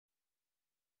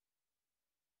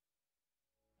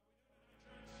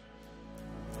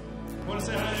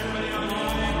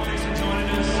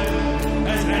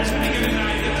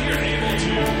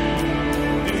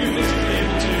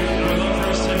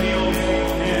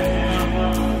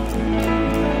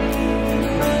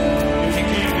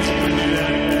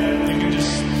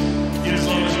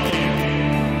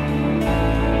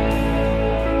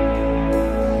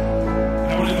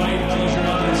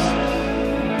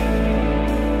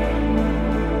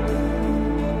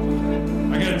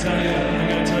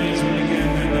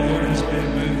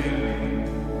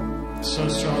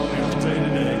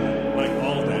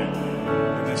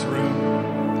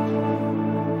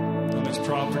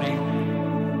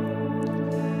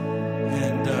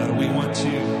want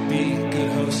to be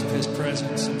good hosts of His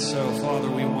presence. And so, Father,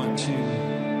 we want to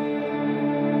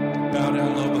bow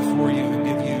down low before you and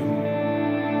give you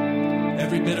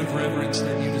every bit of reverence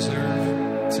that you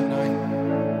deserve tonight.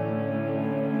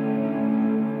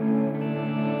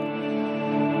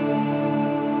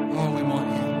 Oh, we want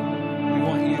you. We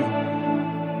want you.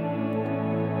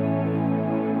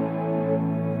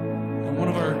 And one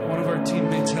of our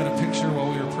teammates had a picture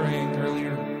while we were praying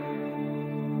earlier.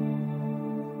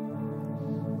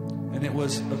 And it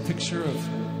was a picture of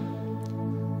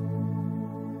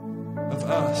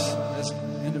us as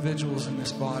individuals in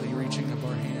this body reaching up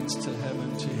our hands to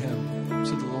heaven, to Him,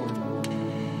 to the Lord.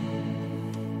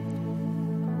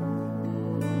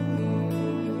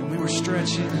 And we were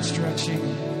stretching and stretching.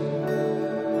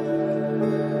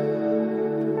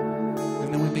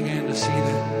 And then we began to see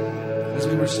that as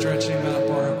we were stretching up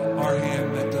our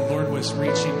hand, that the Lord was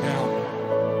reaching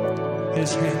out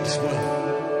His hand as well.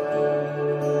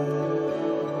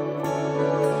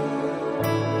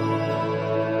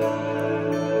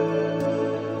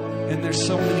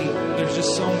 There's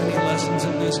just so many lessons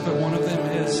in this, but one of them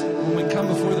is when we come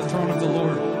before the throne of the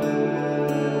Lord,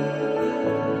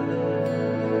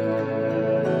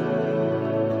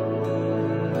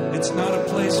 it's not a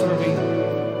place where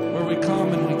we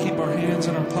come and we keep our hands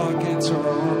in our pockets or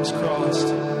our arms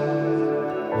crossed,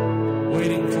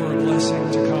 waiting for a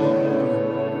blessing to come,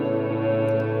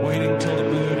 or waiting till the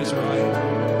mood is right,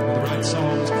 the right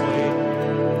song is played.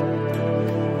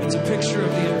 It's a picture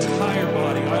of the entire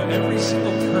body, every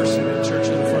single person in Church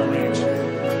of the Farm Range,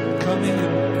 coming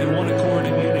in one accord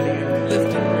in unity, and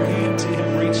lifting their hand to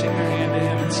Him, reaching their hand to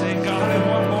Him, and saying, God, I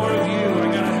want more of you.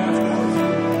 I gotta have more of you.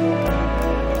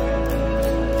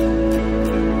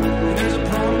 And there's a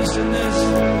promise in this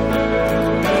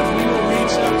that if we will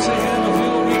reach out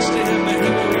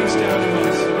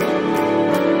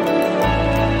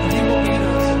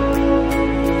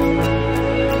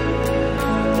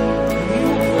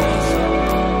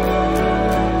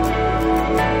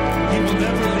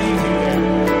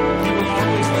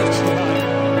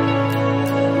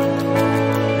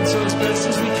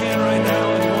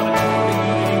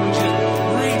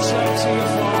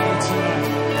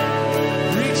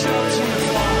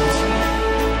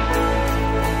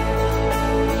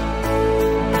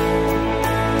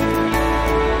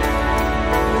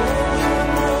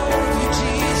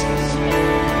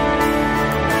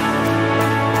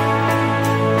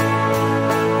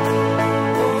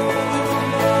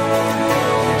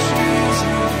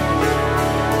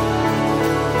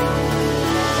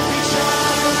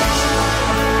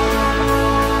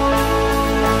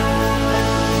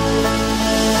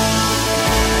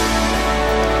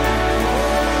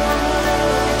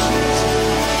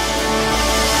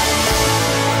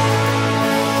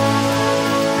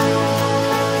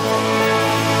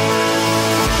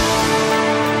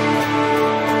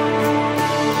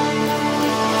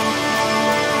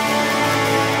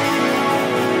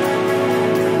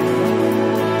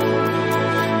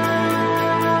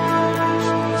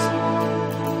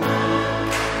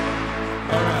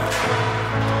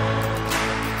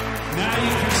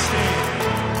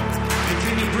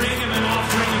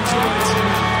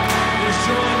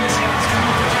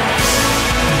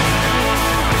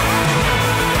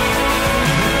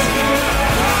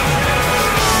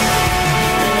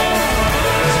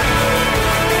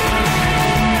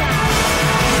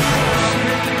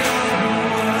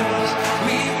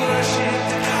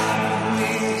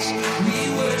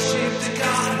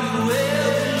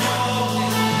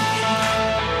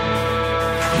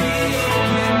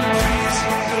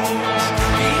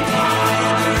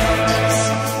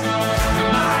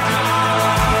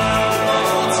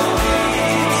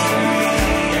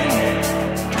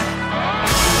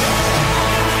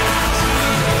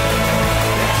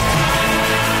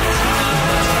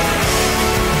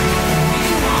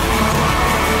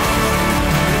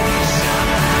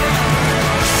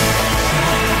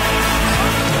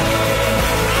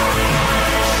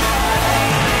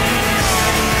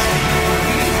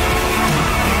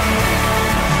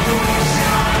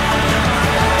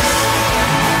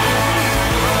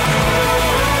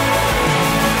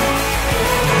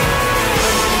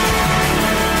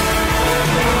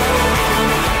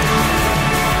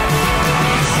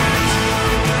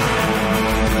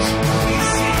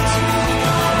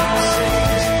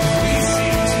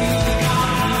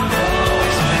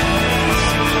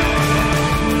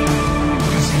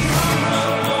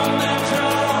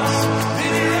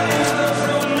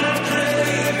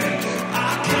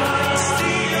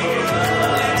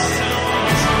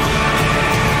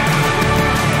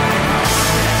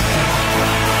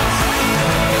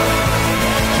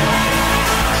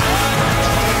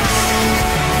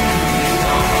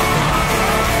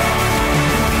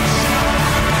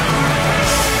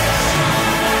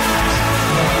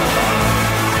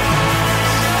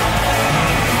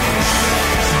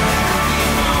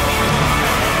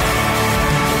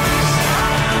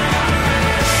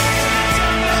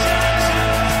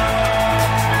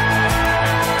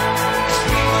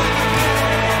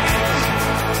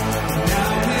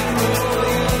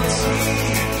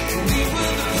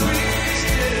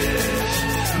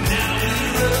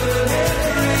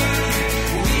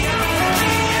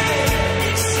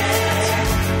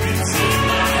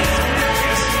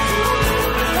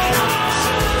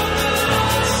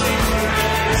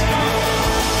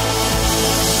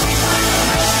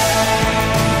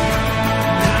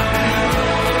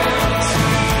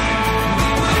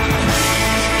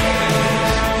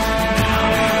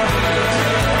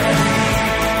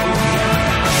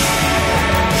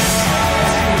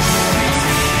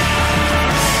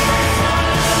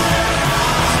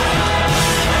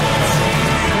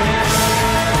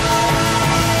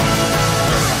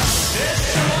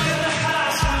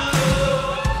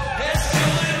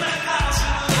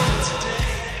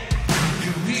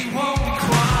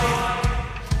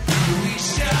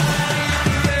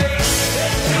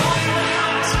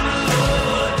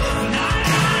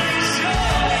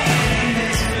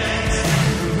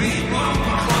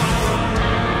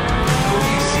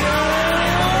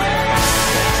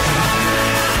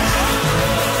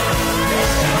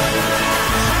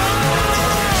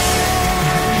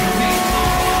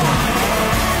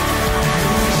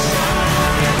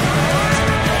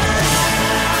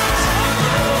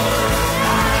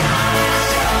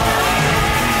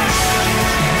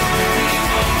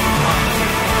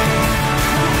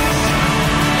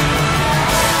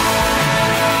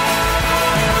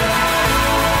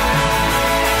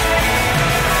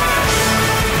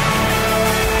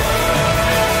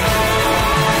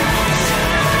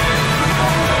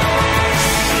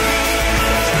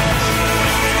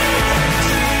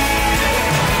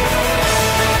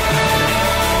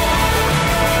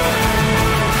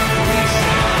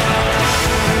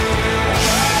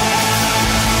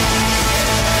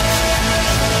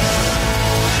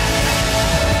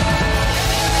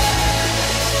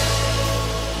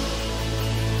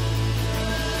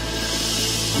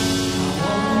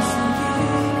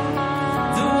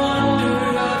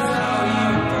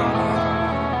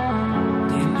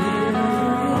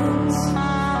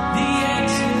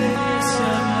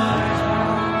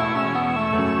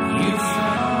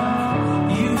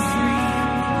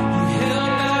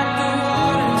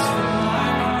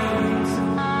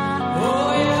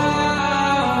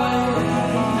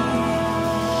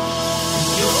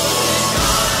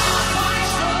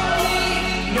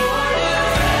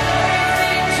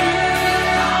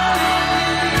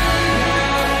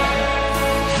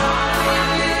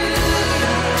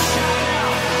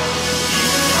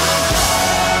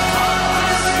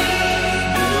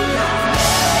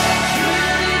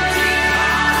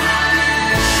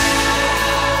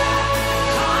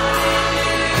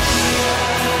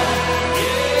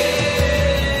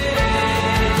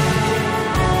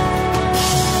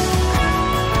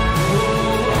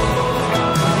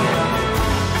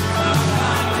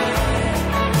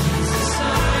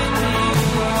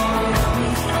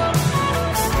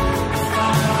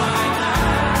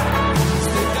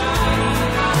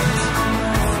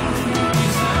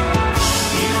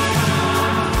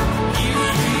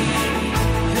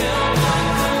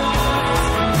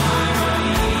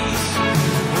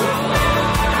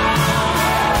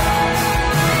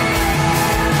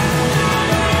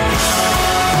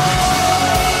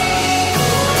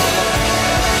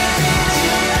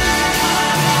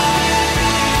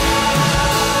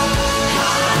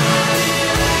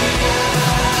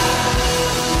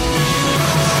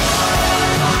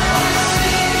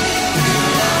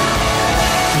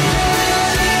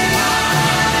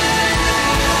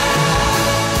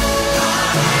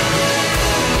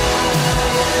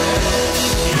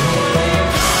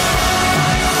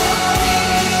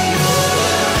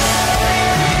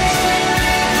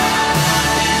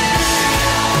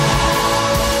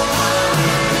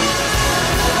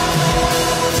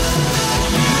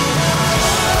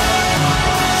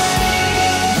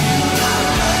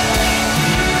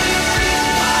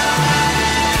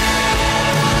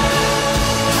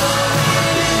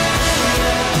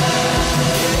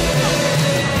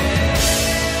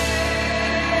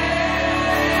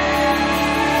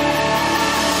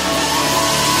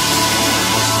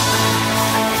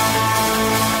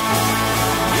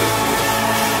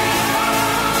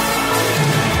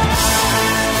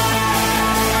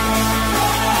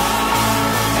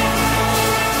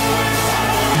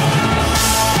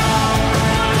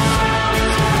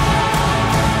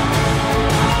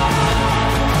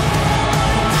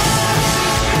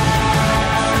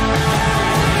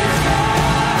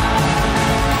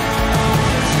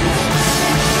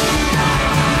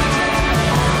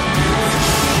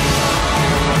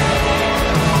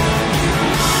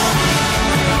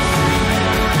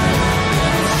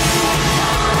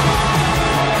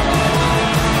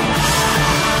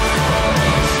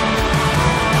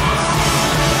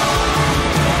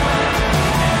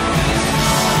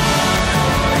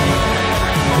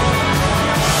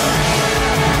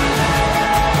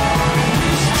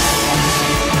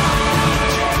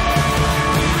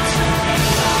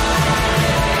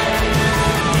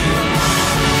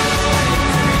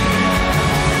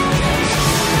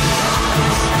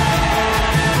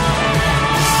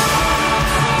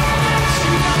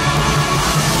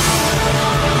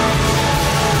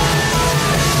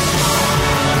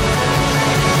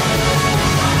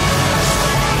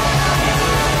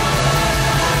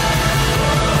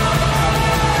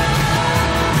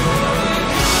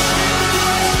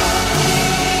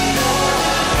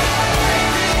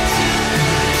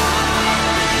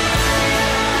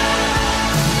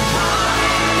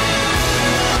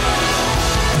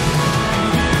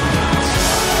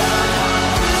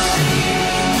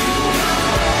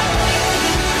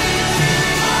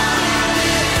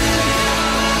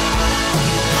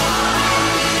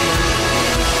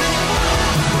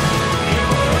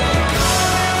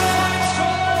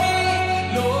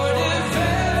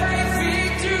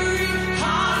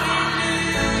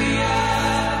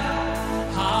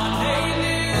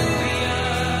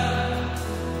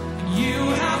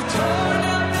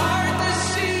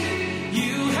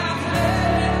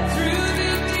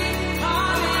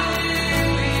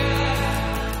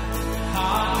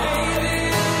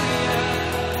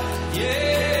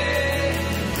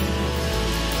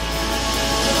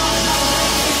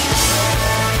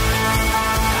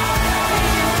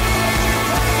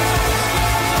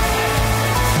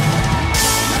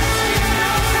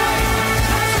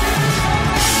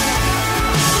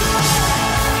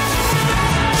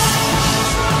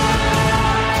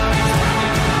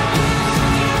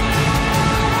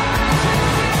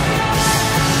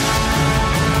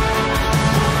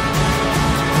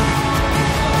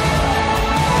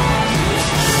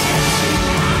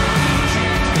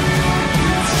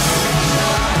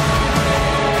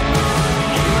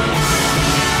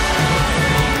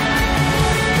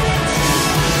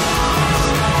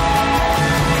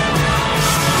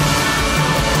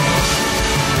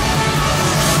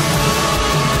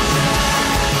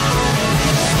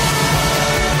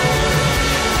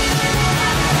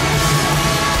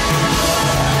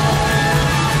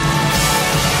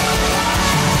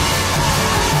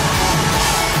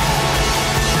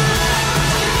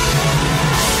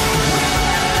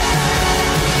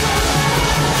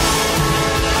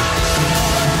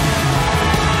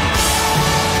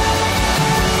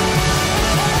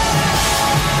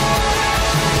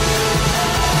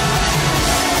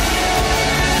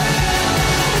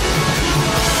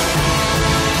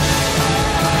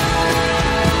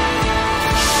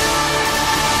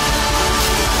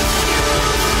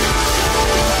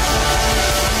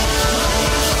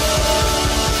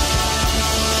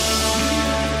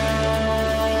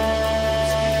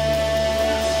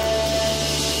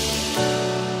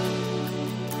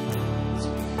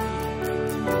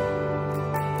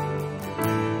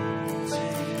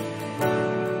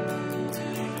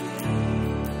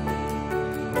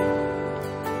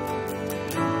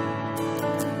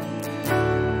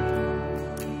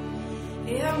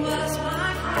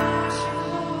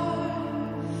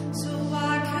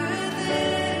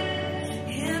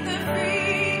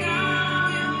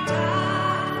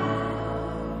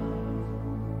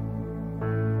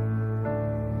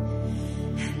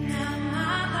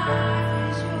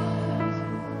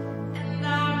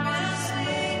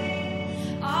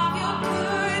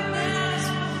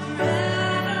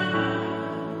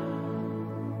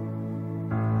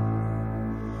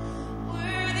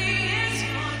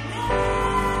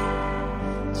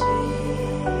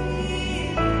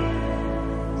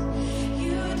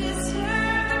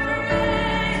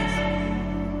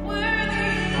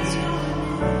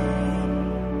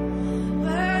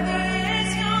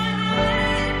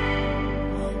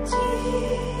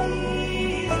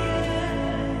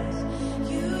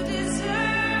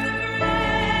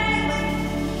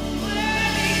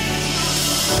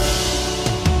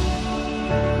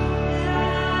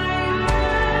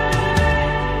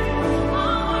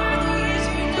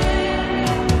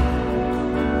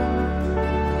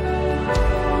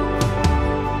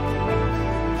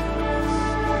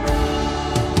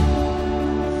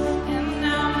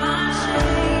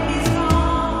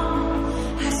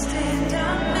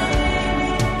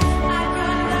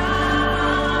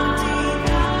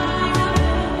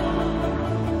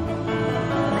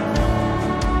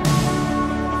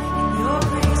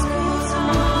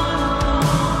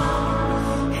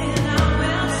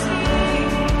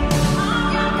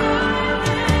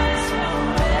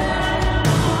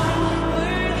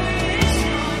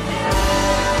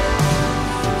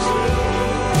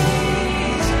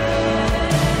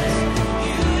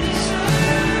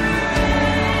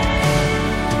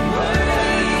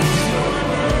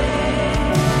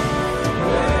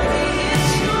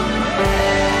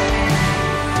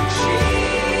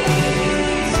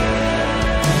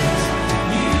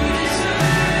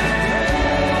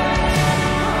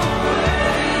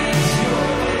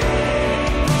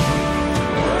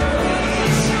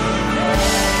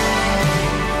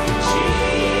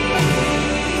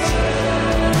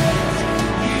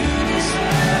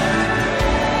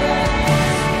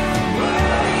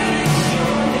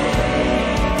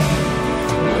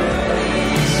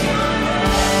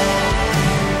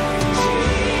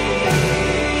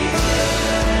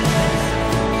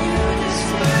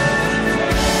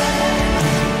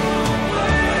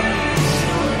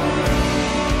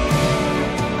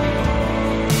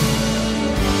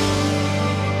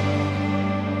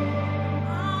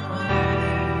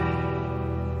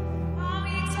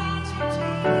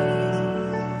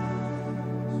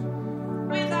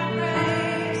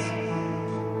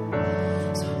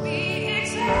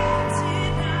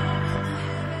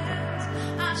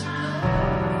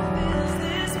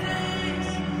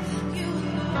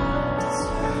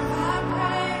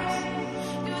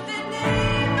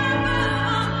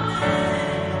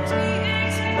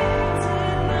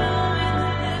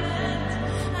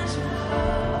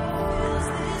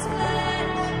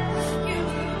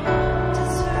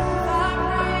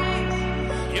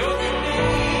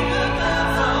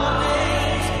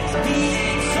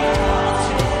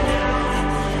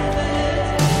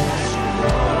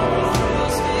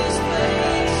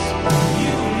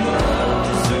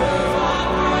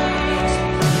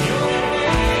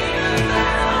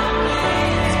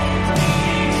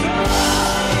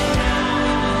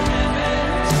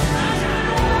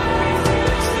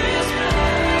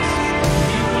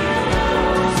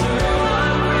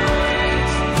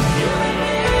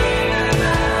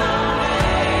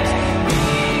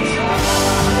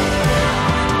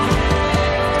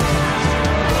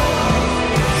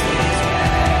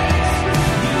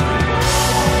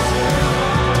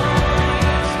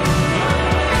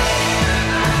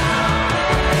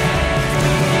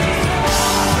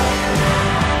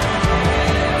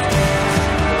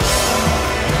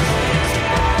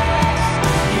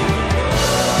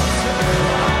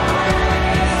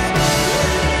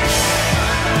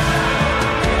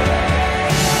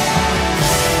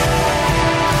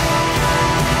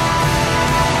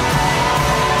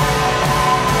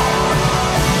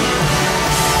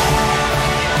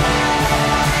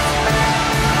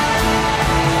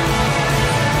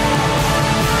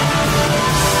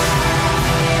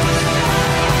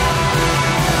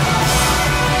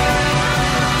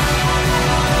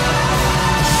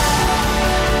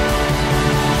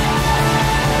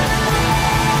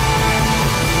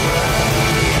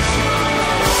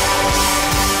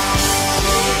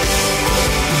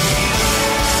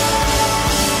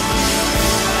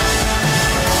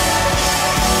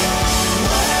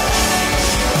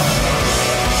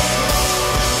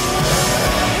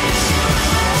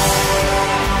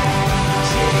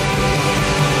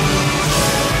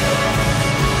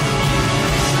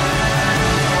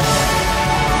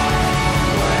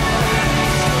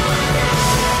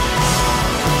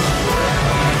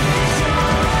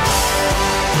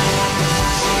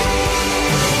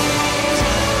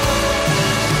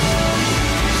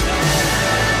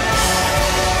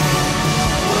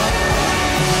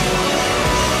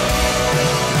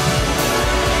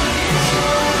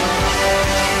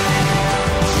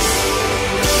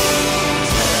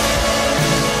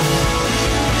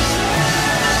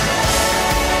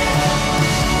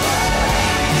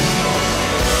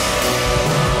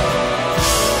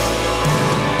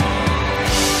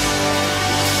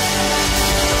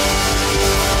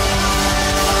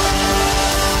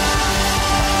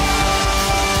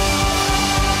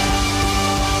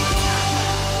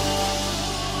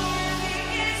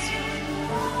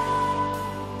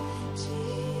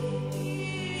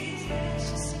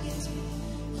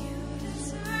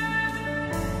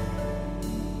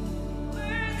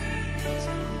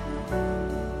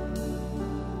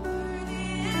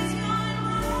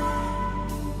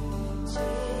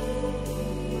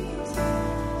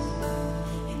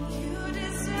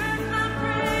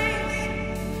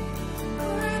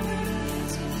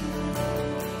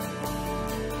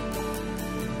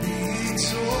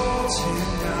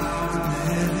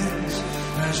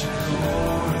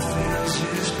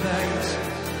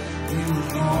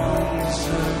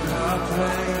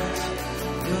praise.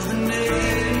 You're the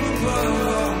name above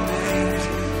all names.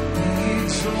 We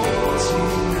exalt you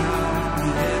now in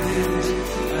the heavens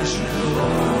as your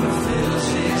glory fills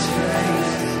His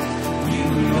face. You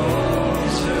alone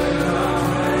deserve our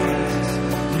praise.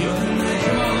 You're the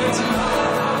name of the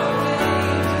time.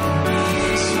 We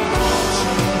exalt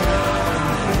you now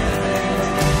in the heavens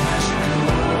as your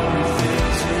glory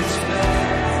fills His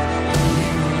face.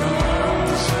 You alone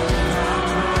deserve our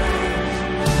praise.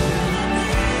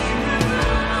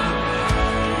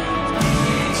 We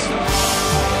exalt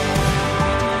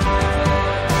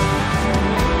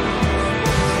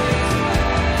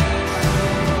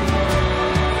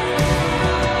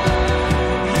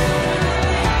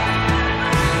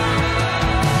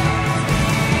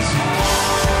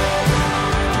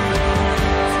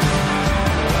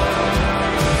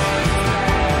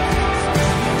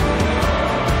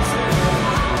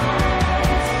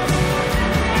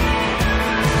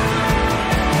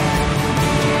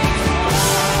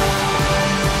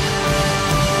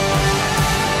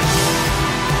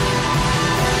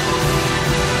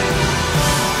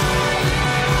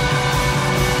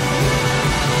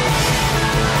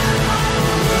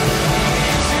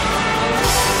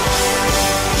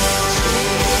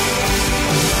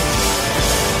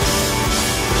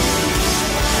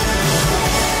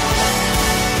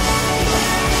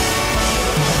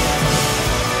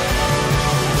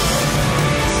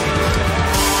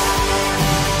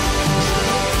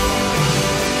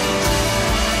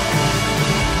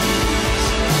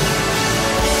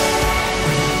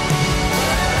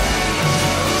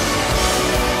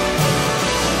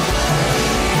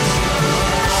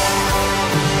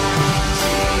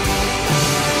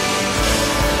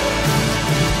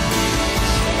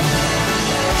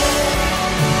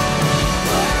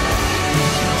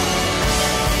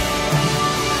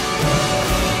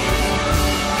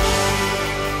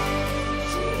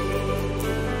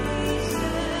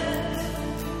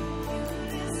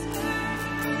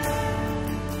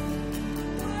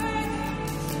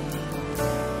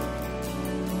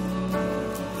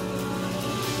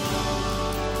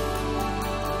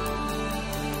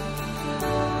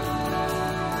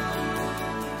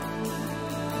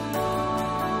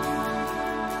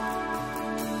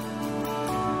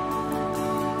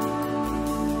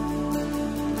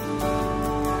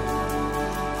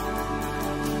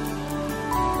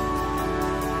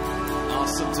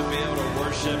awesome to be able to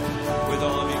worship with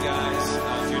all of you guys.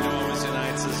 If you're new on Wednesday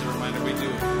nights, as a reminder, we do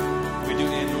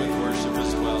end with worship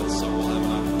as well. So we'll have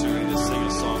an opportunity to sing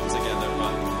a song together.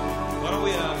 But why don't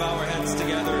we bow our heads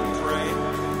together and pray?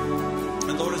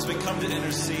 And Lord, as we come to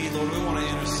intercede, Lord, we want to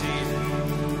intercede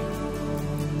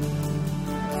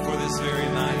for this very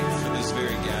night, for this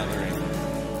very gathering.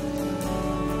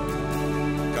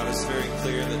 God, it's very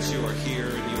clear that you are here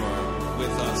and you are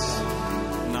with us,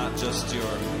 not just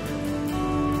your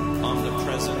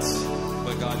omnipresence,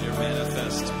 but God, your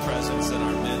manifest presence in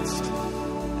our midst.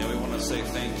 And we want to say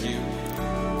thank you.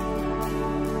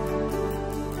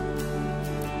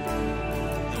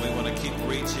 And we want to keep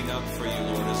reaching up for you,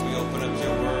 Lord. As we open up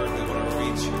your word, we want to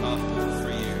reach up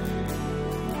for you.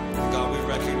 God, we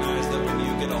recognize that when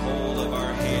you get a hold of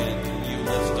our hand, you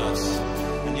lift us.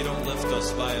 And you don't lift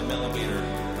us by a millimeter.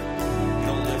 You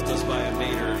don't lift us by a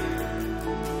meter.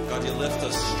 God, you lift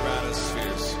us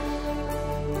stratospheres.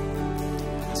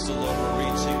 So Lord, we're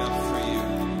reaching up for you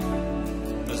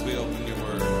as we open your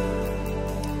word.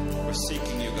 We're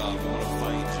seeking you, God. We want to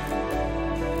find you.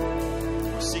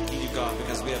 We're seeking you, God,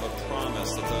 because we have a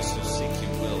promise that those who seek you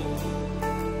will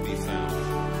be found.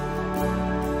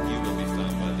 You will be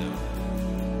found by them.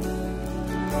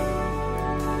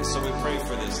 So we pray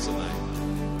for this tonight.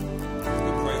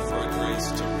 We pray for a grace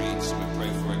to reach. We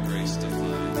pray for a grace to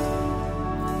find.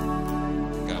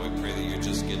 God, we pray that you're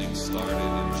just getting started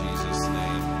in Jesus'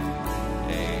 name.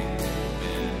 Amen.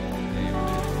 Amen.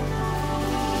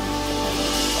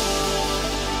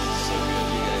 So good.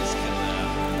 You guys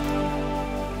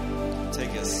can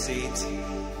take a seat.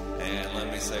 And let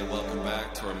me say welcome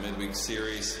back to our midweek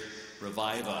series,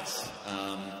 Revive Us.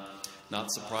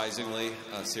 Not surprisingly,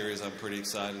 a series I'm pretty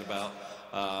excited about.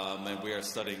 And we are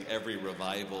studying every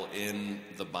revival in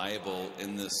the Bible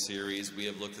in this series. We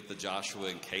have looked at the Joshua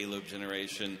and Caleb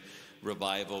generation.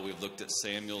 revival. We've looked at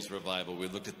Samuel's revival.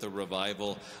 We've looked at the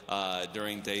revival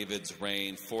during David's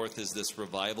reign. Fourth is this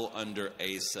revival under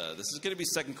Asa. This is going to be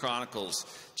 2 Chronicles.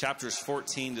 Chapters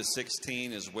 14 to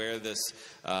 16 is where this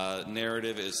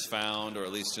narrative is found, or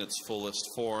at least in its fullest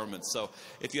form. And so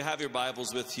if you have your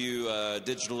Bibles with you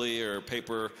digitally or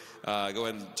paper, go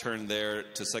ahead and turn there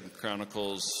to 2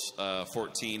 Chronicles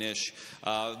 14-ish.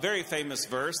 Very famous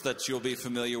verse that you'll be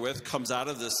familiar with comes out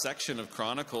of this section of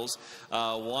Chronicles.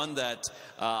 One that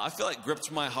I feel like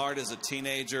gripped my heart as a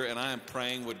teenager, and I am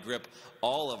praying would grip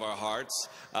all of our hearts,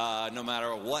 no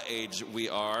matter what age we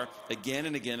are, again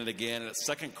and again and again. And it's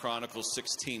 2 Chronicles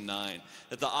 16:9.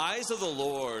 That the eyes of the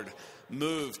Lord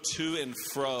move to and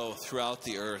fro throughout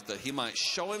the earth, that he might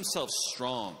show himself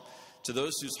strong to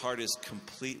those whose heart is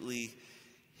completely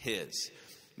his.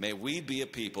 May we be a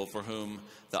people for whom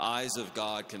the eyes of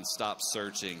God can stop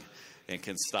searching and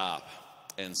can stop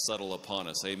and settle upon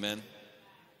us. Amen.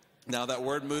 Now that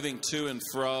word moving to and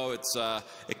fro,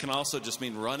 it can also just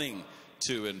mean running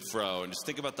to and fro. And just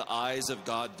think about the eyes of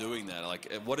God doing that.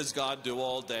 Like, what does God do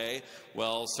all day?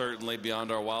 Well, certainly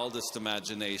beyond our wildest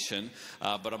imagination.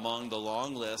 But among the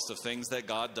long list of things that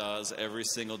God does every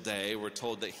single day, we're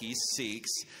told that he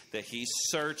seeks, that he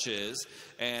searches,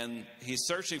 and he's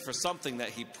searching for something that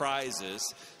he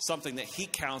prizes, something that he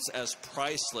counts as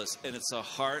priceless, and it's a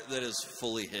heart that is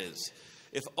fully his.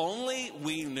 If only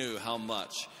we knew how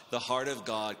much the heart of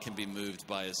God can be moved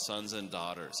by his sons and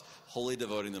daughters, wholly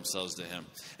devoting themselves to him.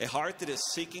 A heart that is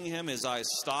seeking him, his eyes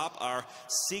stop. Our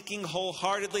seeking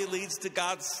wholeheartedly leads to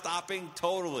God stopping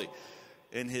totally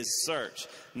in his search.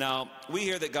 Now, we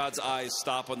hear that God's eyes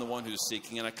stop on the one who's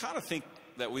seeking, and I kind of think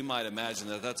that we might imagine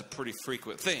that that's a pretty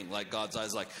frequent thing. Like God's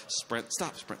eyes like sprint,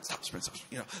 stop, sprint, stop, sprint, stop,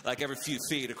 you know, like every few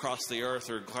feet across the earth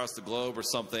or across the globe or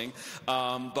something.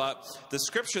 But the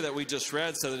scripture that we just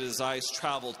read said that his eyes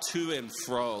travel to and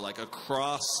fro, like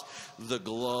across the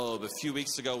globe. A few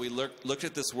weeks ago, we looked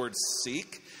at this word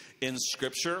seek in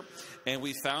scripture, and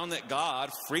we found that God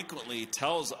frequently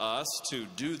tells us to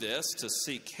do this, to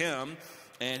seek him.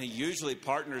 And he usually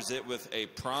partners it with a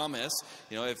promise,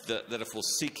 you know, that if we'll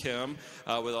seek him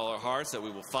with all our hearts, that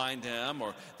we will find him,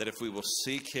 or that if we will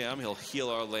seek him, he'll heal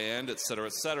our land, etc.,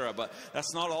 etc. But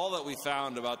that's not all that we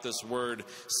found about this word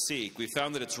seek. We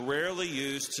found that it's rarely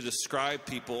used to describe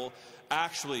people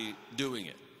actually doing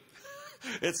it.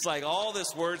 It's like all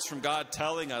this words from God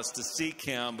telling us to seek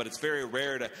him, but it's very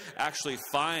rare to actually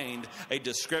find a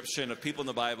description of people in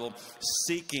the Bible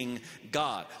seeking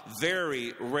God.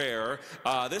 Very rare.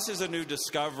 This is a new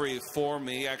discovery for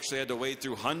me. Actually, I had to wade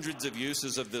through hundreds of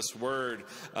uses of this word,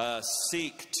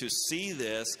 seek, to see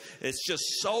this. It's just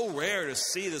so rare to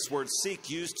see this word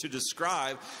seek used to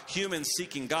describe humans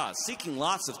seeking God. Seeking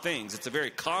lots of things. It's a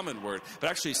very common word, but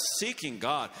actually seeking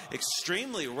God,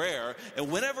 extremely rare.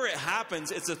 And whenever it happens,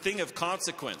 it's a thing of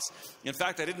consequence. In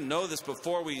fact, I didn't know this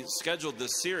before we scheduled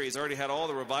this series. I already had all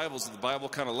the revivals of the Bible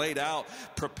kind of laid out,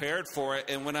 prepared for it.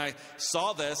 And when I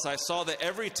saw this, I saw that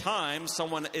every time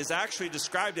someone is actually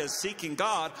described as seeking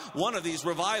God, one of these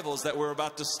revivals that we're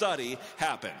about to study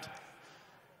happened.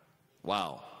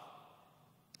 Wow.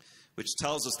 Which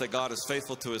tells us that God is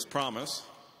faithful to his promise,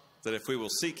 that if we will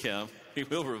seek him, he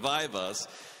will revive us.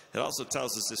 It also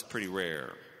tells us it's pretty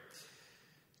rare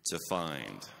to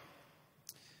find.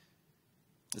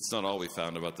 It's not all we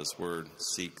found about this word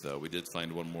seek, though. We did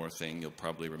find one more thing. You'll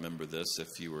probably remember this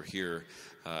if you were here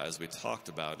as we talked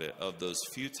about it. Of those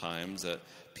few times that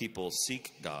people seek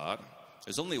God,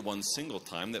 there's only one single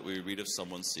time that we read of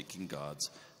someone seeking God's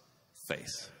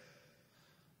face.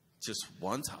 Just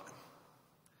one time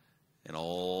in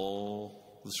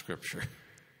all the scripture.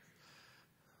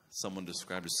 Someone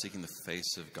described as seeking the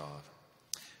face of God.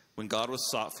 When God was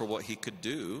sought for what he could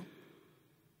do,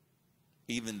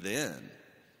 even then,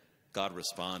 God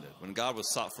responded. When God was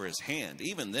sought for his hand,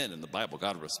 even then in the Bible,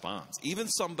 God responds. Even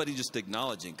somebody just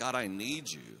acknowledging, God, I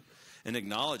need you, and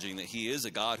acknowledging that he is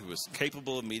a God who is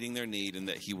capable of meeting their need and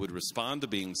that he would respond to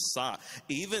being sought.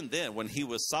 Even then, when he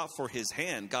was sought for his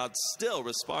hand, God still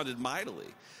responded mightily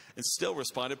and still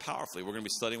responded powerfully. We're going to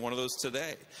be studying one of those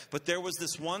today. But there was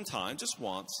this one time, just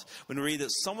once, when we read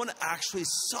that someone actually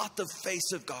sought the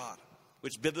face of God,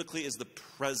 which biblically is the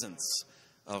presence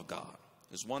of God.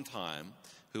 There's one time.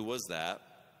 Who was that?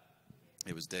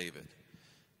 It was David.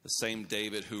 The same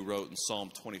David who wrote in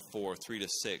Psalm 24, 3-6,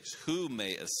 who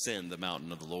may ascend the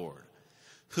mountain of the Lord?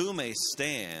 Who may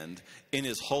stand in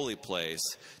his holy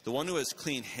place? The one who has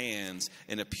clean hands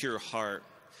and a pure heart,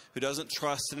 who doesn't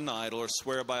trust in an idol or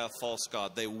swear by a false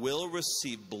god, they will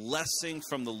receive blessing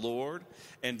from the Lord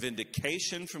and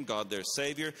vindication from God their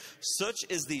Savior. Such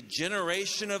is the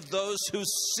generation of those who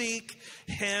seek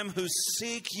him, who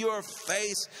seek your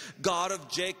face, God of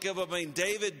Jacob. I mean,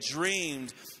 David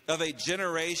dreamed of a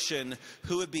generation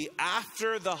who would be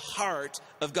after the heart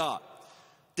of God.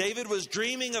 David was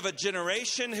dreaming of a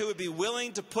generation who would be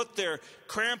willing to put their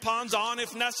crampons on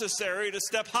if necessary to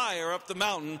step higher up the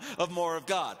mountain of more of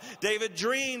God. David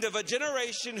dreamed of a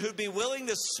generation who'd be willing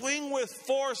to swing with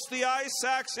force the ice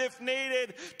axe if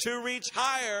needed to reach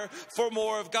higher for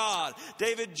more of God.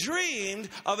 David dreamed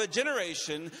of a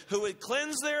generation who would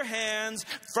cleanse their hands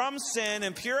from sin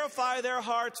and purify their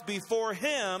hearts before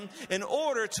him in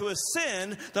order to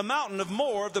ascend the mountain of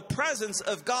more of the presence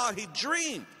of God. He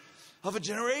dreamed of a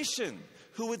generation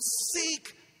who would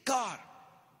seek God,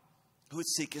 who would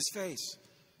seek his face.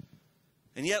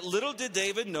 And yet little did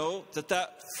David know that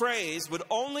that phrase would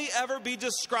only ever be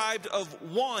described of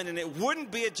one, and it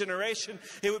wouldn't be a generation,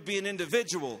 it would be an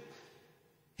individual,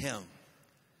 him.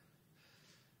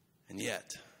 And yet,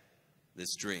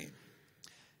 this dream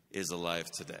is alive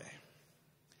today.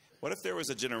 What if there was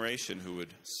a generation who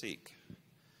would seek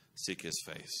his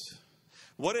face?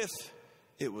 What if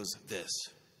it was this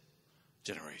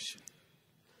generation?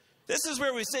 This is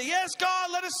where we say, yes,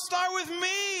 God, let us start with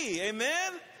me.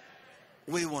 Amen?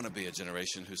 We want to be a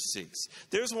generation who seeks.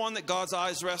 There's one that God's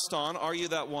eyes rest on. Are you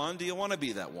that one? Do you want to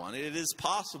be that one? It is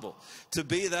possible to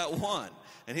be that one.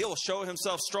 And he will show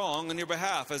himself strong on your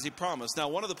behalf as he promised. Now,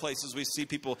 one of the places we see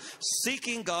people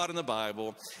seeking God in the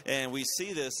Bible, and we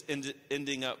see this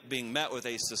ending up being met with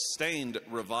a sustained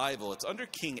revival. It's under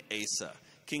King Asa.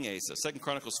 King Asa. 2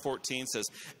 Chronicles 14 says,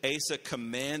 Asa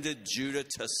commanded Judah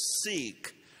to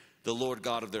seek the Lord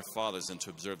God of their fathers and to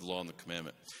observe the law and the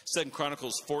commandment. 2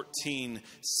 Chronicles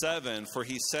 14:7, for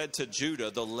he said to Judah,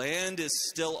 the land is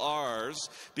still ours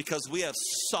because we have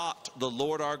sought the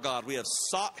Lord our God. We have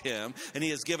sought him and he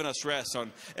has given us rest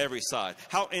on every side.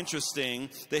 How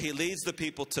interesting that he leads the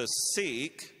people to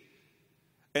seek,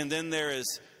 and then there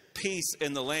is peace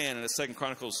in the land in 2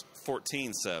 Chronicles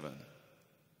 14:7.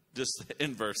 Just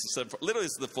in verse 7, literally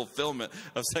it's the fulfillment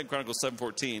of 2 Chronicles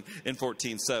 7:14 in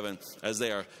 14:7. As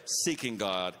they are seeking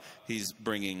God, he's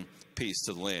bringing peace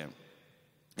to the land.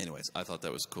 Anyways, I thought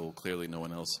that was cool. Clearly no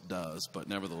one else does, but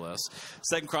nevertheless.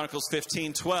 2 Chronicles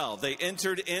 15:12. They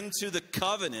entered into the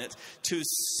covenant to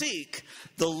seek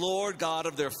the Lord God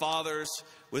of their fathers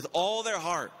with all their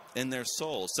heart and their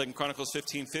soul. 2 Chronicles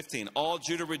 15:15. All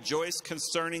Judah rejoiced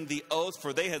concerning the oath,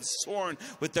 for they had sworn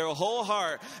with their whole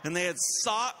heart, and they had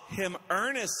sought him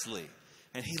earnestly,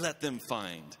 and he let them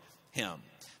find him.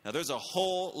 Now, there's a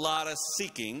whole lot of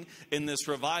seeking in this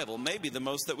revival, maybe the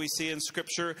most that we see in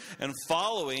Scripture. And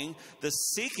following the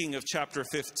seeking of chapter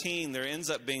 15, there ends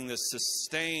up being this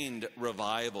sustained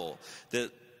revival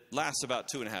that lasts about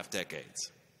 2.5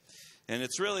 decades. And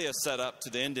it's really a setup to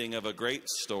the ending of a great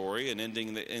story, an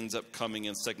ending that ends up coming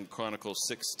in 2 Chronicles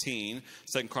 16.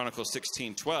 2 Chronicles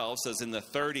 16:12 says, in the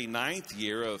 39th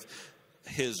year of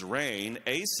his reign,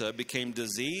 Asa became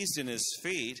diseased in his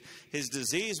feet. His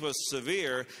disease was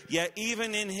severe, yet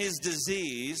even in his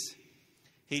disease,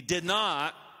 he did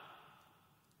not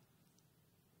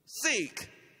seek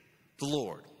the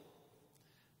Lord,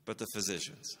 but the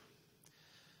physicians.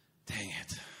 Dang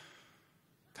it.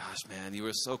 Gosh, man, you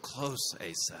were so close,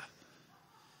 Asa.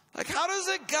 Like, how does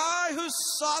a guy who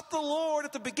sought the Lord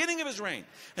at the beginning of his reign,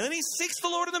 and then he seeks the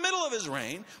Lord in the middle of his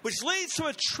reign, which leads to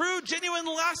a true, genuine,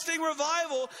 lasting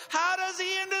revival, how does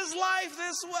he end his life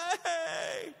this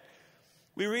way?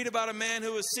 We read about a man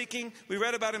who was seeking. We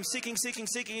read about him seeking,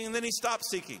 and then he stopped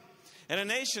seeking. And a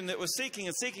nation that was seeking,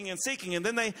 and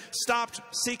then they stopped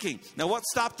seeking. Now, what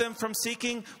stopped them from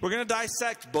seeking? We're going to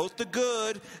dissect both the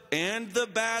good and the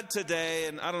bad today.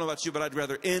 And I don't know about you, but I'd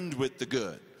rather end with the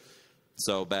good.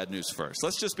 So, bad news first.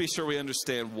 Let's just be sure we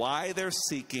understand why their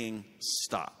seeking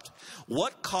stopped.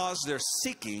 What caused their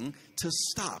seeking to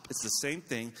stop? It's the same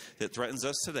thing that threatens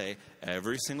us today.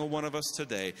 Every single one of us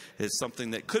today is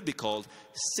something that could be called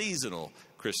seasonal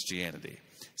Christianity.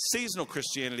 Seasonal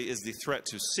Christianity is the threat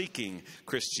to seeking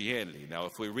Christianity. Now,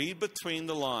 if we read between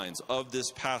the lines of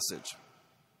this passage,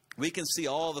 we can see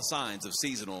all the signs of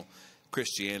seasonal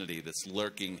Christianity that's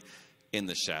lurking in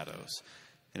the shadows.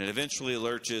 And it eventually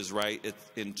lurches right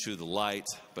into the light,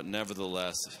 but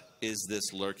nevertheless, is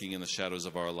this lurking in the shadows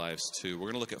of our lives too?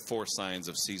 We're going to look at 4 signs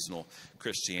of seasonal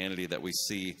Christianity that we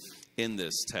see in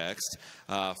this text.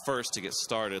 First, to get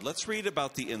started, let's read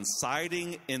about the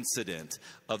inciting incident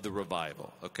of the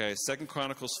revival. Okay, 2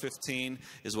 Chronicles 15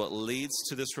 is what leads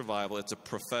to this revival. It's a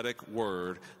prophetic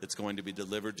word that's going to be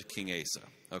delivered to King Asa.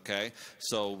 Okay,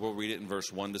 so we'll read it in verse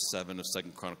 1 to 7 of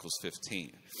 2 Chronicles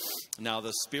 15. Now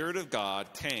the Spirit of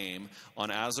God came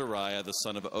on Azariah, the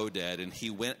son of Oded, and he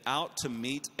went out to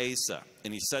meet Asa.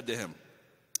 And he said to him,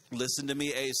 "Listen to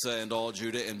me, Asa, and all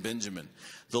Judah and Benjamin.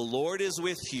 The Lord is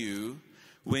with you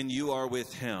when you are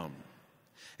with him.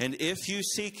 And if you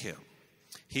seek him,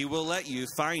 he will let you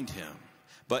find him.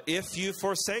 But if you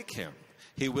forsake him,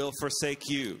 he will forsake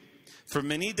you. For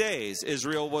many days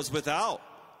Israel was without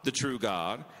the true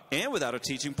God, and without a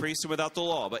teaching priest, and without the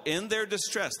law. But in their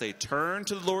distress they turned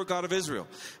to the Lord God of Israel,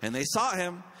 and they sought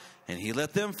him, and he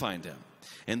let them find him.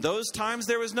 In those times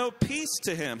there was no peace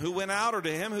to him who went out or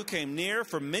to him who came near,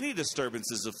 for many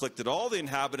disturbances afflicted all the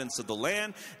inhabitants of the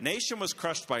land. Nation was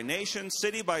crushed by nation,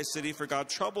 city by city, for God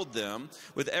troubled them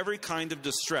with every kind of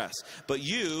distress. But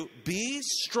you, be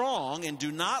strong and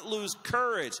do not lose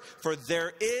courage, for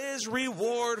there is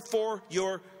reward for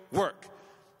your work."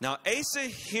 Now Asa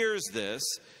hears this,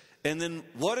 and then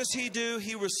what does he do?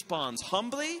 He responds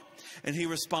humbly, and he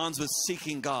responds with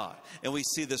seeking God. And we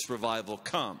see this revival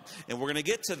come. And we're going to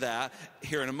get to that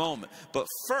here in a moment. But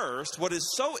first, what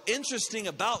is so interesting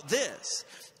about this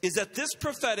is that this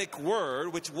prophetic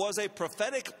word, which was a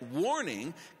prophetic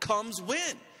warning, comes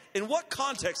when? In what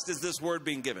context is this word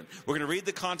being given? We're going to read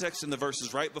the context in the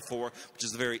verses right before, which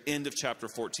is the very end of chapter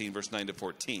 14, verse 9 to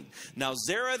 14. Now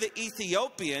Zerah the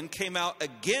Ethiopian came out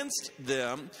against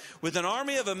them with an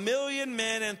army of 1,000,000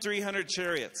 men and 300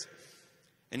 chariots.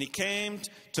 And he came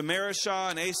to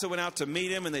Marishah, and Asa went out to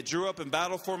meet him, and they drew up in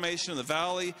battle formation in the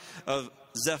valley of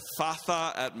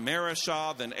Zephathah at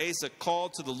Marishah. Then Asa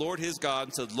called to the Lord his God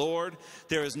and said, "Lord,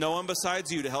 there is no one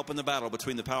besides you to help in the battle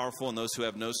between the powerful and those who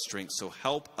have no strength. So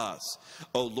help us,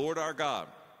 O Lord our God,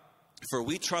 for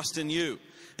we trust in you,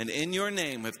 and in your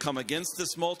name have come against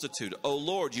this multitude. O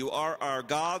Lord, you are our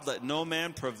God. Let no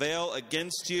man prevail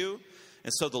against you."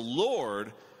 And so the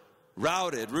Lord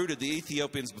rooted the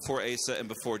Ethiopians before Asa and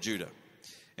before Judah.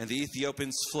 And the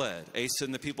Ethiopians fled. Asa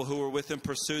and the people who were with him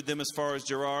pursued them as far as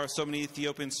Gerar. So many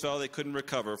Ethiopians fell they couldn't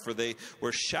recover, for they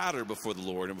were shattered before the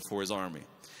Lord and before his army.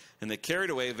 And they carried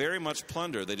away very much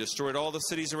plunder. They destroyed all the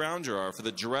cities around Gerar, for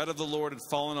the dread of the Lord had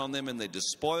fallen on them, and they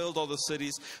despoiled all the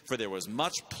cities, for there was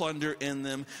much plunder in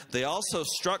them. They also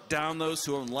struck down those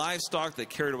who owned livestock. They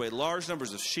carried away large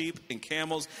numbers of sheep and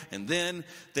camels, and then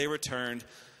they returned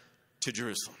to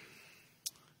Jerusalem.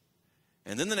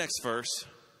 And then the next verse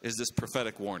is this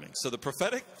prophetic warning. So the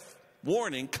prophetic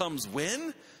warning comes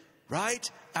when? Right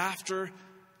after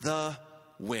the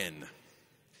win.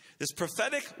 This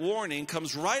prophetic warning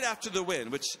comes right after the win,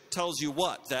 which tells you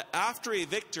what? That after a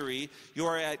victory, you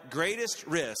are at greatest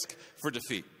risk for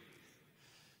defeat.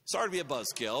 Sorry to be a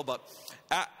buzzkill, but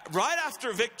right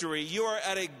after victory, you are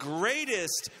at a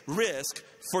greatest risk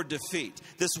for defeat.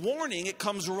 This warning, it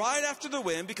comes right after the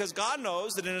win, because God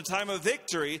knows that in a time of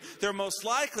victory, they're most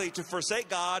likely to forsake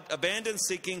God, abandon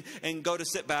seeking, and go to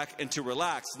sit back and to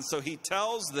relax. And so he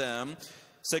tells them,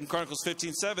 2 Chronicles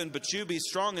 15:7, "But you be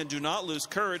strong and do not lose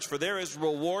courage, for there is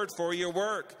reward for your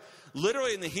work."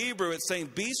 Literally in the Hebrew, it's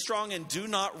saying, be strong and do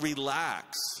not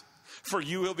relax, for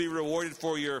you will be rewarded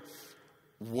for your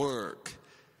work.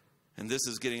 And this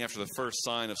is getting after the first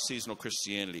sign of seasonal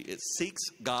Christianity. It seeks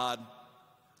God,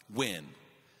 win,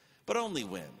 but only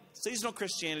win. Seasonal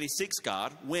Christianity seeks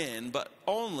God, win, but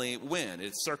only win.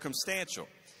 It's circumstantial.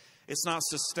 It's not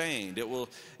sustained. It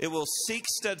will seek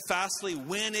steadfastly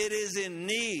when it is in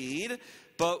need,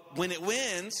 but when it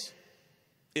wins,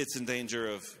 it's in danger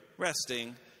of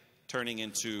resting, turning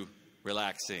into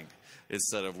relaxing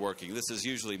instead of working. This is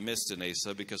usually missed in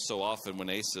Asa, because so often when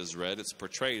Asa is read, it's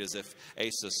portrayed as if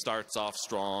Asa starts off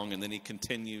strong and then he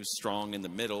continues strong in the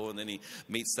middle, and then he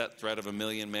meets that threat of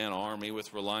 1,000,000-man army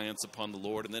with reliance upon the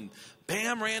Lord, and then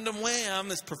bam, random wham,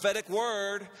 this prophetic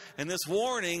word and this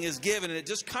warning is given, and it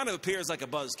just kind of appears like a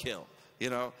buzzkill. You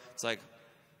know, it's like,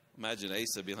 imagine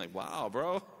Asa being like, "Wow,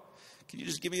 bro, can you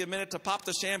just give me a minute to pop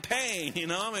the champagne? You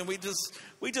know, I mean, we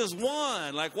just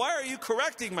won. Like, why are you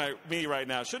correcting me right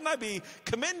now? Shouldn't I be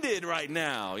commended right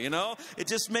now? You know, it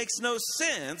just makes no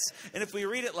sense." And if we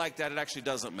read it like that, it actually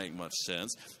doesn't make much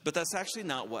sense. But that's actually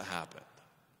not what happened.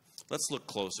 Let's look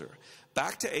closer.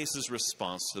 Back to Asa's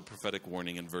response to the prophetic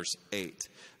warning in verse 8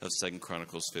 of 2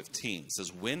 Chronicles 15. It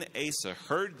says, "When Asa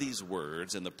heard these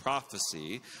words and the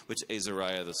prophecy which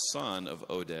Azariah the son of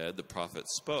Oded, the prophet,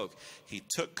 spoke, he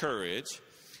took courage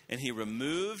And he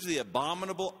removed the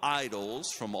abominable idols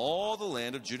from all the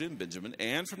land of Judah and Benjamin,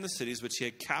 and from the cities which he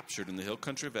had captured in the hill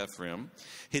country of Ephraim.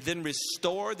 He then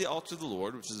restored the altar of the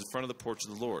Lord, which is in front of the porch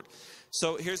of the Lord.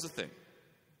 So here's the thing.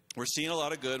 We're seeing a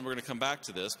lot of good, and we're going to come back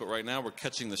to this, but right now we're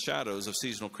catching the shadows of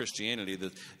seasonal Christianity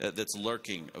that's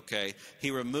lurking, okay? He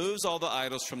removes all the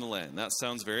idols from the land. That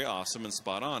sounds very awesome and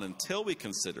spot on until we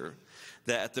consider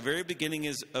that at the very beginning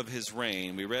of his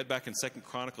reign, we read back in 2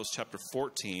 Chronicles chapter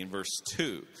 14, verse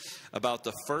 2, about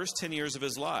the first 10 years of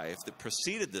his life that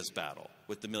preceded this battle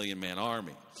with the million-man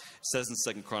army. It says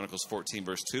in 2 Chronicles 14,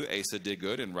 verse 2, Asa did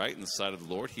good and right in the sight of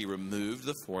the Lord. He removed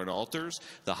the foreign altars,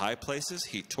 the high places.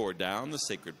 He tore down the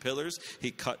sacred pillars.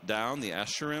 He cut down the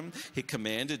Asherim. He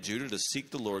commanded Judah to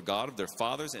seek the Lord God of their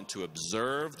fathers and to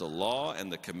observe the law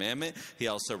and the commandment. He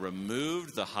also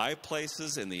removed the high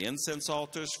places and the incense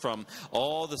altars from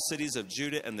all the cities of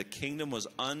Judah, and the kingdom was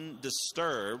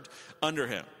undisturbed under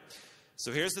him.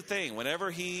 So here's the thing.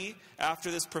 Whenever he, after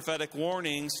this prophetic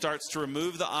warning, starts to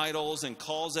remove the idols and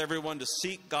calls everyone to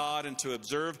seek God and to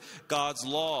observe God's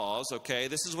laws, okay,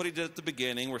 this is what he did at the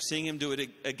beginning. We're seeing him do it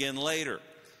again later.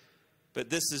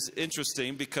 But this is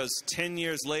interesting because 10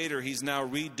 years later, he's now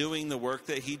redoing the work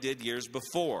that he did years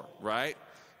before, right?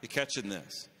 You catching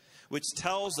this? Which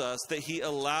tells us that he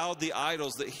allowed the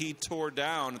idols that he tore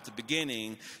down at the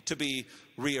beginning to be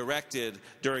re-erected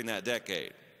during that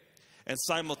decade. And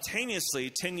simultaneously,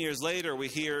 10 years later, we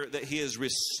hear that he is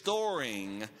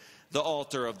restoring the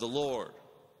altar of the Lord.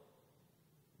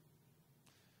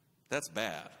 That's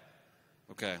bad,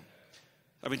 okay?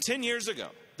 I mean, 10 years ago,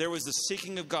 there was the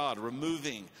seeking of God,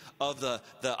 removing of the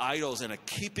idols and a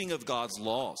keeping of God's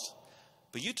laws.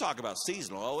 But you talk about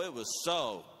seasonal. Oh, it was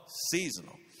so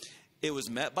seasonal. It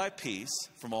was met by peace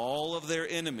from all of their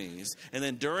enemies. And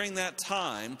then during that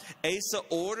time, Asa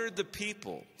ordered the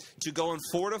people to go and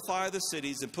fortify the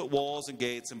cities and put walls and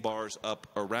gates and bars up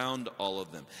around all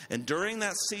of them. And during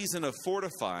that season of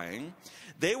fortifying,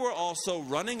 they were also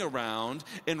running around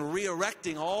and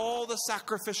re-erecting all the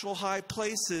sacrificial high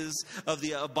places of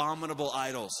the abominable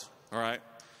idols. All right?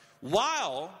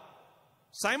 While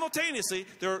simultaneously,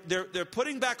 they're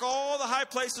putting back all the high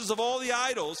places of all the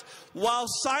idols, while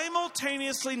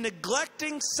simultaneously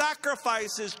neglecting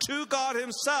sacrifices to God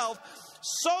himself,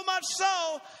 so much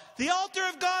so, the altar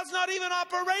of God's not even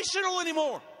operational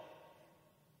anymore.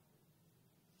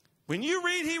 When you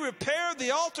read he repaired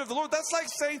the altar of the Lord, that's like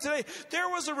saying today, there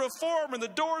was a reform and the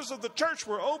doors of the church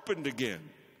were opened again.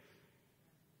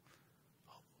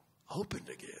 Opened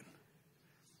again.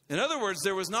 In other words,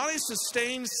 there was not a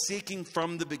sustained seeking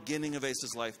from the beginning of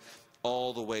Asa's life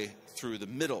all the way through the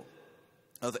middle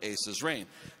of Asa's reign.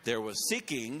 There was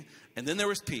seeking, and then there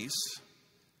was peace,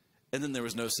 and then there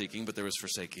was no seeking, but there was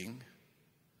forsaking.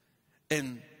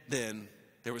 And then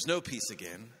there was no peace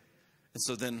again, and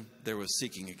so then there was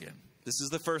seeking again. This is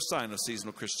the first sign of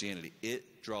seasonal Christianity.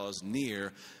 It draws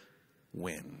near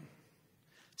when?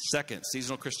 Second,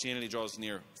 seasonal Christianity draws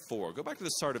near 4. Go back to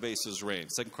the start of Asa's reign,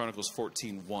 2 Chronicles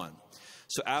 14:1.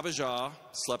 So Abijah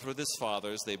slept with his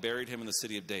fathers. They buried him in the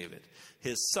city of David.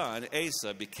 His son,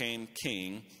 Asa, became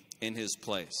king in his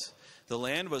place. The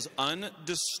land was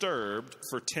undisturbed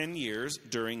for 10 years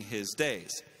during his days.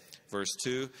 Verse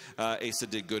 2, Asa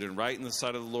did good and right in the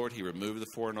sight of the Lord. He removed the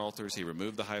foreign altars. He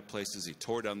removed the high places. He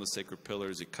tore down the sacred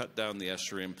pillars. He cut down the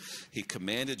Asherim. He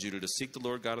commanded Judah to seek the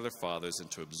Lord God of their fathers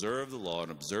and to observe the law and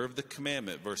observe the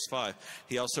commandment. Verse 5,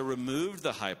 he also removed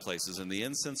the high places and the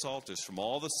incense altars from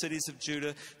all the cities of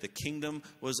Judah. The kingdom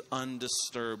was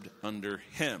undisturbed under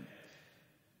him.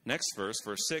 Next verse,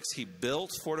 verse 6, he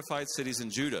built fortified cities in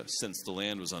Judah since the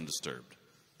land was undisturbed.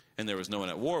 And there was no one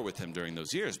at war with him during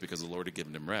those years because the Lord had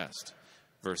given him rest.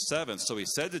 Verse 7, so he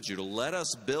said to Judah, let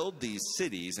us build these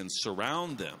cities and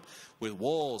surround them with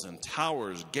walls and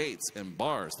towers, gates and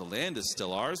bars. The land is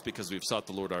still ours because we've sought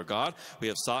the Lord our God. We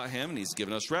have sought him and he's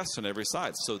given us rest on every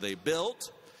side. So they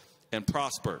built and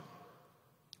prospered.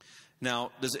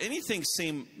 Now, does anything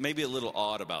seem maybe a little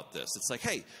odd about this? It's like,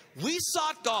 hey, we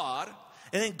sought God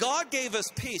and then God gave us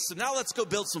peace. So now let's go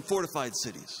build some fortified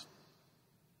cities.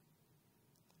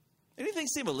 Anything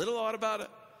seem a little odd about it?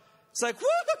 It's like,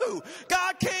 woo!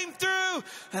 God came through,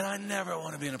 and I never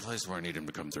want to be in a place where I need him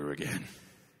to come through again.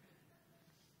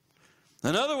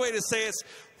 Another way to say it's,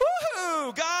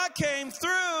 woohoo! God came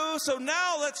through, so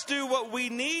now let's do what we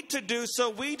need to do so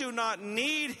we do not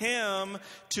need him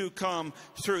to come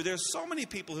through. There's so many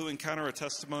people who encounter a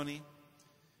testimony.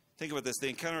 Think about this. They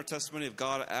encounter a testimony of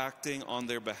God acting on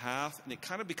their behalf, and it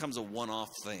kind of becomes a one-off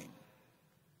thing.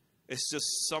 It's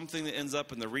just something that ends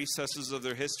up in the recesses of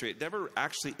their history. It never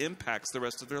actually impacts the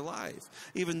rest of their life,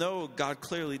 even though God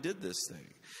clearly did this thing.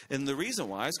 And the reason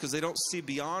why is because they don't see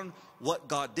beyond what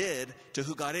God did to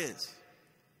who God is.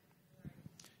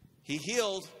 He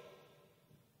healed.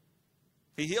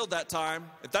 He healed that time.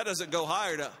 If that doesn't go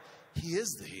higher, He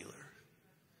is the healer.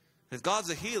 If God's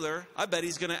a healer, I bet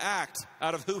He's going to act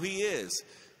out of who He is.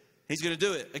 He's going to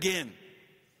do it again.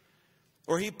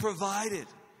 Or He provided.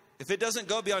 If it doesn't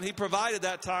go beyond, He provided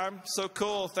that time. So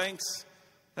cool. Thanks.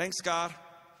 Thanks, God.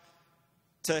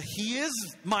 He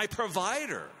is my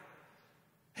provider.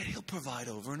 And He'll provide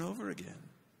over and over again.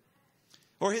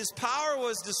 Or His power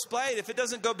was displayed. If it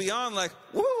doesn't go beyond, like,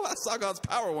 woo, I saw God's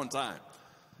power one time.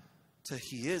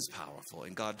 He is powerful.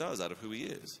 And God does out of who He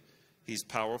is. He's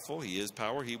powerful. He is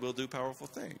power. He will do powerful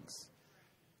things.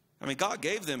 I mean, God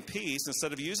gave them peace.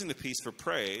 Instead of using the peace for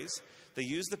praise, they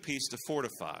used the peace to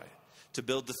fortify, to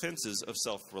build defenses of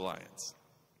self-reliance.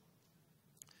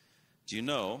 Do you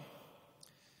know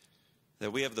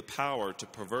that we have the power to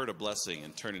pervert a blessing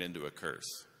and turn it into a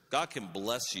curse? God can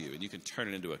bless you and you can turn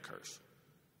it into a curse.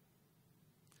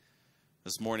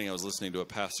 This morning I was listening to a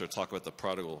pastor talk about the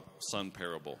prodigal son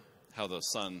parable, how the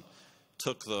son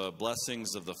took the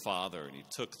blessings of the father and he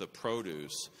took the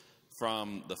produce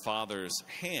from the father's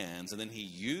hands, and then he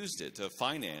used it to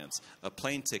finance a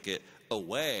plane ticket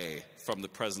away from the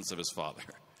presence of his father,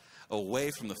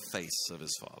 away from the face of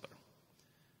his father.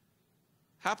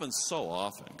 Happens so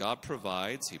often. God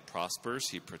provides, He prospers,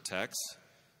 He protects.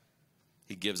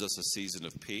 He gives us a season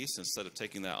of peace. Instead of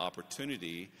taking that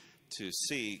opportunity to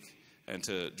seek and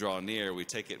to draw near, we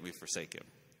take it and we forsake Him.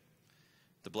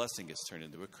 The blessing gets turned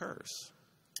into a curse.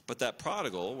 But that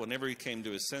prodigal, whenever he came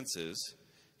to his senses,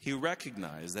 he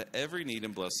recognized that every need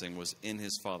and blessing was in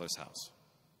his father's house.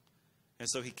 And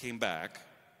so he came back,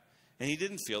 and he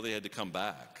didn't feel that he had to come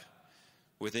back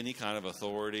with any kind of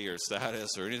authority or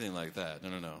status or anything like that.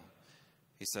 No.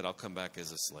 He said, I'll come back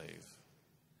as a slave,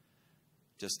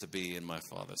 just to be in my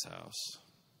father's house.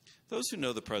 Those who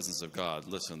know the presence of God,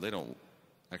 listen, they don't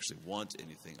actually want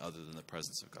anything other than the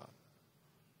presence of God.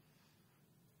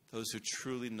 Those who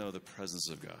truly know the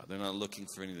presence of God, they're not looking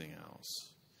for anything else.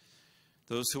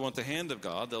 Those who want the hand of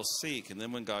God, they'll seek. And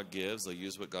then when God gives, they'll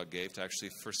use what God gave to actually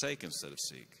forsake instead of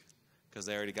seek. Because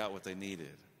they already got what they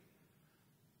needed.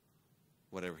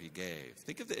 Whatever He gave.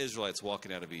 Think of the Israelites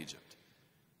walking out of Egypt.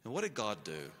 And what did God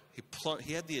do? He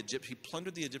plundered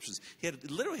the Egyptians. He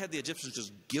literally had the Egyptians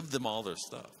just give them all their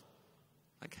stuff.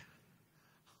 Like,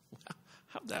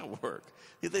 how'd that work?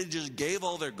 They just gave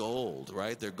all their gold,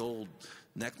 right? Their gold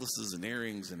necklaces and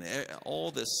earrings and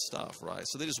all this stuff, right?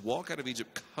 So they just walk out of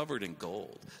Egypt covered in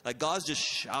gold. Like God's just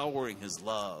showering His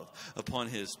love upon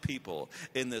His people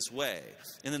in this way.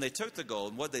 And then they took the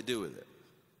gold, and what'd they do with it?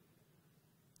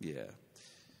 Yeah.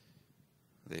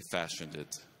 They fashioned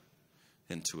it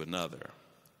into another.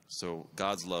 So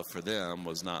God's love for them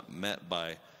was not met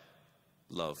by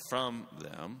love from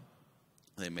them.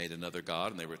 They made another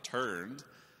god, and they returned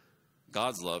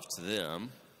God's love to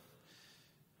them,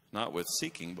 not with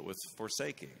seeking, but with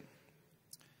forsaking.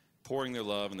 Pouring their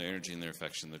love and their energy and their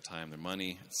affection, their time, their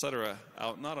money, etc.,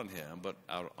 out not on Him, but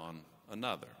out on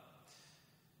another.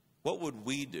 What would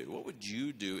we do? What would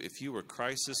you do if you were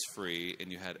crisis-free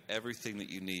and you had everything that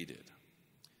you needed?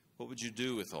 What would you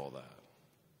do with all that?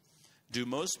 Do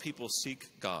most people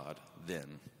seek God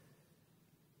then?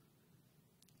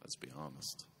 Let's be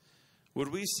honest. Would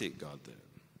we seek God then?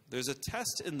 There's a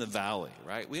test in the valley,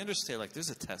 right? We understand, like, there's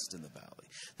a test in the valley.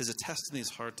 There's a test in these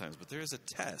hard times, but there is a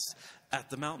test at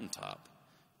the mountaintop,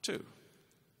 too.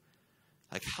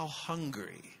 Like, how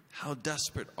hungry, how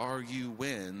desperate are you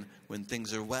when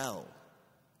things are well?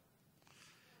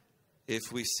 If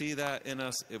we see that in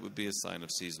us, it would be a sign of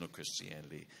seasonal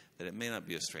Christianity, that it may not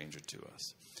be a stranger to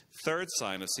us. Third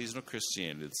sign of seasonal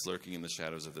Christianity that's lurking in the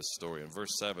shadows of this story. In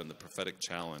verse 7, the prophetic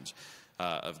challenge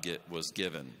was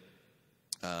given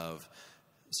of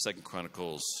 2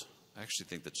 Chronicles. I actually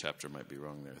think the chapter might be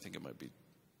wrong there. I think it might be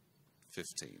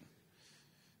 15.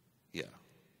 Yeah.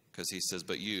 Because he says,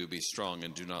 but you be strong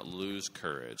and do not lose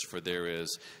courage, for there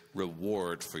is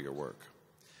reward for your work.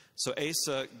 So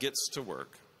Asa gets to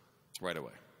work right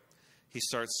away. He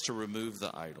starts to remove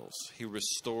the idols. He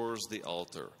restores the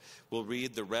altar. We'll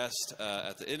read the rest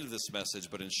at the end of this message,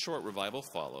 but in short, revival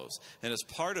follows. And as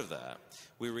part of that,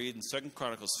 we read in 2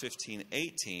 Chronicles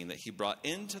 15:18 that he brought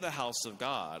into the house of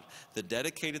God the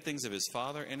dedicated things of his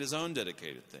father and his own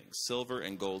dedicated things, silver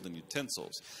and gold and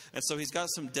utensils. And so he's got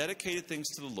some dedicated things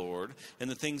to the Lord,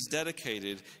 and the things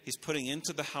dedicated he's putting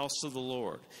into the house of the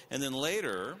Lord. And then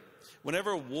later,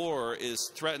 whenever war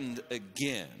is threatened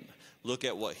again, look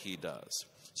at what he does.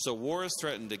 So war is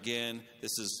threatened again.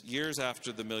 This is years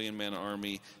after the million-man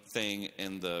army thing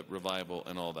and the revival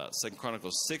and all that. 2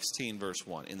 Chronicles 16, verse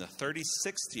 1. In the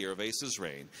 36th year of Asa's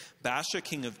reign, Baasha,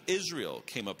 king of Israel,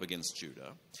 came up against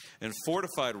Judah and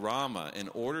fortified Ramah in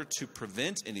order to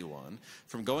prevent anyone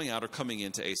from going out or coming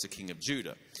into Asa, king of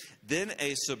Judah. Then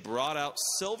Asa brought out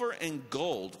silver and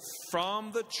gold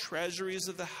from the treasuries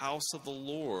of the house of the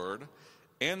Lord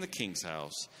and the king's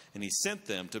house, and he sent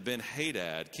them to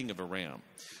Ben-Hadad, king of Aram,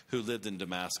 who lived in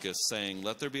Damascus, saying,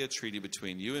 "Let there be a treaty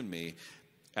between you and me,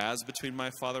 as between my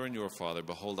father and your father.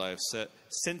 Behold, I have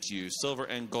sent you silver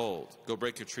and gold. Go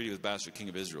break your treaty with Baasha, king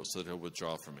of Israel, so that he'll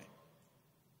withdraw from me."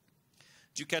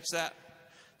 Did you catch that?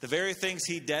 The very things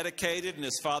he dedicated and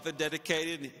his father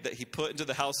dedicated, that he put into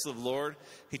the house of the Lord,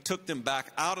 he took them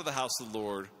back out of the house of the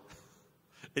Lord,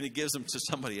 and he gives them to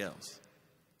somebody else.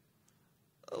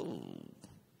 Oh.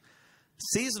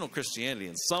 Seasonal Christianity,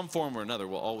 in some form or another,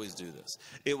 will always do this.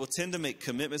 It will tend to make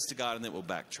commitments to God and then it will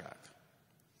backtrack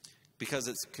because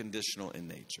it's conditional in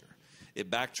nature.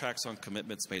 It backtracks on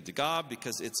commitments made to God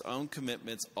because its own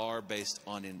commitments are based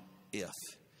on an if.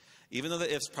 Even though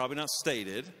the if's probably not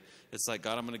stated, it's like,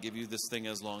 God, I'm going to give you this thing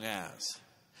as long as.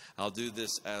 I'll do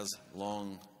this as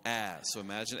long as. So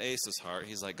imagine Asa's heart.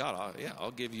 He's like, God, I'll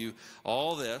give you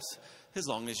all this as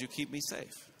long as you keep me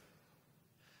safe.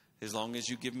 As long as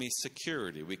you give me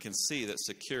security. We can see that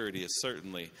security is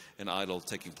certainly an idol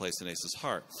taking place in Asa's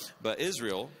heart. But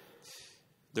Israel,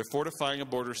 they're fortifying a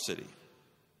border city.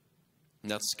 And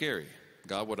that's scary.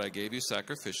 God, what I gave you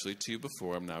sacrificially to you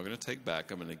before, I'm now going to take back.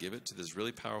 I'm going to give it to this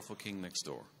really powerful king next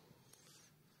door.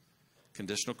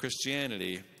 Conditional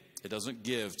Christianity, it doesn't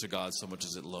give to God so much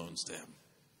as it loans to him.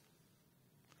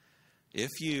 If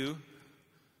you,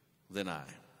 then I.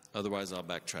 Otherwise, I'll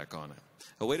backtrack on it.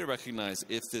 A way to recognize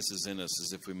if this is in us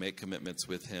is if we make commitments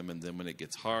with him, and then when it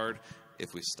gets hard,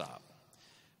 if we stop.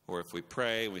 Or if we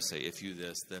pray, we say, if you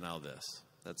this, then I'll this.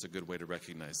 That's a good way to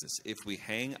recognize this. If we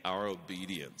hang our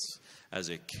obedience as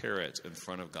a carrot in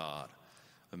front of God,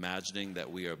 imagining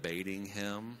that we are baiting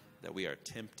him, that we are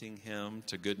tempting him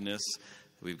to goodness,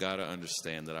 we've got to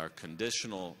understand that our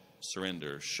conditional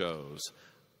surrender shows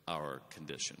our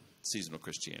condition. Seasonal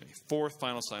Christianity. Fourth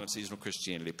final sign of seasonal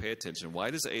Christianity. Pay attention.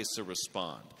 Why does Asa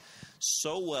respond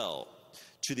so well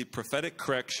to the prophetic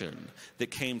correction that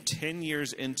came 10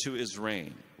 years into his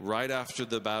reign, right after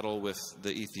the battle with the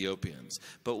Ethiopians?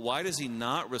 But why does he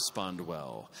not respond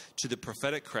well to the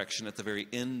prophetic correction at the very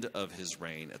end of his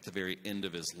reign, at the very end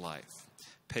of his life?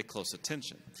 Pay close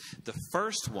attention. The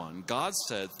first one, God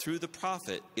said through the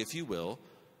prophet, if you will,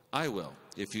 I will.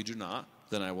 If you do not,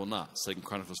 then I will not. 2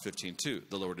 Chronicles 15:2.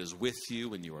 The Lord is with you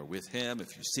when you are with him.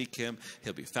 If you seek him,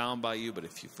 he'll be found by you. But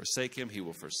if you forsake him, he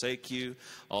will forsake you.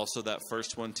 Also that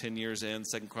first one, 10 years in,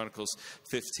 2 Chronicles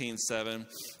 15:7.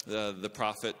 The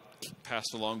prophet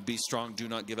passed along, be strong, do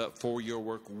not give up, for your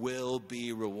work will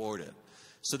be rewarded.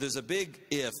 So there's a big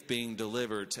if being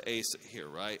delivered to Asa here,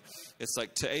 right? It's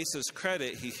like, to Asa's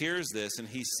credit, he hears this and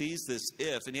he sees this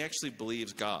if, and he actually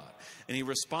believes God. And he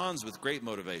responds with great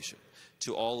motivation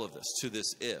to all of this, to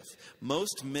this if.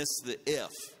 Most miss the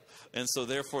if, and so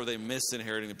therefore they miss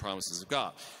inheriting the promises of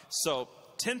God. So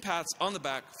 10 pats on the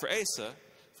back for Asa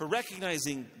for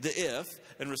recognizing the if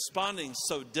and responding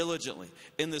so diligently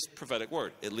in this prophetic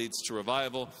word. It leads to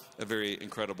revival, a very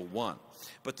incredible one.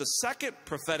 But the second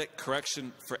prophetic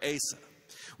correction for Asa,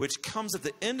 which comes at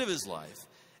the end of his life,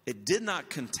 it did not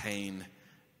contain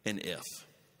an if.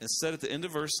 Instead, at the end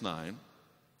of verse 9,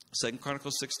 2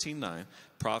 Chronicles 16:9,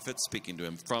 prophet speaking to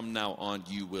him, from now on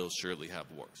you will surely have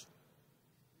wars.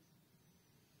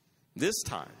 This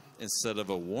time, instead of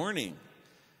a warning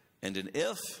and an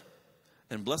if,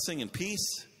 and blessing and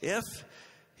peace, if,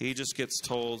 he just gets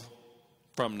told,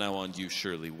 from now on you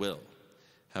surely will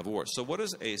have war. So what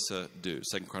does Asa do?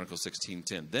 2 Chronicles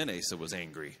 16:10. Then Asa was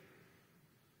angry.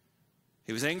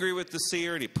 He was angry with the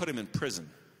seer and he put him in prison,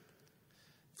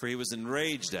 for he was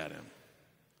enraged at him.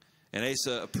 And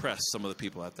Asa oppressed some of the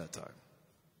people at that time.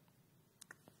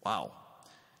 Wow.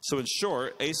 So in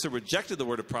short, Asa rejected the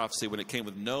word of prophecy when it came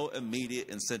with no immediate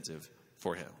incentive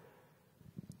for him.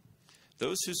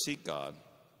 Those who seek God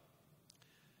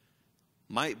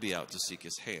might be out to seek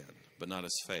his hand, but not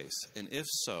his face. And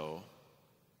so,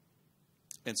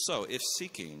 if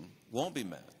seeking won't be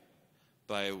met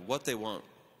by what they want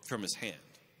from his hand,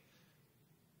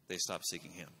 they stop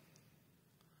seeking him.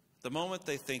 The moment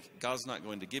they think God's not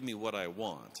going to give me what I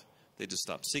want, they just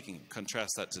stop seeking him.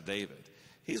 Contrast that to David.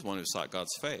 He's one who sought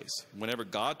God's face. Whenever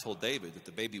God told David that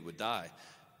the baby would die,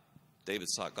 David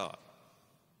sought God.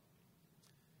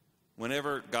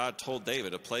 Whenever God told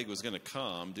David a plague was going to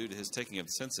come due to his taking of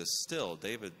the census, still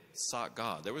David sought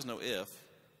God. There was no if.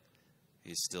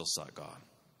 he still sought God.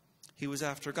 He was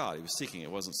after God. He was seeking.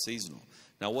 It wasn't seasonal.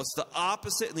 Now, what's the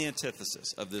opposite and the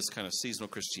antithesis of this kind of seasonal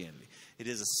Christianity? It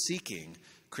is a seeking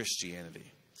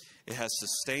Christianity. It has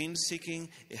sustained seeking.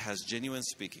 It has genuine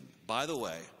speaking. By the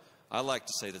way, I like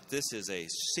to say that this is a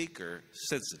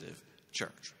seeker-sensitive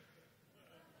church.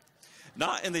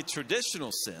 Not in the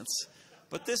traditional sense,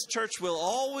 but this church will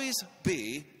always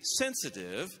be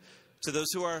sensitive to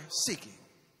those who are seeking.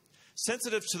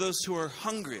 Sensitive to those who are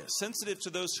hungriest, sensitive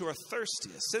to those who are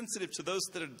thirstiest, sensitive to those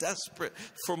that are desperate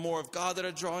for more of God, that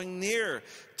are drawing near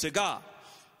to God,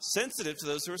 sensitive to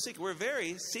those who are seeking. We're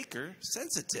very seeker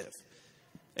sensitive.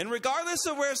 And regardless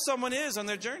of where someone is on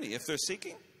their journey, if they're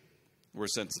seeking, we're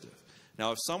sensitive.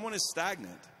 Now, if someone is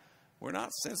stagnant, we're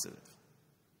not sensitive.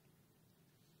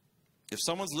 If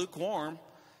someone's lukewarm,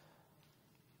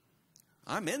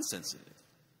 I'm insensitive.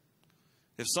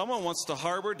 If someone wants to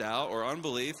harbor doubt or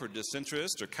unbelief or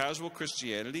disinterest or casual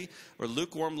Christianity or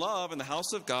lukewarm love in the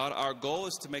house of God, our goal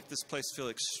is to make this place feel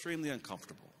extremely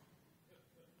uncomfortable.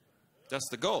 That's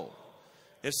the goal.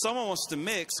 If someone wants to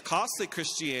mix costly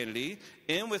Christianity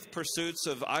in with pursuits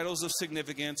of idols of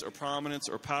significance or prominence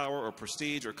or power or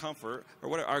prestige or comfort or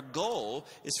whatever, our goal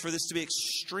is for this to be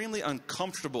extremely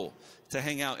uncomfortable to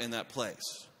hang out in that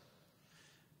place.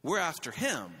 We're after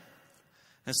him.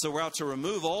 And so we're out to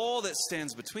remove all that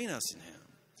stands between us and him.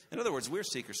 In other words, we're a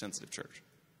seeker-sensitive church.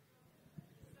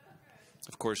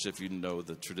 Of course, if you know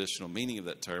the traditional meaning of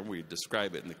that term, we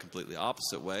describe it in the completely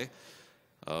opposite way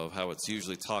of how it's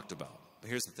usually talked about.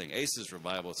 But here's the thing. Asa's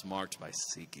revival is marked by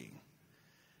seeking.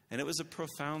 And it was a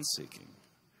profound seeking.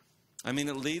 I mean,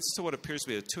 it leads to what appears to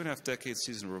be a 2.5-decade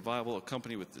season of revival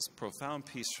accompanied with this profound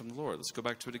peace from the Lord. Let's go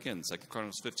back to it again. 2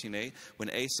 Chronicles 15:8. When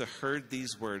Asa heard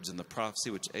these words in the prophecy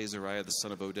which Azariah, the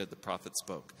son of Oded, the prophet,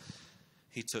 spoke,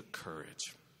 he took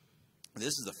courage. This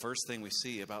is the first thing we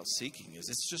see about seeking, is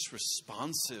it's just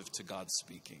responsive to God's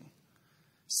speaking.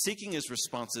 Seeking is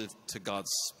responsive to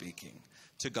God's speaking,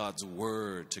 to God's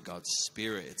word, to God's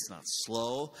spirit. It's not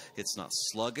slow. It's not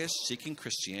sluggish. Seeking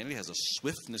Christianity has a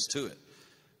swiftness to it.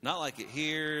 Not like it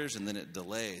hears and then it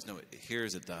delays. No, it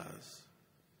hears, it does.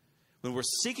 When we're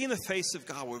seeking the face of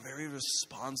God, we're very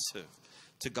responsive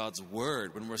to God's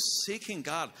word. When we're seeking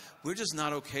God, we're just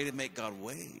not okay to make God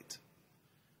wait.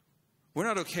 We're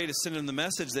not okay to send him the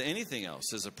message that anything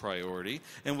else is a priority.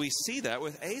 And we see that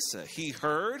with Asa. He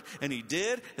heard and he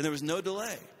did, and there was no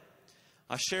delay.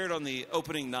 I shared on the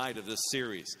opening night of this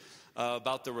series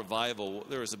about the revival.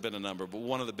 There has been a number, but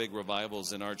one of the big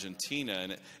revivals in Argentina.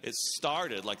 And it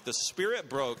started, like the Spirit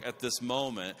broke at this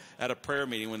moment at a prayer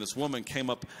meeting when this woman came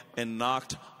up and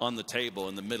knocked on the table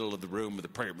in the middle of the room of the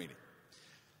prayer meeting.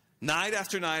 Night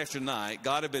after night after night,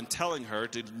 God had been telling her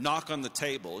to knock on the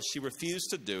table. She refused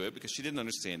to do it because she didn't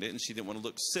understand it and she didn't want to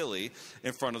look silly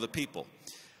in front of the people.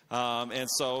 And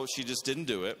so she just didn't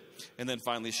do it. And then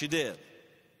finally she did.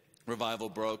 Revival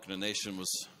broke and the nation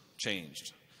was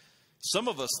changed. Some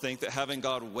of us think that having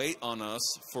God wait on us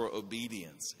for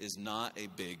obedience is not a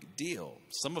big deal.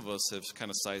 Some of us have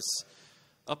kind of sized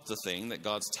up the thing that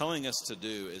God's telling us to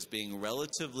do as being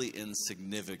relatively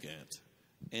insignificant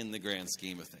in the grand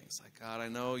scheme of things. Like, God, I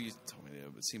know you told me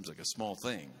that, but it seems like a small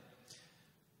thing.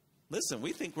 Listen,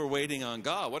 we think we're waiting on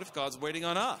God. What if God's waiting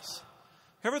on us?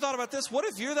 Ever thought about this? What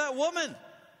if you're that woman?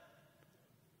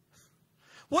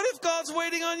 What if God's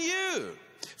waiting on you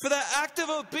for that act of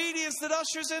obedience that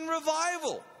ushers in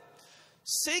revival?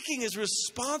 Seeking is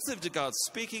responsive to God,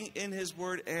 speaking in his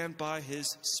word and by his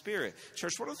spirit.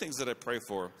 Church, one of the things that I pray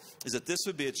for is that this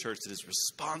would be a church that is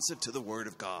responsive to the word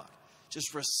of God.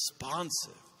 Just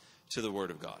responsive to the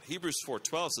word of God. Hebrews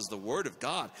 4:12 says the word of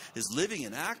God is living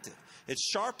and active. It's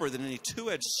sharper than any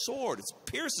two-edged sword. It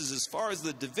pierces as far as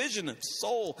the division of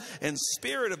soul and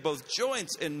spirit, of both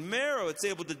joints and marrow. It's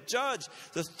able to judge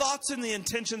the thoughts and the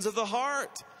intentions of the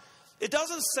heart. It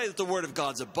doesn't say that the word of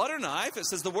God's a butter knife. It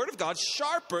says the word of God's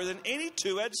sharper than any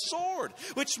two-edged sword,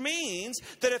 which means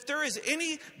that if there is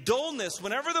any dullness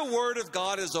whenever the word of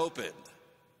God is opened,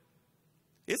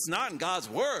 it's not in God's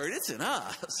word, it's in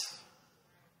us.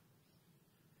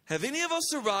 Have any of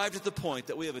us arrived at the point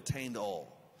that we have attained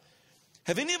all?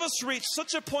 Have any of us reached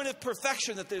such a point of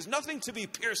perfection that there's nothing to be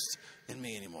pierced in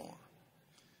me anymore?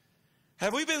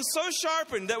 Have we been so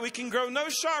sharpened that we can grow no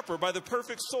sharper by the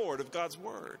perfect sword of God's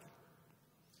word?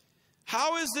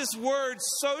 How is this word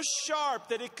so sharp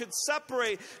that it could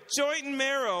separate joint and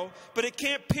marrow, but it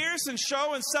can't pierce and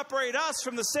show and separate us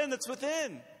from the sin that's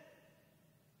within?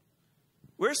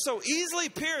 We're so easily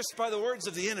pierced by the words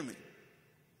of the enemy.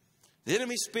 The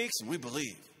enemy speaks and we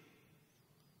believe.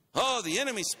 Oh, the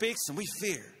enemy speaks and we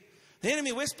fear. The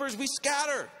enemy whispers, we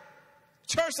scatter.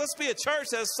 Church, let's be a church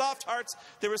that has soft hearts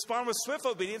that respond with swift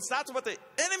obedience, not to what the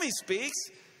enemy speaks,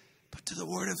 but to the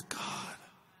word of God.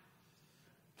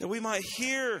 That we might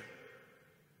hear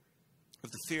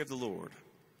of the fear of the Lord,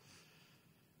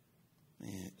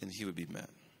 and he would be met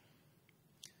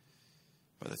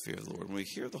by the fear of the Lord. When we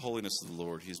hear the holiness of the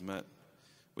Lord, he's met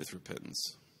with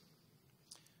repentance.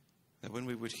 That when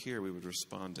we would hear, we would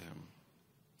respond to him.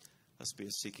 Let's be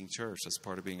a seeking church. That's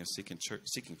part of being a seeking church.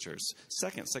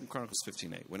 Second Chronicles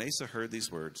 15:8. When Asa heard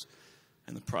these words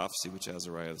and the prophecy which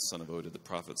Azariah the son of Oded the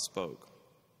prophet spoke,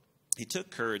 he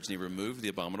took courage and he removed the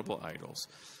abominable idols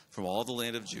from all the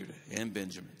land of Judah and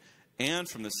Benjamin and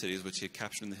from the cities which he had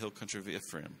captured in the hill country of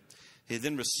Ephraim. He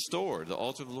then restored the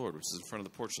altar of the Lord, which is in front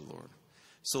of the porch of the Lord.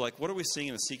 So, what are we seeing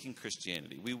in a seeking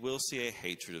Christianity? We will see a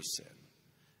hatred of sin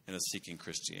in a seeking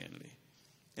Christianity.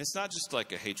 And it's not just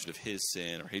like a hatred of his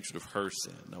sin or hatred of her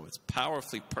sin. No, it's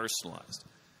powerfully personalized.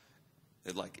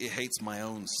 It hates my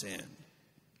own sin.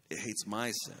 It hates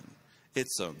my sin,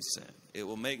 its own sin. It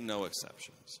will make no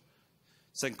exceptions.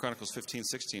 2 Chronicles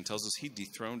 15:16 tells us he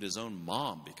dethroned his own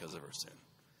mom because of her sin.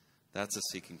 That's a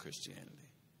seeking Christianity.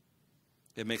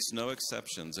 It makes no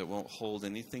exceptions. It won't hold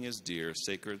anything as dear,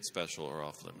 sacred, special, or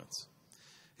off limits.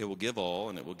 It will give all,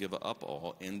 and it will give up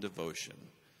all in devotion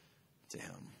to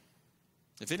him.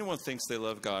 If anyone thinks they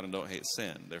love God and don't hate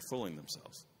sin, they're fooling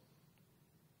themselves.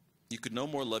 You could no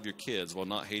more love your kids while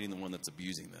not hating the one that's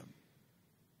abusing them.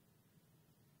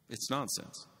 It's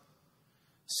nonsense.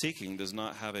 Seeking does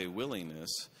not have a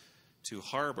willingness to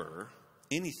harbor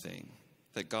anything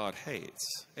that God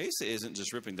hates. Asa isn't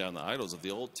just ripping down the idols of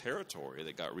the old territory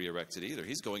that got re-erected either.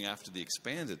 He's going after the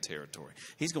expanded territory.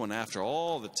 He's going after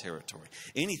all the territory.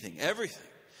 Anything, everything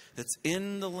that's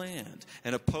in the land.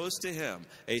 And opposed to him,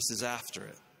 Asa's after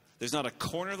it. There's not a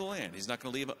corner of the land he's not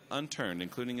going to leave unturned,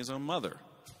 including his own mother.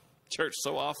 Church,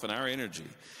 so often our energy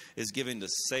is given to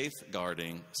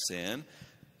safeguarding sin,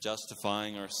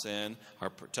 justifying our sin, our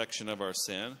protection of our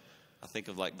sin. I think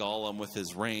of like Gollum with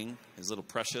his ring, his little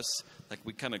precious, like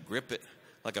we kind of grip it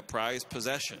like a prized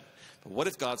possession. But what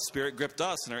if God's Spirit gripped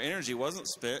us and our energy wasn't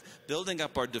spent building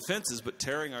up our defenses, but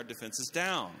tearing our defenses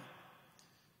down?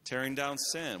 Tearing down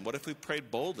sin. What if we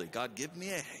prayed boldly? God, give me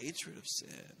a hatred of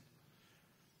sin.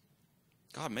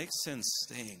 God, make sin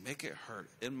sting. Make it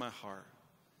hurt in my heart.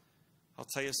 I'll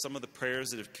tell you some of the prayers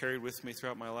that have carried with me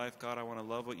throughout my life. God, I want to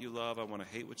love what you love. I want to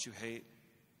hate what you hate.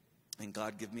 And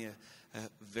God, give me a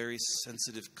very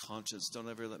sensitive conscience. Don't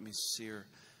ever let me sear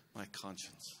my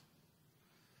conscience.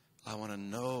 I want to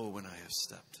know when I have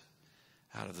stepped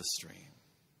out of the stream.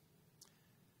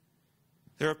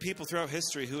 There are people throughout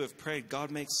history who have prayed,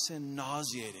 God, make sin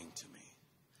nauseating to me.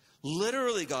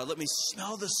 Literally, God, let me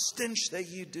smell the stench that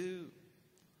you do.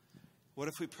 What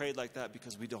if we prayed like that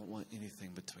because we don't want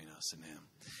anything between us and him?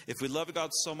 If we loved God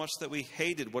so much that we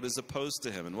hated what is opposed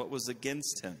to him and what was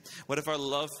against him? What if our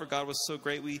love for God was so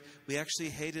great we actually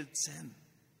hated sin?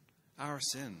 Our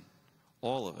sin.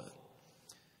 All of it.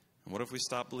 And what if we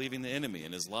stopped believing the enemy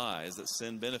and his lies that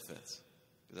sin benefits?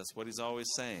 Because that's what he's always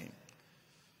saying.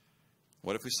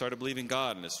 What if we started believing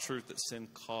God and his truth that sin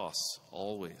costs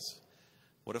always?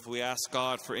 What if we asked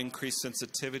God for increased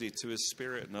sensitivity to his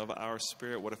Spirit and of our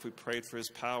spirit? What if we prayed for his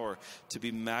power to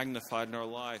be magnified in our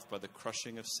life by the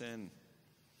crushing of sin?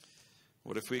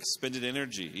 What if we expended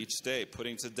energy each day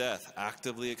putting to death,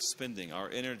 actively expending our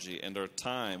energy and our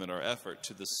time and our effort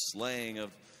to the slaying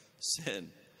of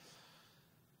sin?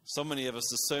 So many of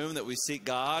us assume that we seek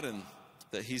God and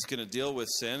that he's going to deal with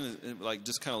sin and like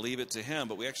just kind of leave it to him.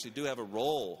 But we actually do have a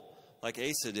role like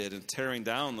Asa did in tearing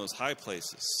down those high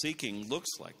places. Seeking looks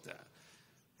like that.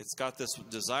 It's got this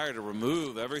desire to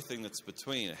remove everything that's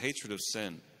between, a hatred of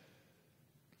sin.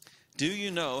 Do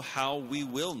you know how we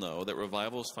will know that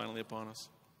revival is finally upon us?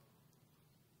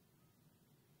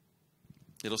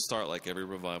 It'll start like every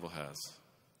revival has.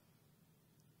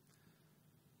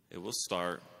 It will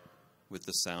start with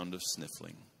the sound of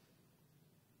sniffling.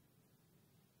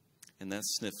 And that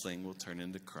sniffling will turn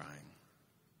into crying.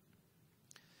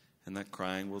 And that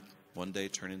crying will one day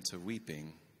turn into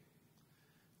weeping.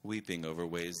 Weeping over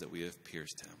ways that we have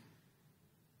pierced him.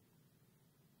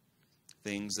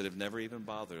 Things that have never even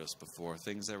bothered us before.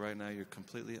 Things that right now you're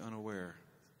completely unaware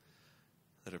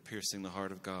that are piercing the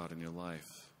heart of God in your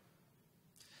life.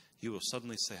 You will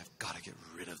suddenly say, I've got to get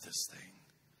rid of this thing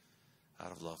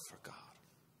out of love for God.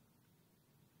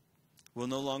 We'll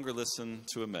no longer listen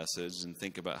to a message and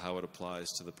think about how it applies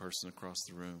to the person across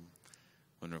the room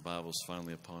when revival is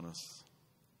finally upon us.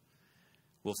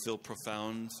 We'll feel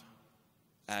profound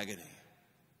agony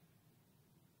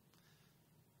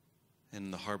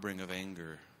in the harboring of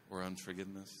anger or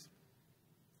unforgiveness.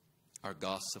 Our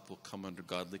gossip will come under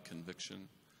godly conviction.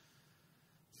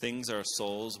 Things our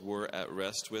souls were at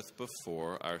rest with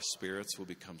before, our spirits will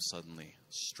become suddenly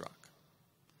struck.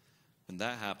 When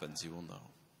that happens, you will know.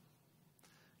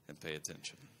 And pay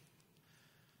attention,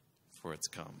 for it's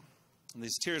come. And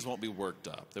these tears won't be worked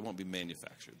up. They won't be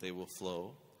manufactured. They will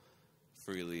flow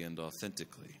freely and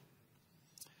authentically.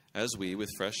 As we, with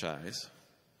fresh eyes,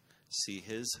 see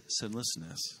his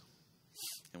sinlessness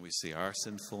and we see our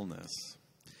sinfulness,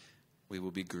 we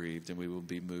will be grieved and we will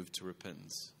be moved to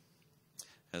repentance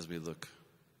as we look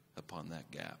upon that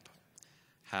gap.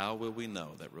 How will we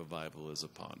know that revival is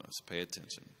upon us? Pay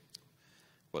attention.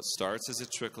 What starts as a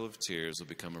trickle of tears will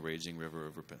become a raging river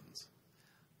of repentance.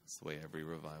 That's the way every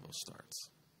revival starts.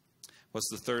 What's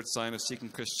the third sign of seeking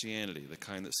Christianity? The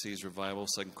kind that sees revival.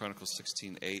 2 Chronicles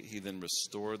 16:8. He then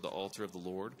restored the altar of the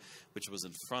Lord, which was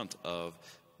in front of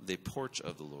the porch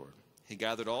of the Lord. He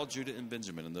gathered all Judah and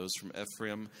Benjamin, and those from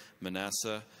Ephraim,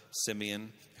 Manasseh,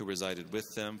 Simeon, who resided with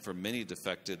them, for many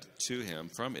defected to him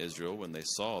from Israel when they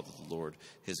saw that the Lord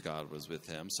his God was with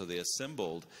him. So they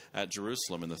assembled at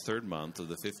Jerusalem in the 3rd month of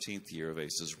the 15th year of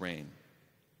Asa's reign.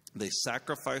 They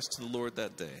sacrificed to the Lord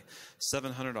that day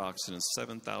 700 oxen and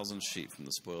 7,000 sheep from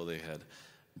the spoil they had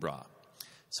brought.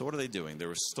 So what are they doing? They're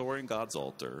restoring God's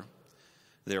altar.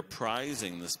 They're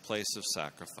prizing this place of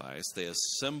sacrifice. They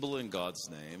assemble in God's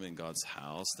name, in God's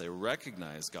house. They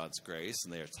recognize God's grace,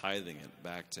 and they are tithing it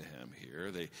back to him here.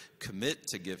 They commit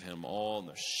to give him all, and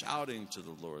they're shouting to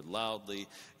the Lord loudly.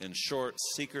 In short,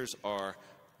 seekers are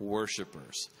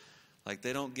worshipers. Like,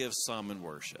 they don't give some in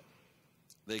worship.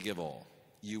 They give all.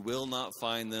 You will not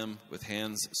find them with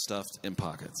hands stuffed in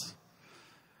pockets.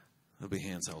 They'll be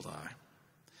hands held high.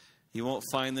 You won't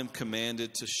find them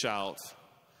commanded to shout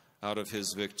out of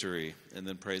his victory and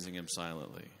then praising him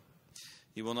silently.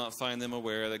 You will not find them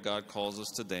aware that God calls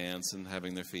us to dance and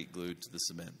having their feet glued to the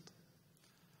cement.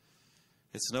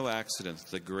 It's no accident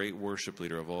that the great worship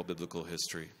leader of all biblical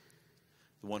history,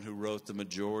 the one who wrote the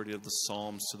majority of the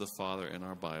Psalms to the Father in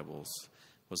our Bibles,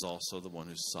 was also the one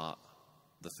who sought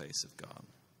the face of God.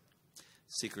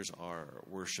 Seekers are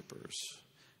worshipers.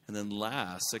 And then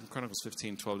last, 2 Chronicles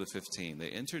 15:12-15, they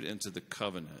entered into the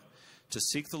covenant to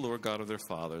seek the Lord God of their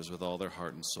fathers with all their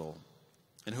heart and soul.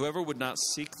 And whoever would not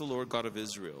seek the Lord God of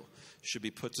Israel should be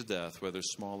put to death, whether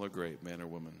small or great, man or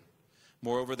woman.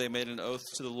 Moreover, they made an oath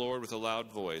to the Lord with a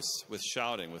loud voice, with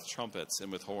shouting, with trumpets,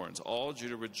 and with horns. All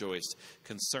Judah rejoiced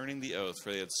concerning the oath,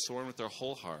 for they had sworn with their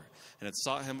whole heart, and had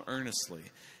sought him earnestly.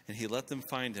 And he let them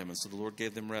find him, and so the Lord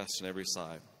gave them rest on every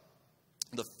side.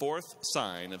 The fourth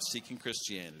sign of seeking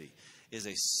Christianity is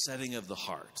a setting of the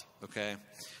heart, okay?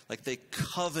 Like, they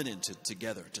covenanted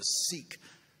together to seek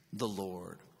the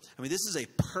Lord. I mean, this is a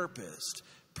purposed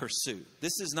pursuit.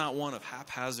 This is not one of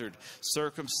haphazard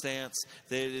circumstance.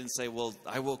 They didn't say, well,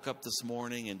 I woke up this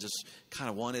morning and just kind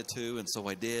of wanted to, and so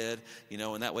I did,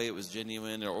 and that way it was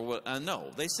genuine. Or what?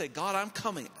 No, they say, God, I'm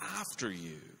coming after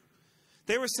you.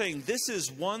 They were saying, this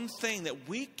is one thing that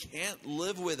we can't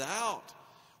live without.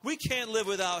 We can't live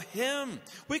without him.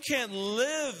 We can't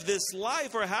live this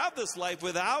life or have this life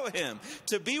without him.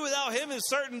 To be without him is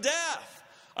certain death.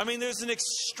 I mean, there's an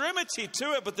extremity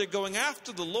to it, but they're going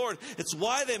after the Lord. It's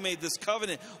why they made this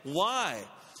covenant. Why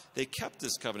they kept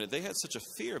this covenant. They had such a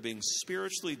fear of being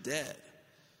spiritually dead.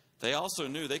 They also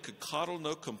knew they could coddle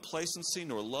no complacency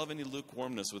nor love any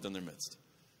lukewarmness within their midst.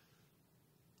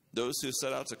 Those who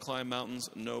set out to climb mountains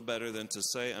know better than to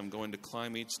say, I'm going to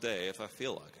climb each day if I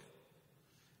feel like it.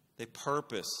 They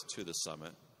purpose to the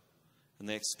summit, and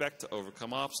they expect to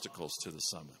overcome obstacles to the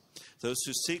summit. Those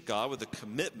who seek God with a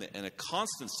commitment and a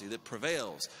constancy that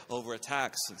prevails over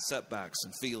attacks and setbacks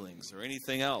and feelings or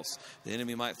anything else the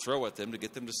enemy might throw at them to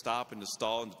get them to stop and to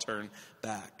stall and to turn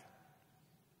back.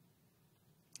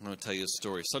 I'm going to tell you a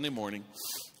story. Sunday morning,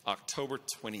 October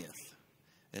 20th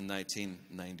in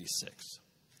 1996.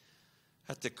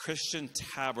 At the Christian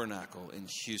Tabernacle in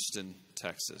Houston,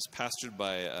 Texas, pastored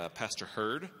by Pastor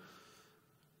Hurd.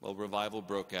 Well, revival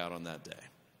broke out on that day.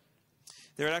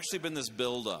 There had actually been this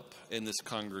buildup in this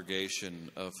congregation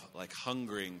of like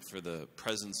hungering for the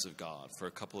presence of God for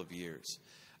a couple of years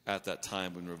at that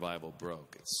time when revival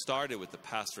broke. It started with the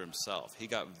pastor himself. He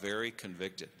got very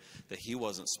convicted that he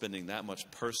wasn't spending that much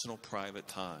personal, private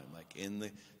time, like in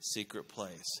the secret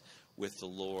place with the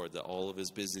Lord, that all of his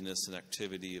busyness and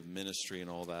activity of ministry and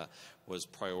all that was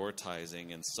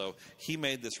prioritizing. And so he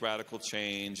made this radical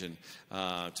change and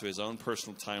to his own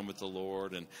personal time with the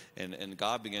Lord, and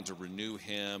God began to renew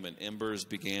him, and embers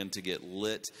began to get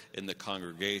lit in the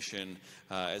congregation.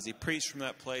 As he preached from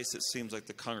that place, it seems like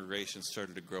the congregation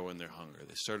started to grow in their hunger.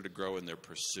 They started to grow in their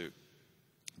pursuit.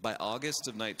 By August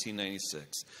of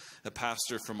 1996, a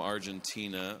pastor from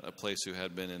Argentina, a place who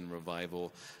had been in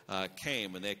revival,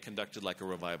 came, and they conducted like a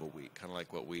revival week, kind of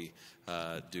like what we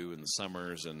do in the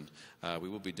summers, and we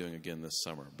will be doing again this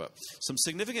summer. But some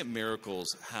significant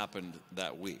miracles happened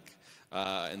that week.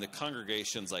 And the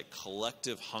congregation's like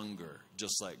collective hunger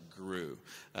just like grew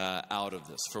out of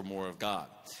this for more of God.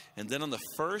 And then on the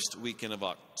first weekend of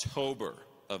October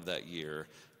of that year,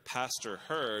 Pastor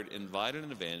Hurd invited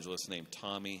an evangelist named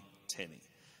Tommy Tenney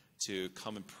to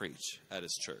come and preach at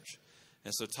his church.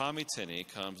 And so Tommy Tenney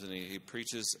comes and he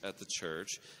preaches at the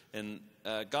church, and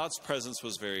God's presence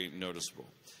was very noticeable.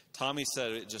 Tommy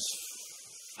said it just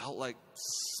felt like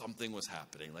something was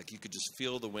happening, like you could just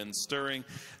feel the wind stirring,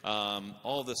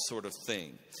 all this sort of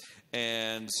thing.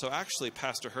 And so actually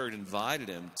Pastor Hurd invited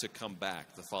him to come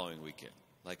back the following weekend.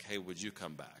 Like, hey, would you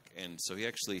come back? And so he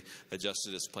actually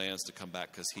adjusted his plans to come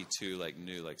back because he too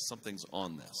knew something's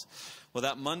on this. Well,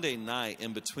 that Monday night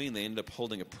in between, they ended up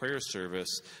holding a prayer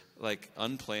service,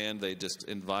 unplanned. They just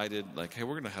invited, hey,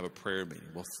 we're going to have a prayer meeting.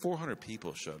 Well, 400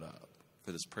 people showed up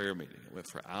for this prayer meeting. It went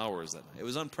for hours that night. It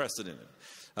was unprecedented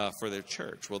for their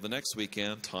church. Well, the next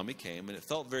weekend, Tommy came, and it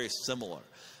felt very similar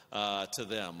to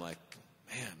them.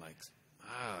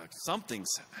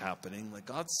 Something's happening.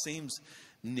 God seems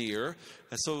near.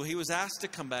 And so he was asked to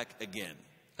come back again,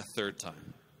 a third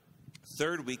time.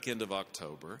 Third weekend of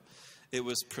October. It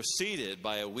was preceded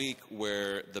by a week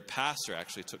where the pastor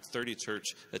actually took 30 church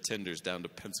attenders down to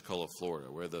Pensacola,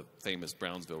 Florida, where the famous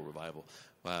Brownsville revival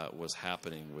was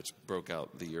happening, which broke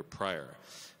out the year prior.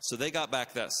 So they got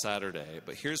back that Saturday,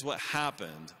 but here's what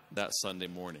happened that Sunday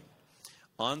morning.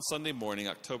 On Sunday morning,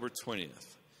 October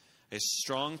 20th, a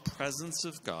strong presence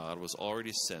of God was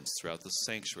already sensed throughout the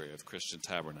sanctuary of Christian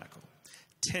Tabernacle.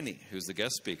 Tenney, who's the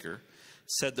guest speaker,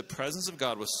 said the presence of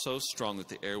God was so strong that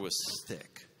the air was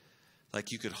thick,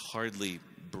 like you could hardly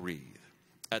breathe.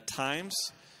 At times,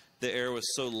 the air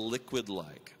was so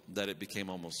liquid-like that it became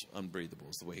almost unbreathable,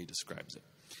 is the way he describes it.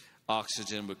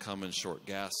 Oxygen would come in short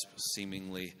gasps,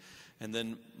 seemingly, and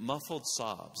then muffled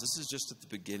sobs. This is just at the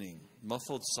beginning.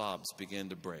 Muffled sobs began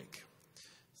to break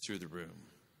through the room.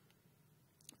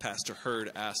 Pastor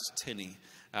Hurd asked Tenney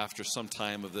after some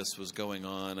time of this was going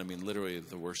on. Literally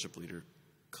the worship leader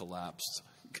collapsed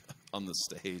on the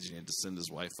stage. He had to send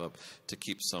his wife up to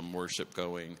keep some worship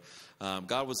going.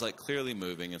 God was clearly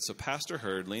moving. And so Pastor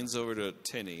Hurd leans over to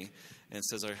Tenney and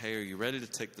says, hey, are you ready to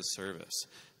take the service?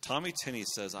 Tommy Tenney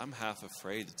says, I'm half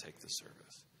afraid to take the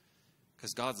service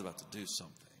because God's about to do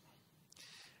something.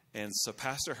 And so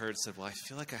Pastor Hurd said, well, I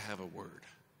feel like I have a word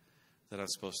that I'm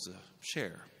supposed to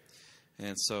share.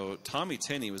 And so Tommy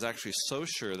Tenney was actually so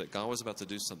sure that God was about to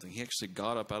do something. He actually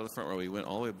got up out of the front row. He went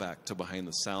all the way back to behind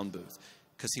the sound booth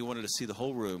because he wanted to see the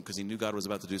whole room because he knew God was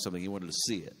about to do something. He wanted to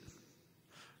see it.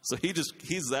 So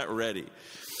he's that ready.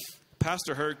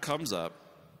 Pastor Hurd comes up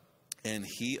and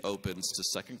he opens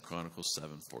to 2 Chronicles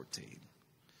 7:14.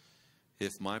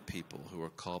 If my people who are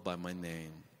called by my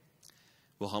name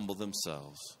will humble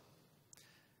themselves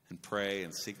and pray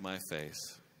and seek my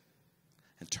face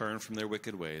and turn from their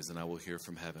wicked ways, then I will hear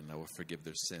from heaven. I will forgive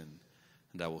their sin,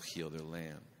 and I will heal their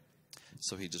land.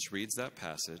 So he just reads that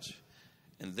passage,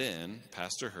 and then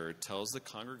Pastor Hurd tells the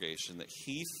congregation that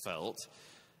he felt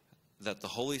that the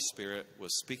Holy Spirit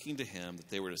was speaking to him, that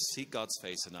they were to seek God's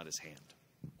face and not his hand.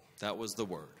 That was the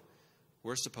word.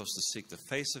 We're supposed to seek the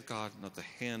face of God, not the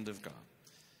hand of God.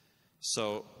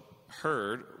 So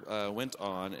Hurd went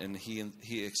on and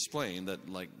he explained that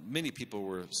many people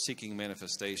were seeking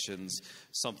manifestations,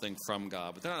 something from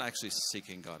God, but they're not actually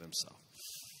seeking God himself.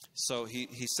 So he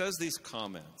says these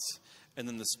comments, and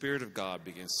then the Spirit of God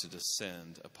begins to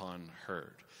descend upon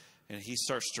Hurd, and he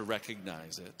starts to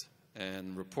recognize it.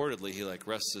 And reportedly, he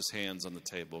rests his hands on the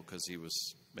table because he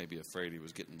was maybe afraid he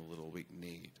was getting a little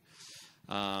weak-kneed.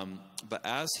 But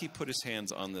as he put his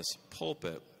hands on this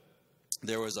pulpit,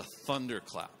 there was a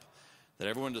thunderclap that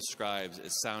everyone describes.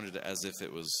 It sounded as if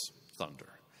it was thunder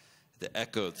that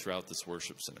echoed throughout this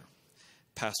worship center.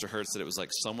 Pastor Hurd said it was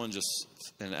like someone just,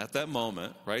 and at that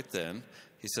moment, right then,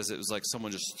 he says it was like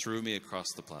someone just threw me across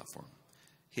the platform.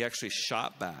 He actually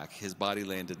shot back. His body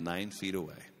landed 9 feet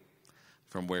away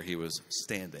from where he was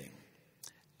standing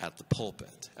at the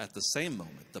pulpit. At the same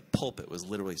moment, the pulpit was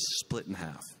literally split in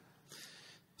half.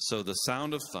 So the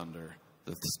sound of thunder,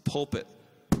 the pulpit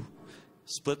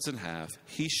splits in half.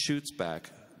 He shoots back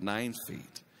 9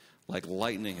 feet like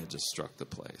lightning had just struck the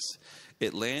place.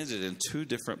 It landed in 2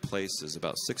 different places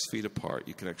about 6 feet apart.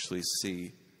 You can actually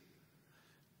see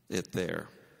it there,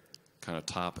 kind of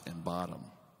top and bottom.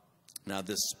 Now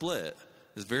this split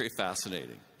is very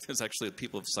fascinating. It's actually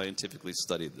people have scientifically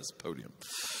studied this podium.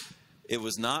 It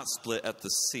was not split at the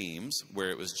seams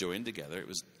where it was joined together. It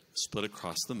was split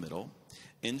across the middle.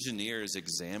 Engineers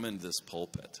examined this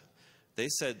pulpit. They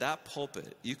said that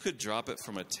pulpit, you could drop it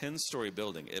from a 10-story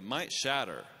building. It might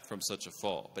shatter from such a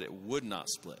fall, but it would not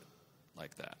split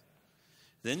like that.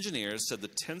 The engineers said the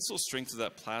tensile strength of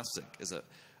that plastic is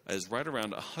right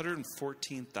around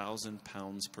 114,000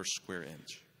 pounds per square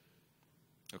inch.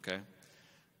 Okay?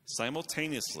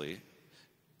 Simultaneously,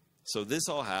 so this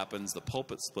all happens, the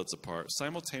pulpit splits apart.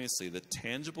 Simultaneously, the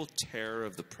tangible terror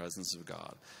of the presence of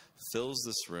God fills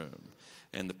this room,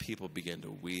 and the people begin to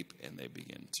weep and they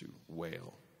begin to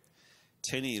wail.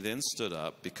 Tenney then stood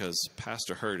up because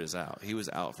Pastor Hurd is out. He was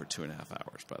out for 2.5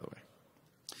 hours, by the way.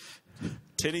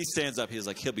 Tenney stands up. He's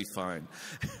like, he'll be fine.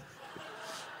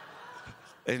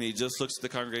 And he just looks at the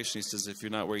congregation. He says, if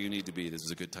you're not where you need to be, this is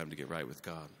a good time to get right with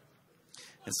God.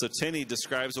 And so Tenney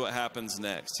describes what happens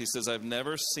next. He says, I've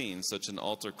never seen such an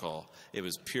altar call. It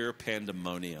was pure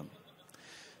pandemonium.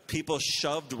 People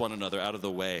shoved one another out of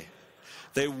the way.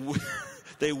 They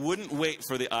wouldn't wait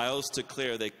for the aisles to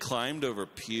clear. They climbed over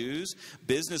pews.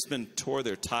 Businessmen tore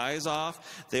their ties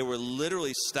off. They were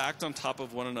literally stacked on top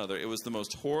of one another. It was the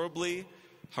most horribly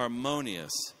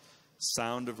harmonious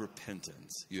sound of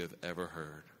repentance you have ever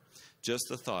heard. Just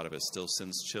the thought of it still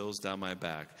sends chills down my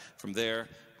back. From there,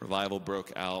 revival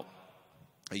broke out.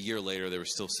 A year later, they were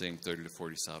still seeing 30 to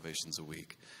 40 salvations a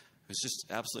week. It was just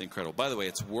absolutely incredible. By the way,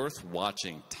 it's worth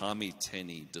watching Tommy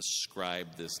Tenney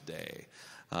describe this day.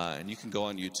 And you can go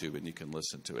on YouTube and you can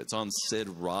listen to it. It's on Sid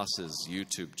Ross's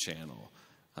YouTube channel.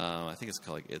 I think it's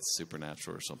called like It's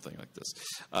Supernatural or something like this.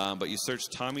 But you search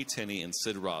Tommy Tenney and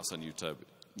Sid Ross on YouTube,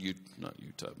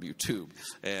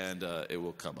 and it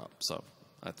will come up. So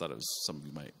I thought it was some of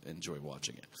you might enjoy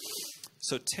watching it.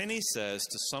 So Tenney says,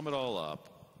 to sum it all up,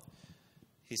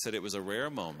 he said it was a rare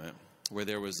moment where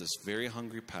there was this very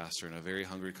hungry pastor and a very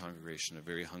hungry congregation, a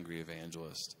very hungry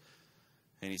evangelist.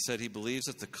 And he said he believes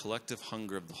that the collective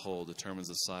hunger of the whole determines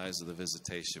the size of the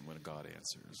visitation when God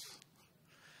answers.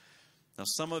 Now,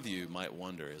 some of you might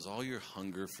wonder, is all your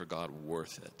hunger for God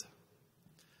worth it?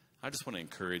 I just want to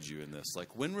encourage you in this.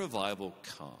 Like, when revival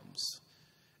comes,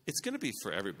 it's going to be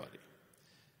for everybody.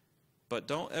 But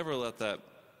don't ever let that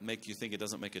make you think it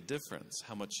doesn't make a difference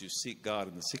how much you seek God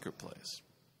in the secret place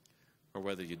or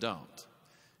whether you don't.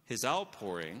 His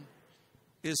outpouring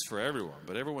is for everyone,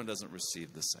 but everyone doesn't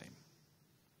receive the same.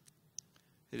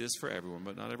 It is for everyone,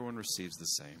 but not everyone receives the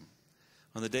same.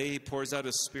 On the day he pours out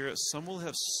his Spirit, some will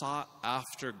have sought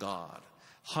after God,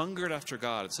 hungered after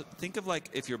God. So think of like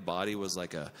if your body was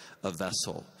like a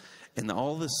vessel, and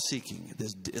all this seeking,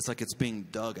 it's like it's being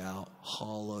dug out,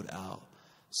 hollowed out.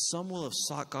 Some will have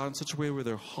sought God in such a way where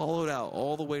they're hollowed out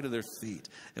all the way to their feet.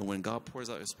 And when God pours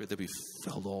out his Spirit, they'll be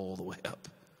filled all the way up.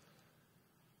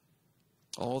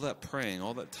 All that praying,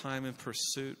 all that time in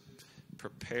pursuit,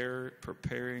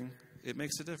 preparing, it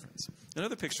makes a difference.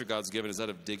 Another picture God's given is that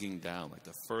of digging down. Like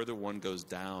the further one goes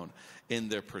down in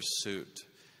their pursuit,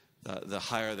 the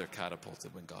higher they're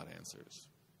catapulted when God answers.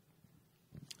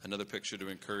 Another picture to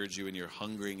encourage you in your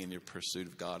hungering in your pursuit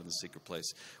of God in the secret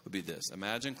place would be this.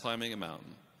 Imagine climbing a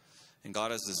mountain, and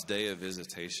God has this day of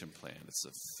visitation planned. It's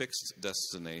a fixed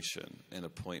destination and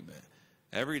appointment.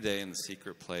 Every day in the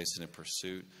secret place and in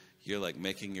pursuit, you're like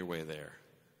making your way there.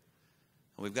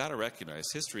 And we've got to recognize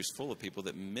history is full of people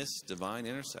that miss divine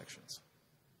intersections.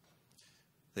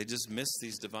 They just miss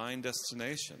these divine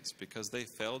destinations because they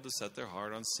failed to set their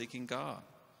heart on seeking God.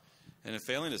 And in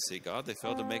failing to seek God, they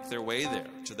failed to make their way there,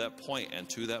 to that point and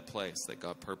to that place that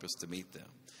God purposed to meet them.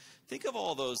 Think of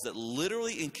all those that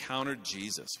literally encountered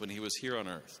Jesus when he was here on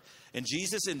earth. And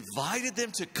Jesus invited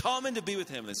them to come and to be with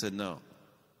him. They said no.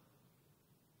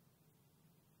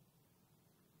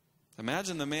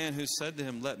 Imagine the man who said to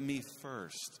him, "Let me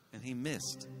first," and he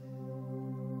missed.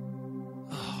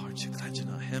 Oh, aren't you glad you're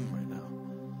not him right now?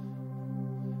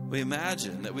 We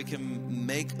imagine that we can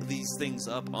make these things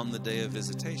up on the day of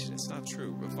visitation. It's not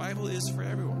true. Revival is for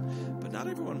everyone, but not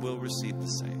everyone will receive the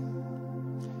same.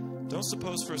 Don't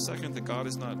suppose for a second that God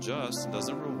is not just and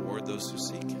doesn't reward those who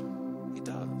seek him. He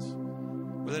does.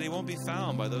 Or that he won't be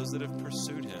found by those that have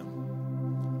pursued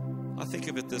him. I think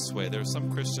of it this way. There are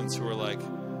some Christians who are like,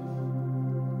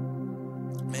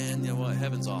 man, you know what?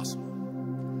 Heaven's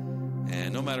awesome.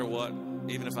 And no matter what,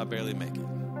 even if I barely make it,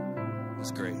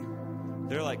 it's great.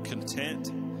 They're like content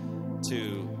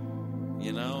to,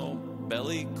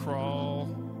 belly crawl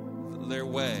their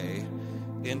way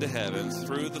into heaven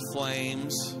through the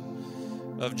flames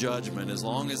of judgment as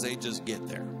long as they just get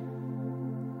there.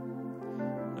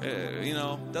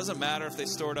 Doesn't matter if they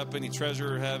stored up any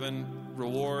treasure or heaven,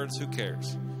 rewards, who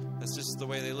cares? That's just the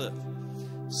way they live.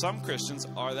 Some Christians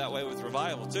are that way with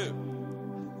revival too.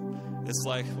 It's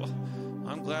like, well,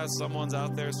 I'm glad someone's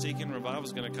out there seeking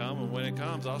revival's going to come, and when it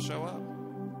comes, I'll show up.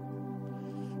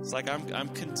 It's like I'm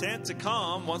content to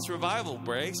come once revival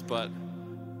breaks, but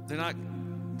they're not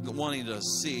wanting to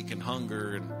seek and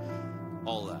hunger and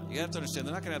all that. You have to understand,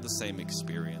 they're not going to have the same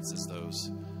experience as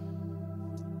those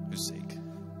who seek.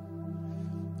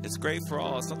 It's great for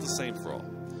all. It's not the same for all.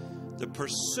 The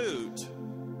pursuit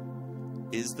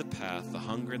is the path. The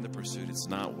hunger and the pursuit, it's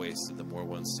not wasted. The more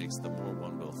one seeks, the more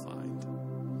one will find.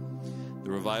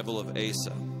 The revival of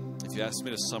Asa. If you ask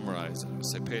me to summarize it, I would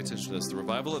say pay attention to this. The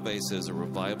revival of Asa is a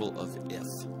revival of if.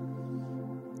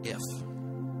 If.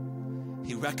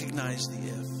 He recognized the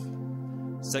if.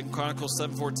 2 Chronicles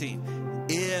 7:14.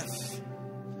 If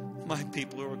my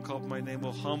people who are called by my name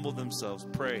will humble themselves,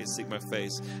 pray, seek my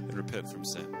face, and repent from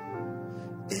sin.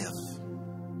 If.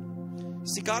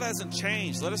 See, God hasn't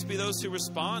changed. Let us be those who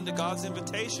respond to God's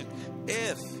invitation.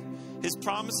 If. His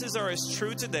promises are as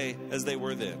true today as they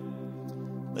were then.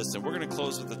 Listen, we're going to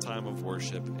close with a time of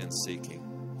worship and seeking.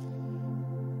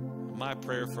 My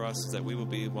prayer for us is that we will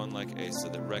be one like Asa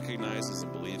that recognizes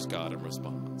and believes God and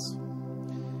responds.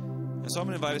 And so I'm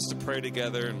going to invite us to pray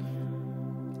together.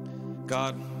 And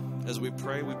God, as we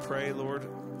pray, Lord,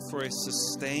 for a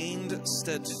sustained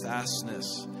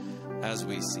steadfastness as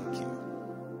we seek you.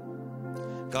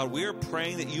 God, we are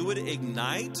praying that you would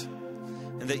ignite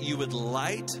and that you would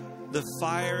light the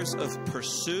fires of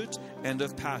pursuit and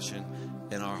of passion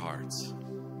in our hearts.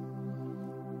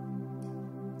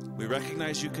 We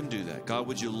recognize you can do that. God,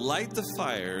 would you light the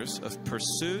fires of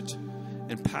pursuit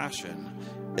and passion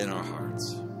in our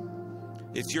hearts?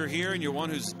 If you're here and you're one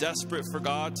who's desperate for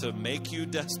God to make you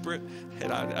desperate,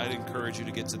 I'd encourage you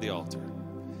to get to the altar.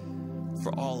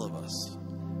 For all of us,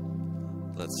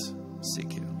 let's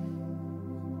seek you.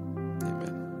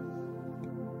 Amen.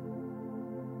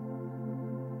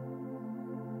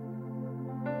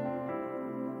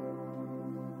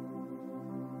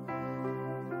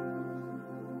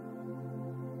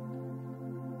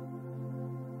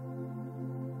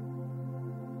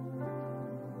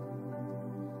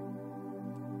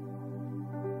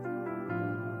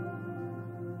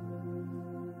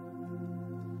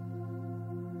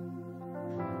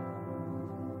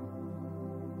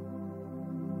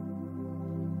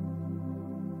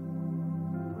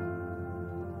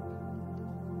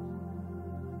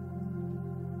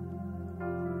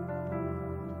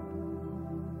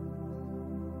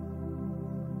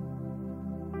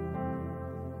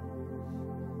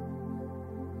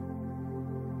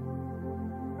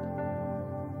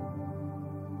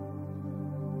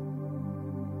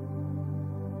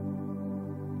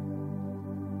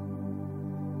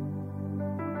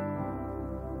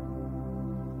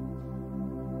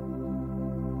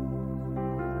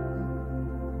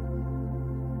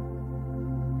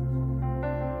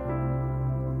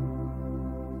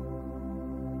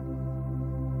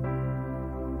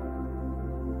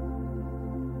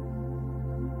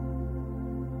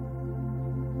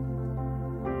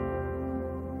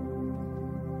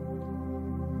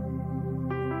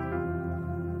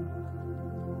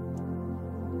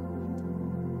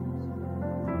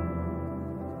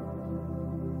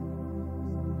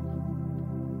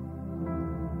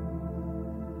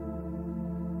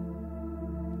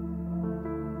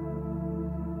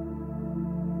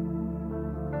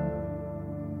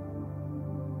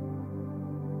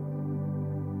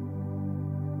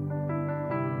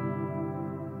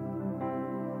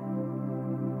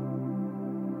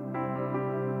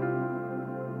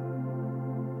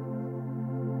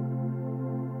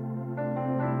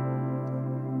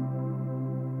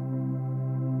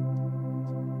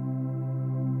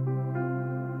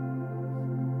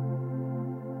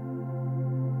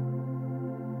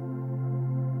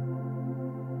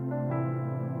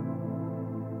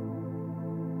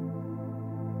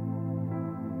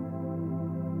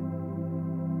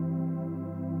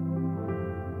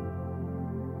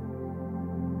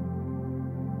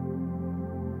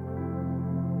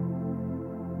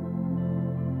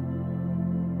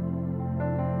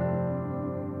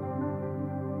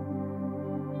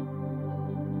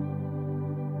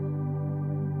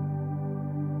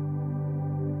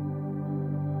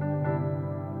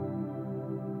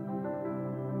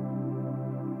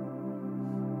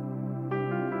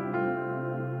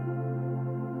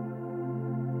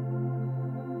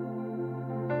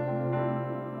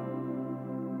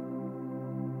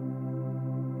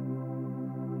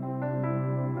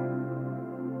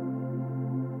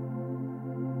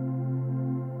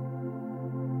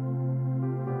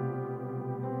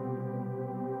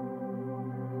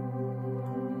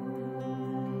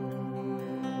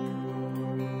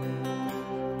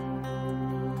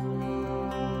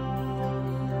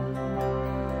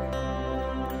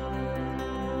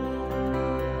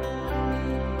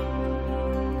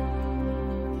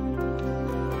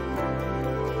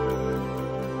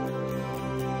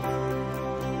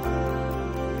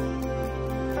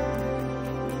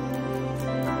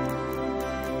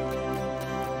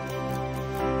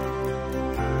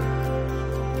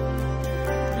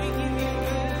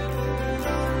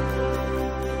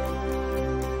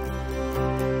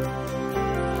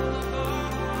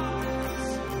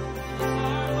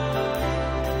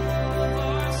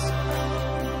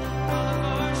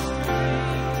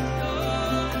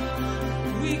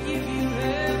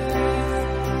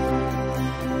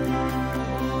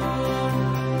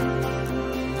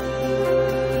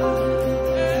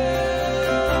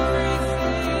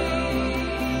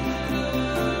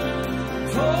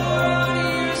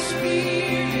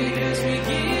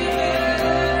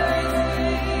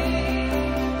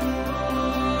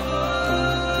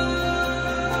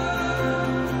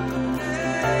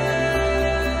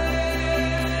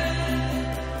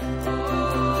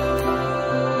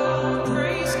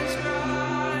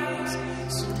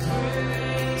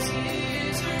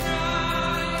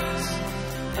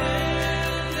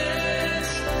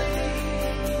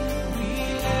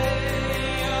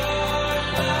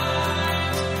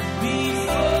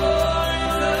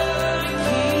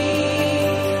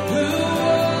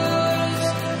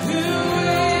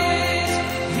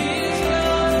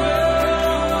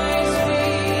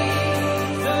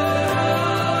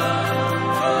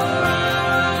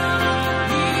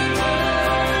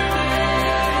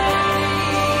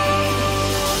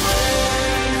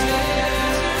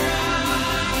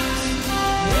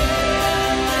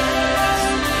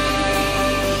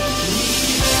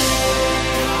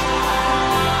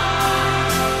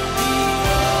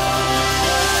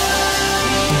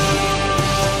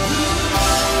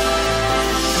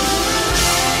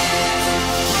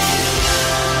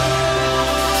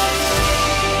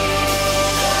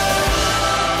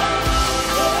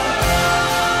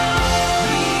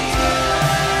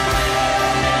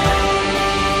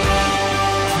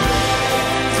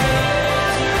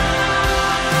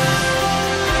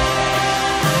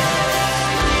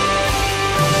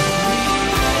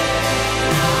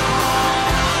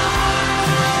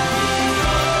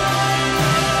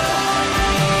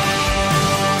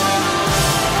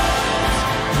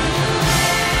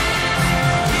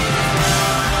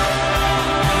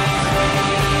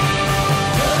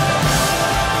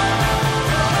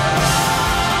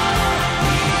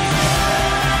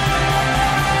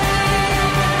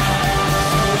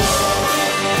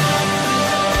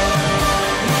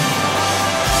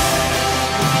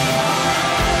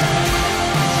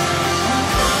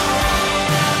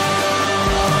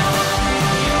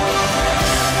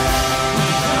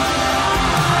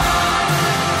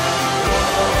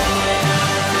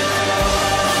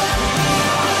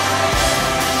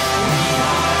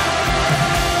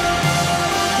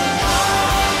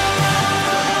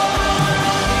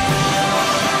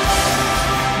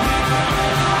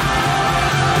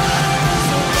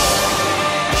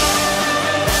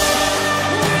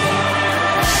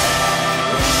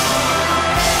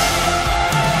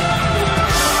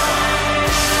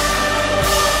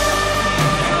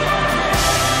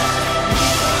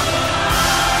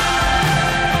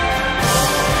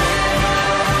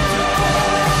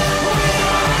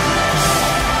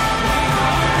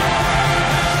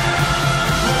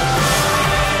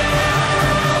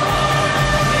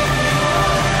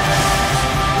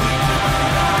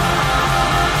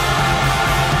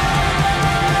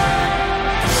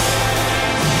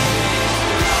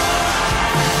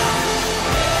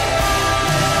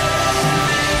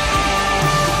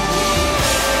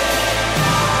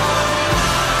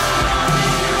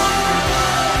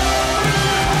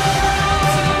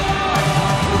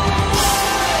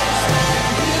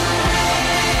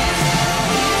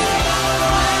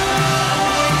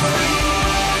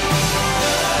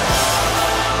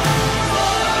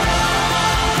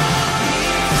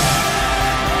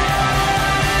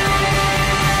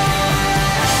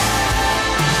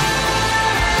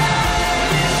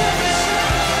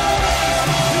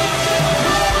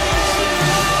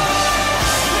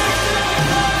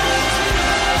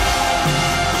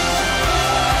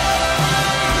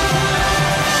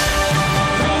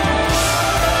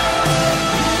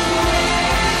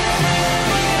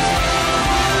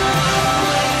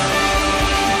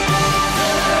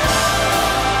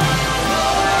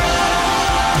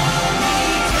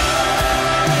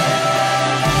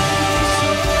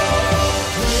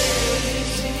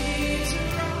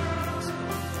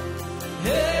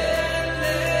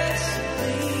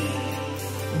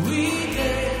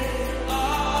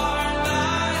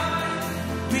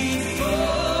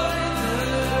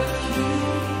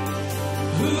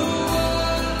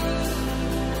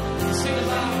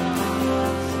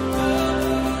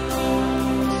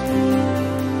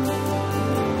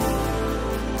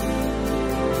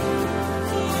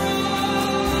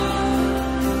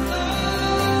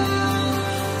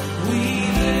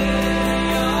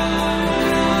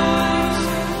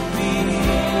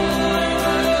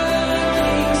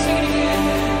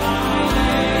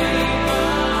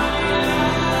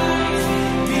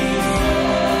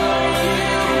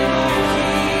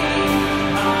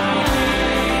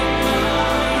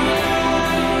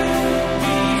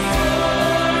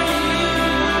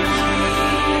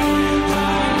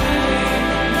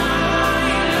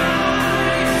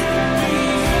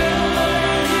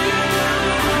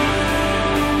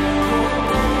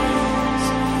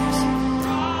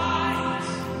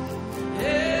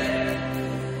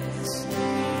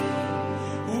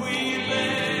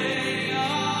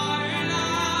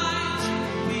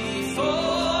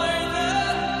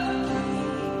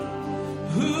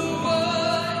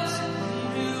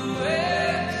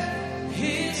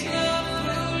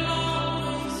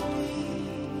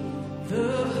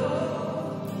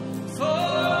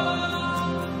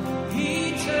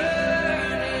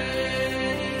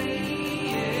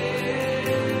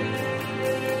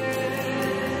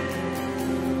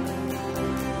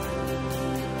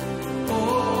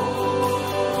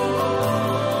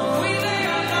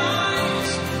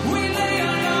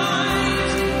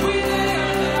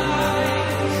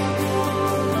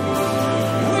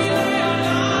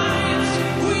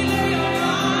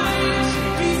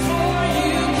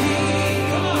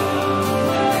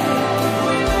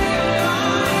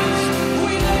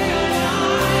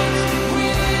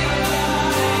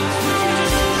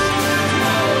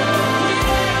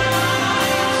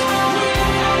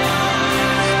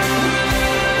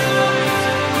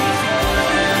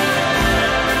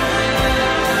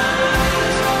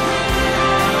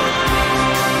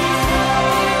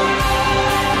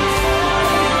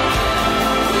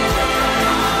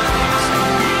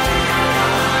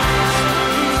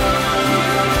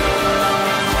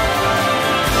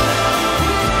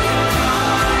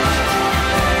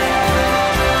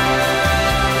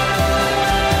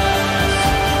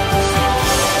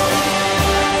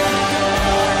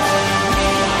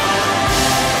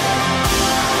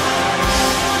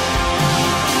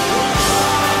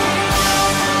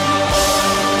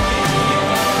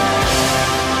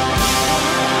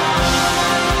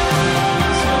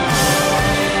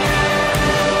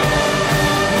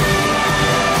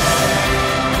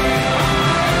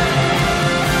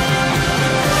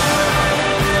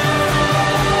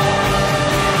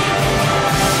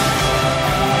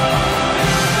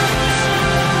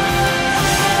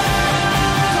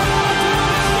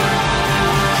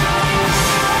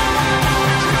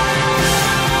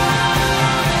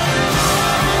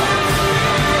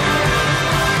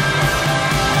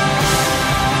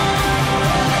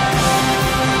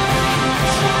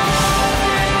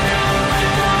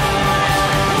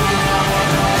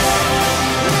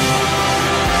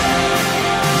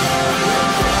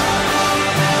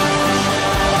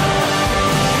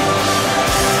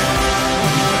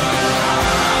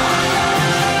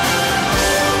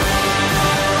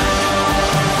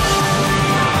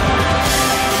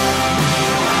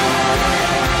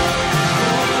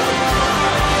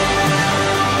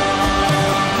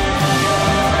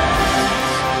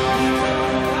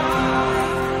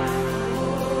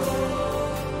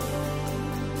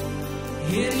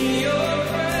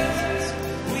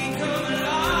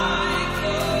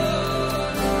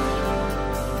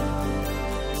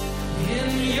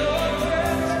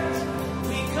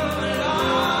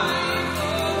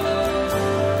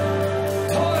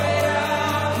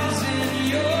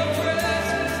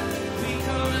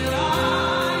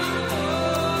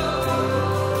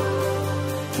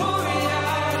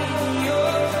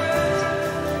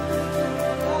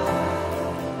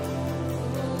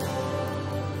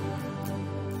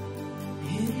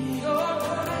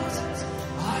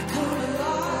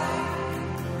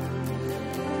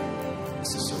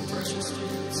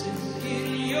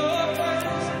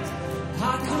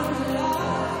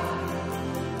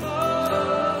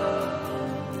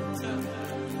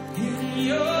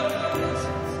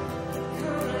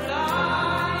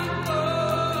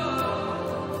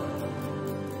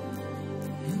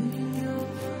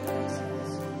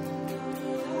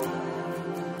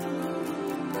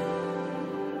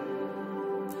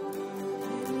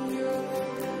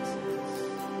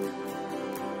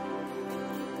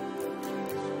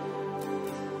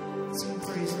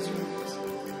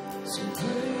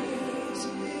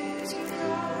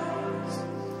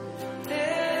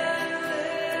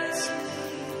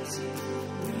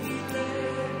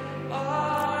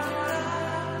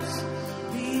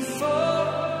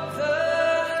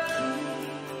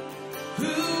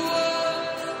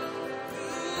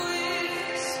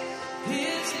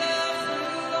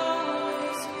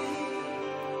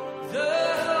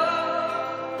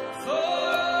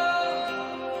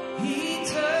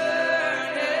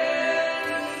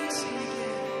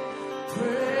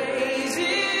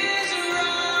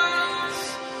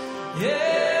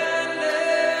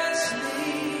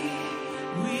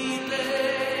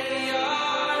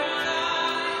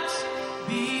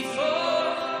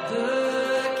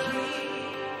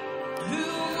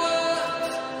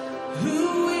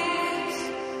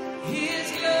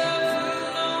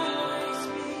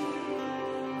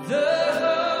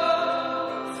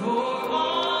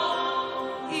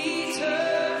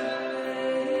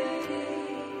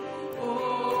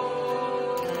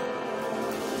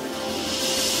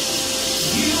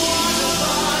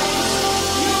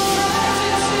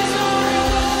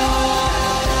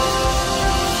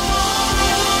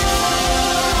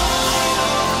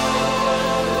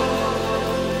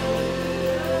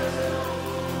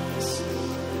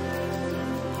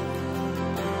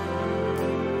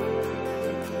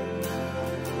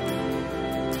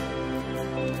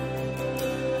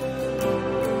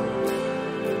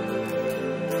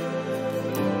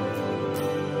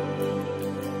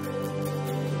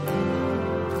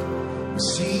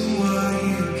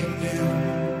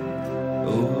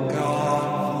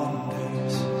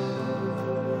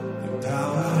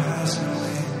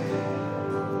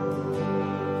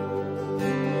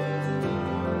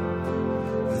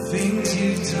 Things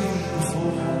you've done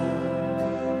before,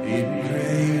 in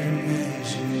greater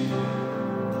measure,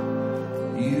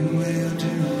 you will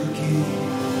do again.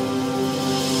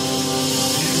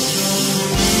 There's no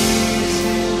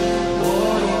reason why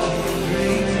you can't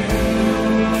break through.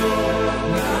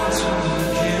 Mountains you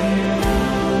can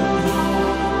move,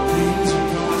 things are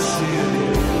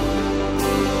possible.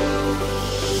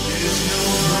 There's no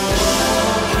broken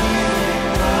heart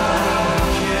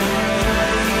you can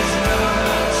raise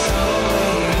up, so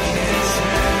you can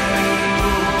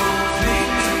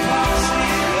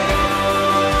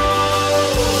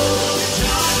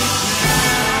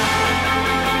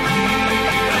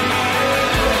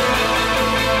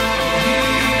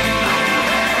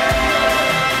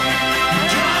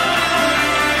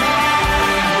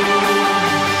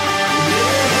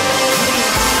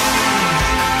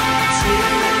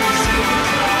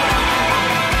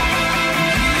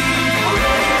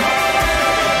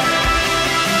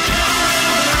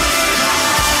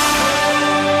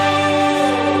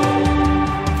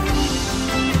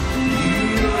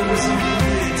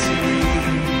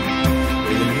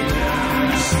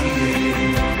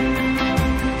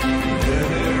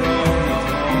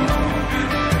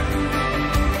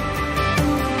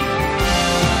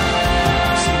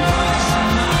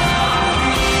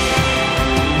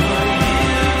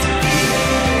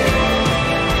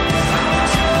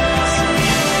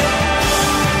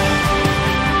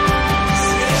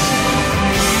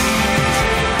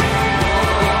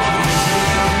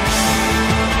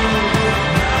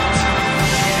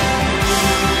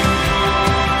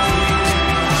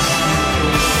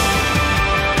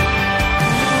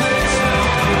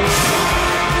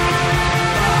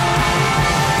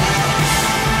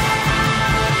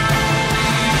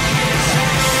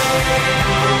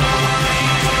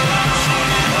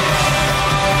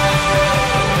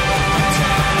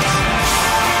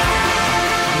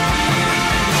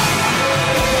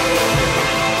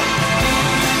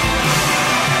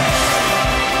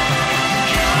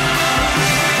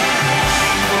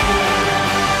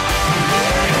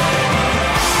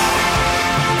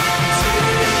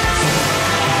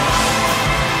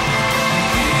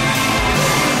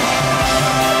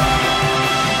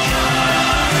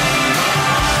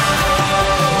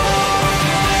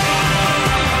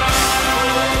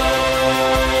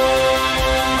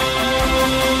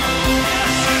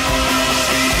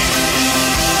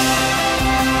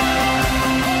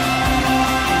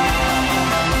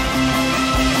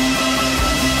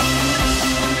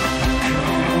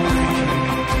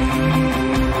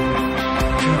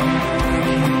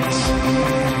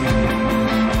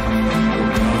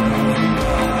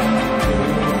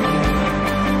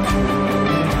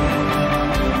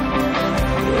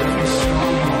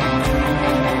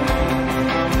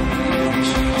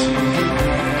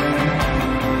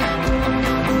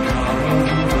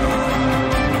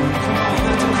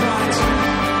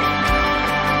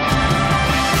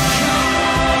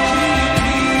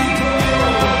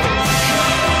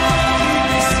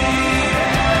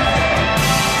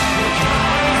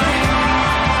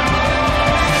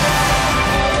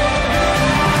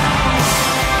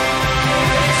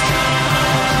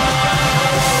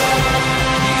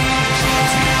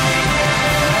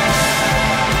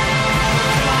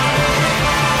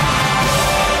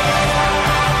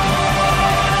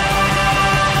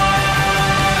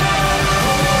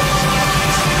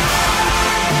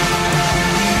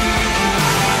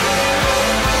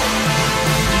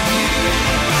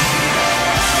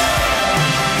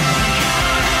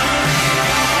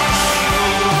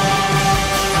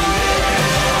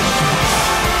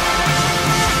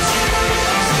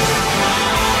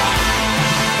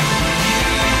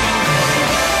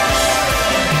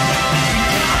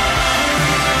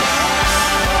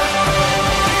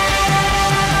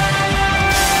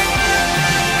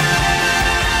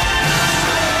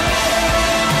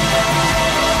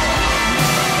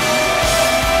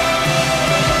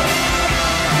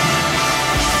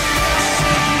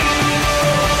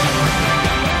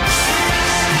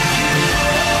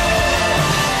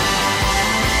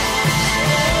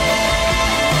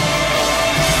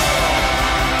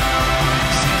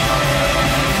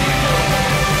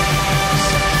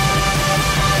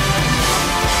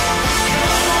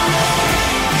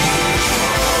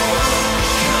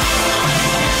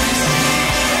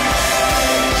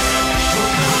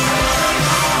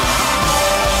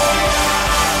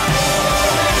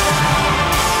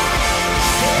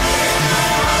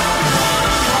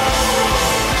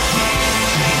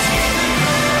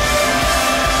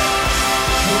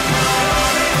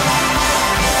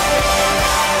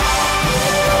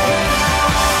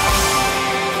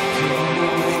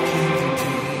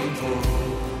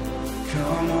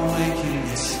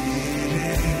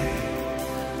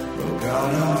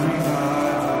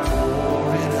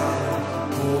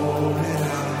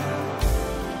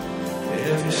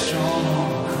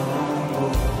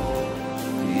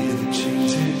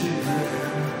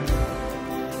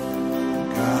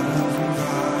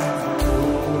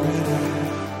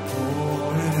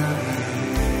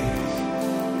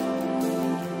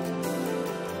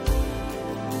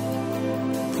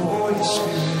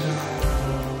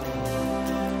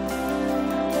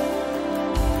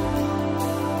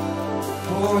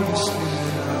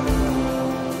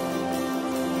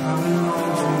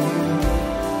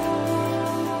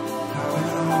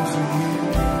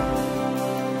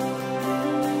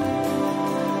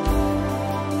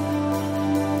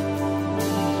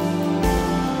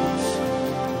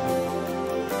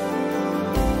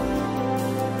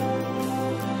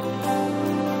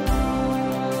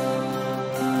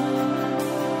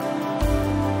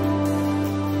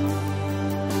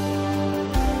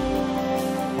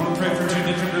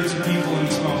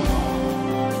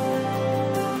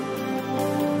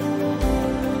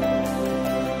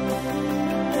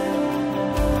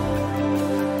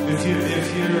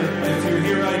If you're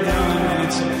here right now and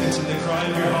it's the cry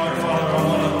of your heart, Father, I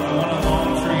want to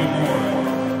long for you more.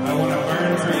 I want to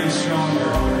burn for you stronger.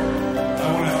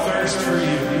 I want to thirst for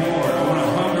you more. I want to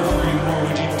hunger for you more.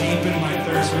 Would you deepen my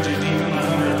thirst? Would you deepen my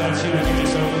hunger? If that's you, would you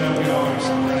just open up your arms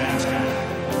and ask him?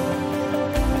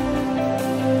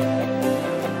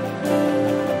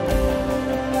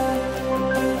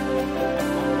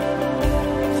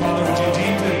 Father, would you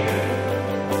deepen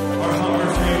our hunger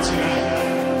for you tonight?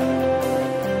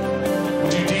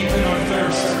 Would you deepen our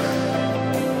thirst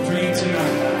for you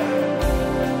tonight?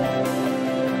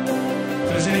 If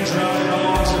there's any dry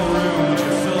bones in the room, would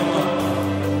you fill them up?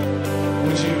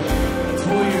 Would you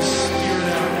pour your spirit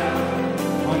out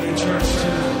on your church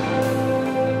tonight?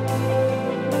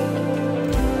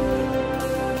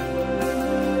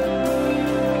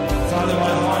 Father,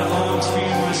 my heart longs for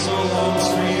you, my soul longs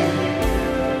for you,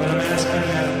 but I'm asking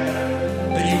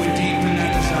that you would deepen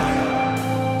that desire.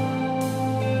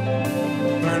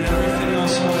 Burn everything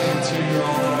else away until you're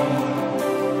all that I want.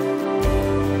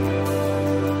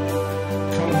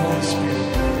 Come, Holy Spirit.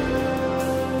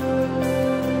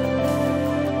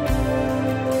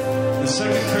 The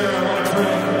second prayer I want to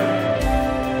pray.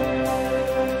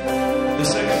 The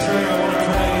second prayer I want to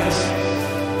pray is,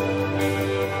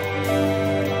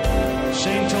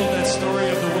 Shane told that story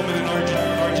of the woman in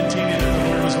Argentina that the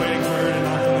Lord was waiting for her to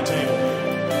knock on the table.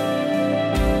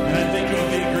 And I think it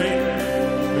would be a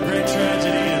great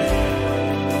tragedy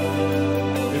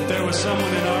if there was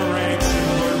someone in our ranks and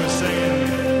the Lord was saying,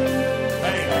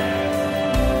 hey,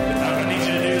 I need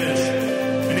you to do this.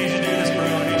 I need you to do this, bro. I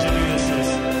need you to do this.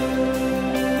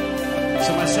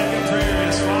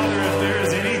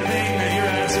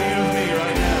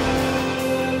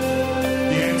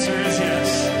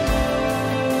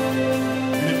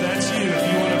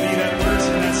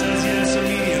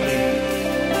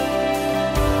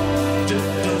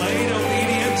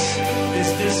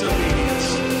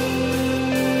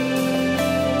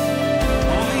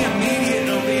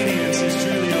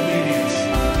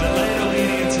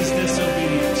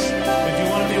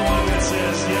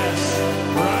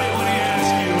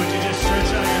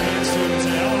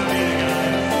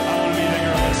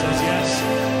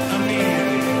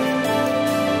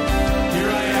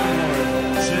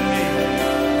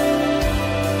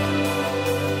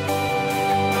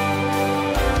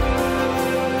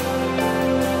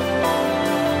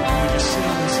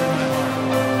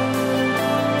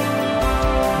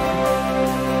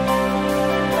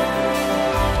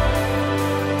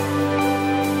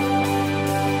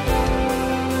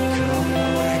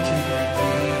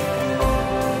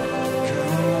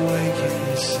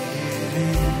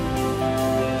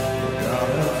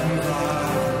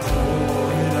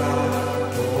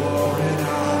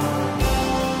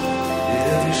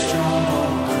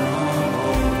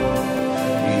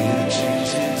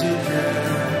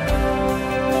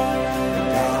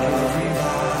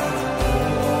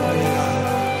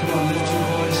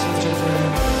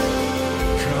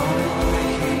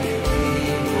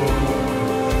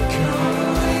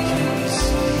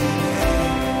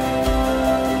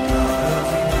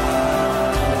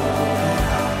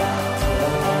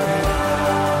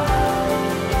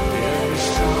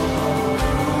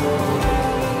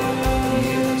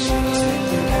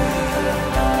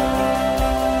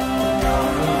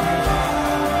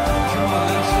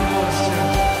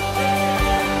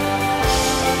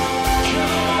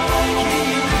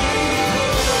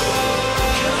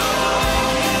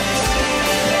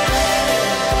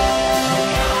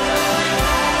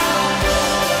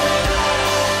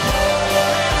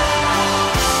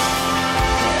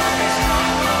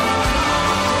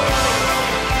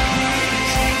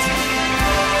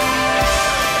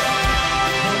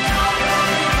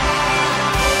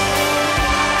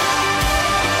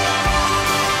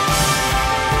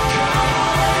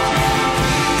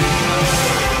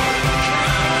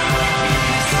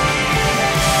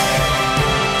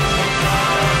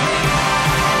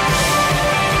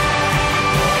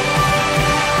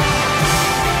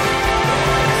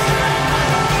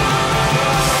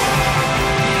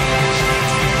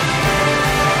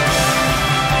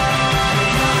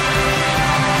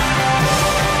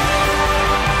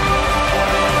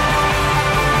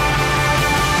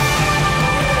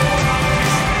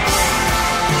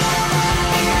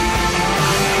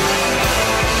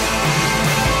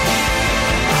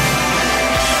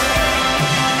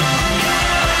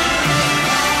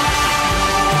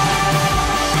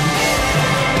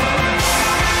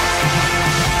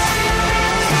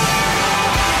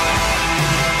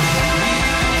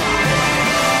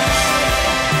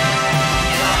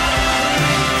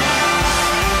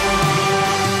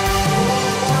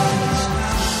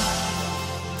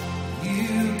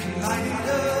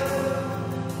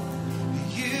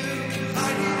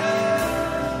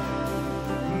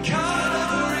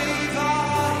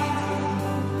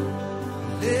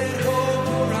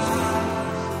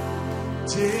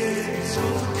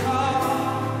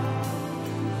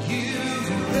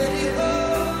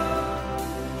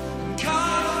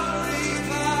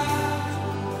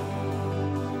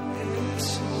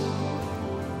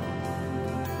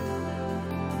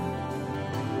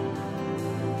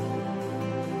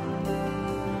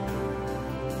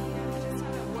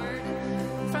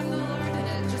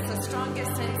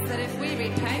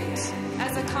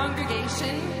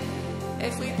 congregation,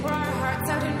 if we pour our hearts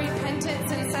out in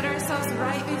repentance and set ourselves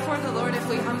right before the Lord, if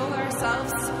we humble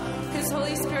ourselves, His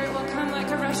Holy Spirit will come like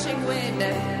a rushing wind.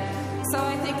 So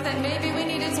I think that maybe we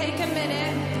need to take a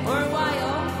minute or a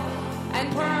while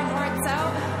and pour our hearts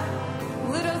out.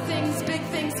 Little things, big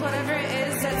things, whatever it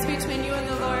is that's between you and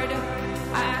the Lord.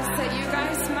 I ask that you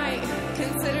guys might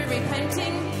consider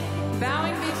repenting,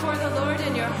 bowing before the Lord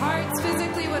in your hearts,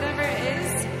 physically, whatever it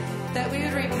is, that we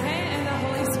would repent and the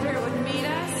Holy Spirit would meet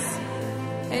us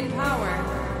in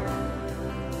power.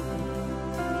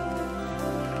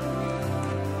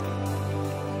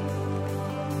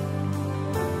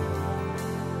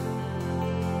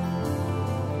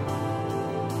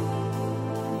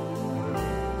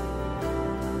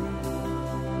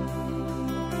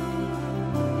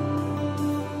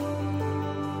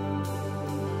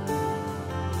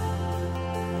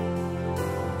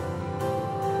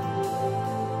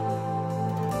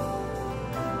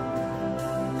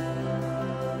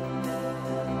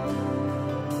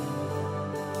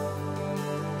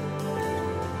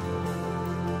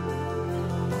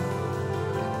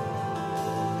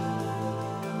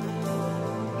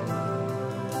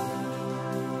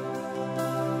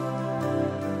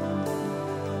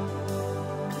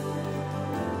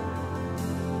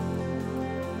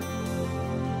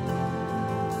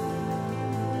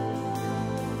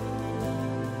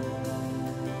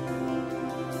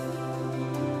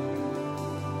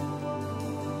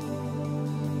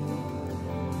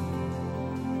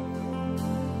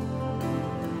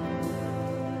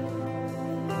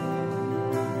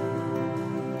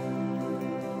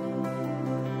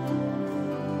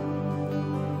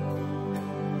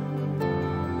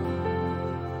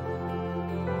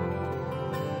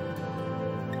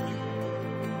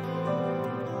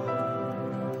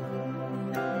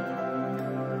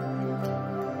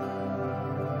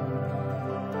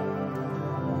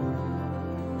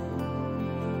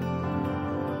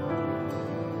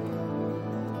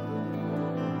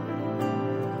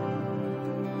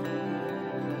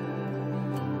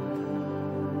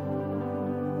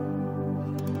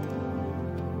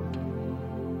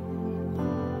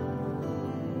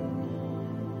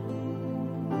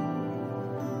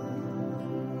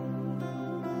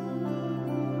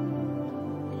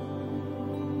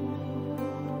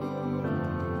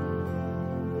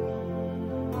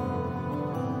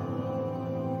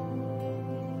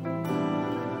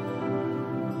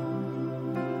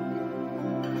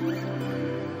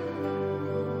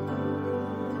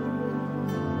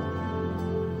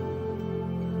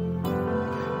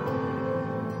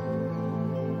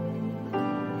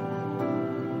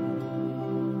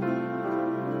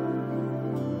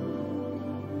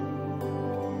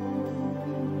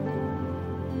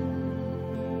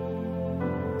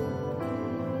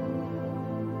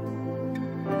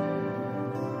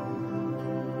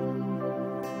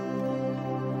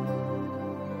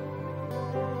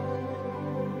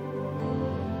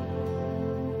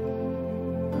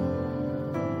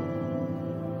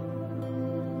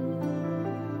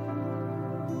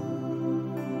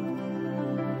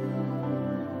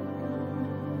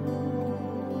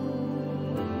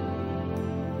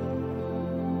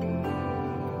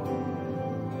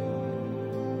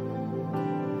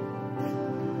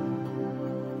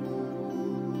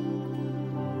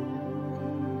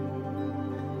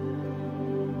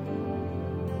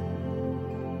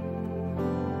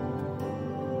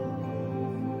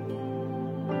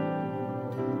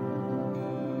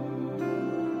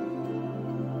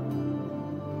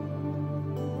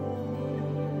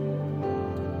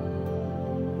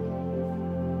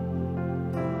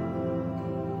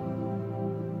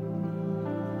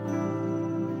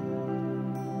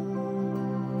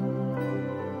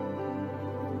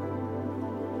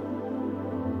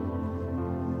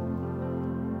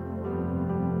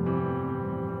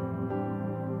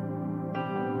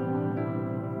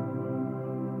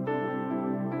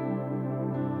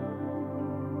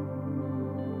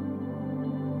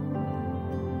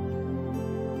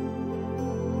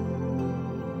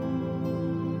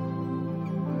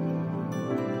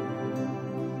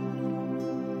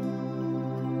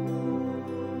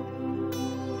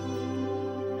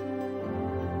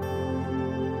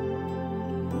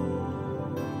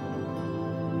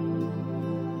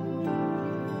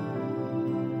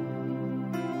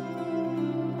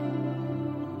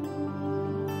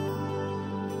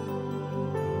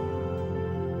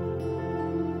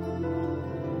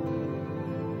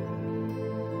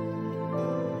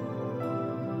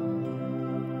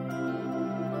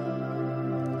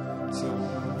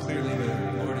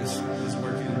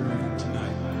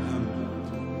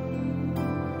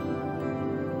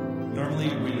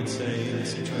 say in a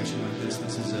situation like this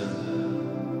is a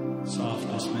soft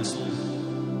dismissal.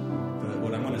 But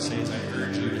what I'm going to say is I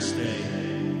urge you to stay.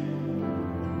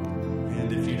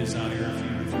 And if you desire,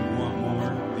 if you want more,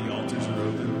 the altars are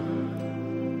open.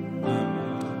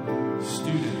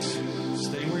 Students,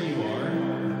 stay where you are.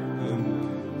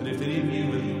 But if any of you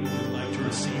would like to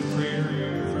receive prayer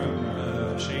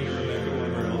from Shane or Rebecca,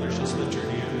 one of our elders, just lift your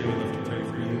hand. They would love to pray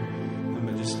for you.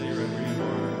 But just stay right where you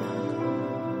are.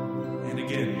 And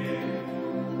again,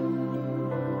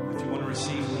 if you want to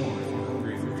receive more, if you're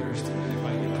hungry, if you're thirsty, I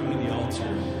invite you to come to the altar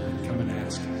and come and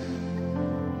ask.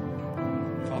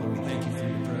 Father, we thank you for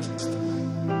your presence tonight.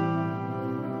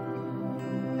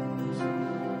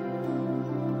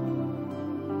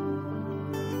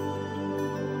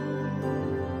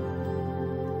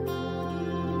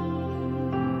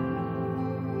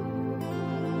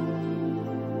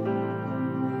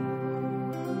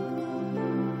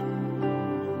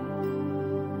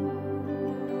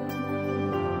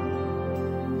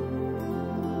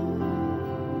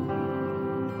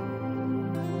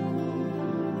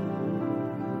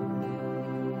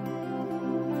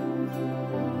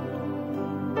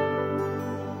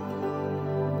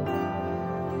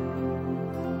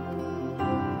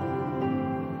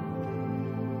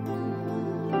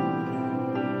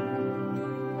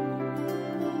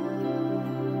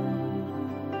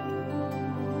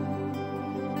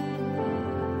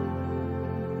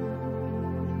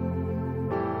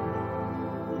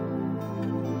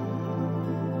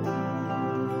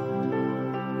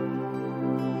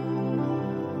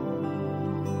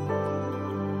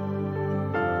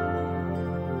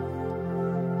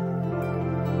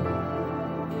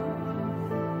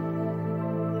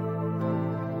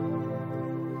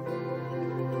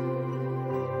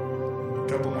 A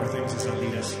couple more things as I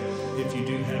lead us. If you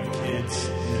do have kids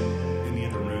in any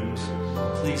of the rooms,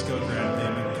 please go grab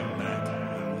them and come back.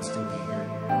 We'll still be here.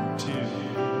 Two,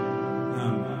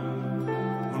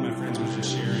 one of my friends was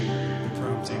just sharing the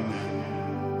prompting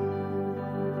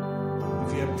that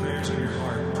if you have prayers in your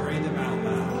heart, pray them out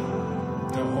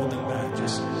loud. Don't hold them back.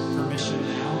 Just permission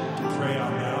now to pray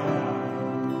out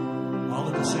loud. All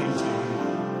at the same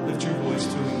time. Lift your voice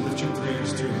to Him. Lift your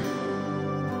prayers to Him.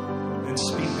 And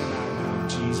speak them out loud in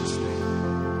Jesus'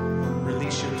 name.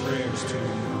 Release your prayers to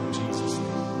Him now in Jesus' name.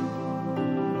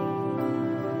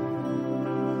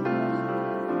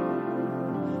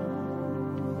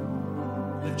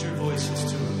 Lift your voices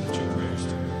to Him. Lift your prayers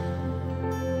to Him.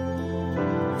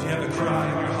 If you have a cry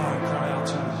in your heart, cry out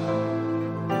to Him.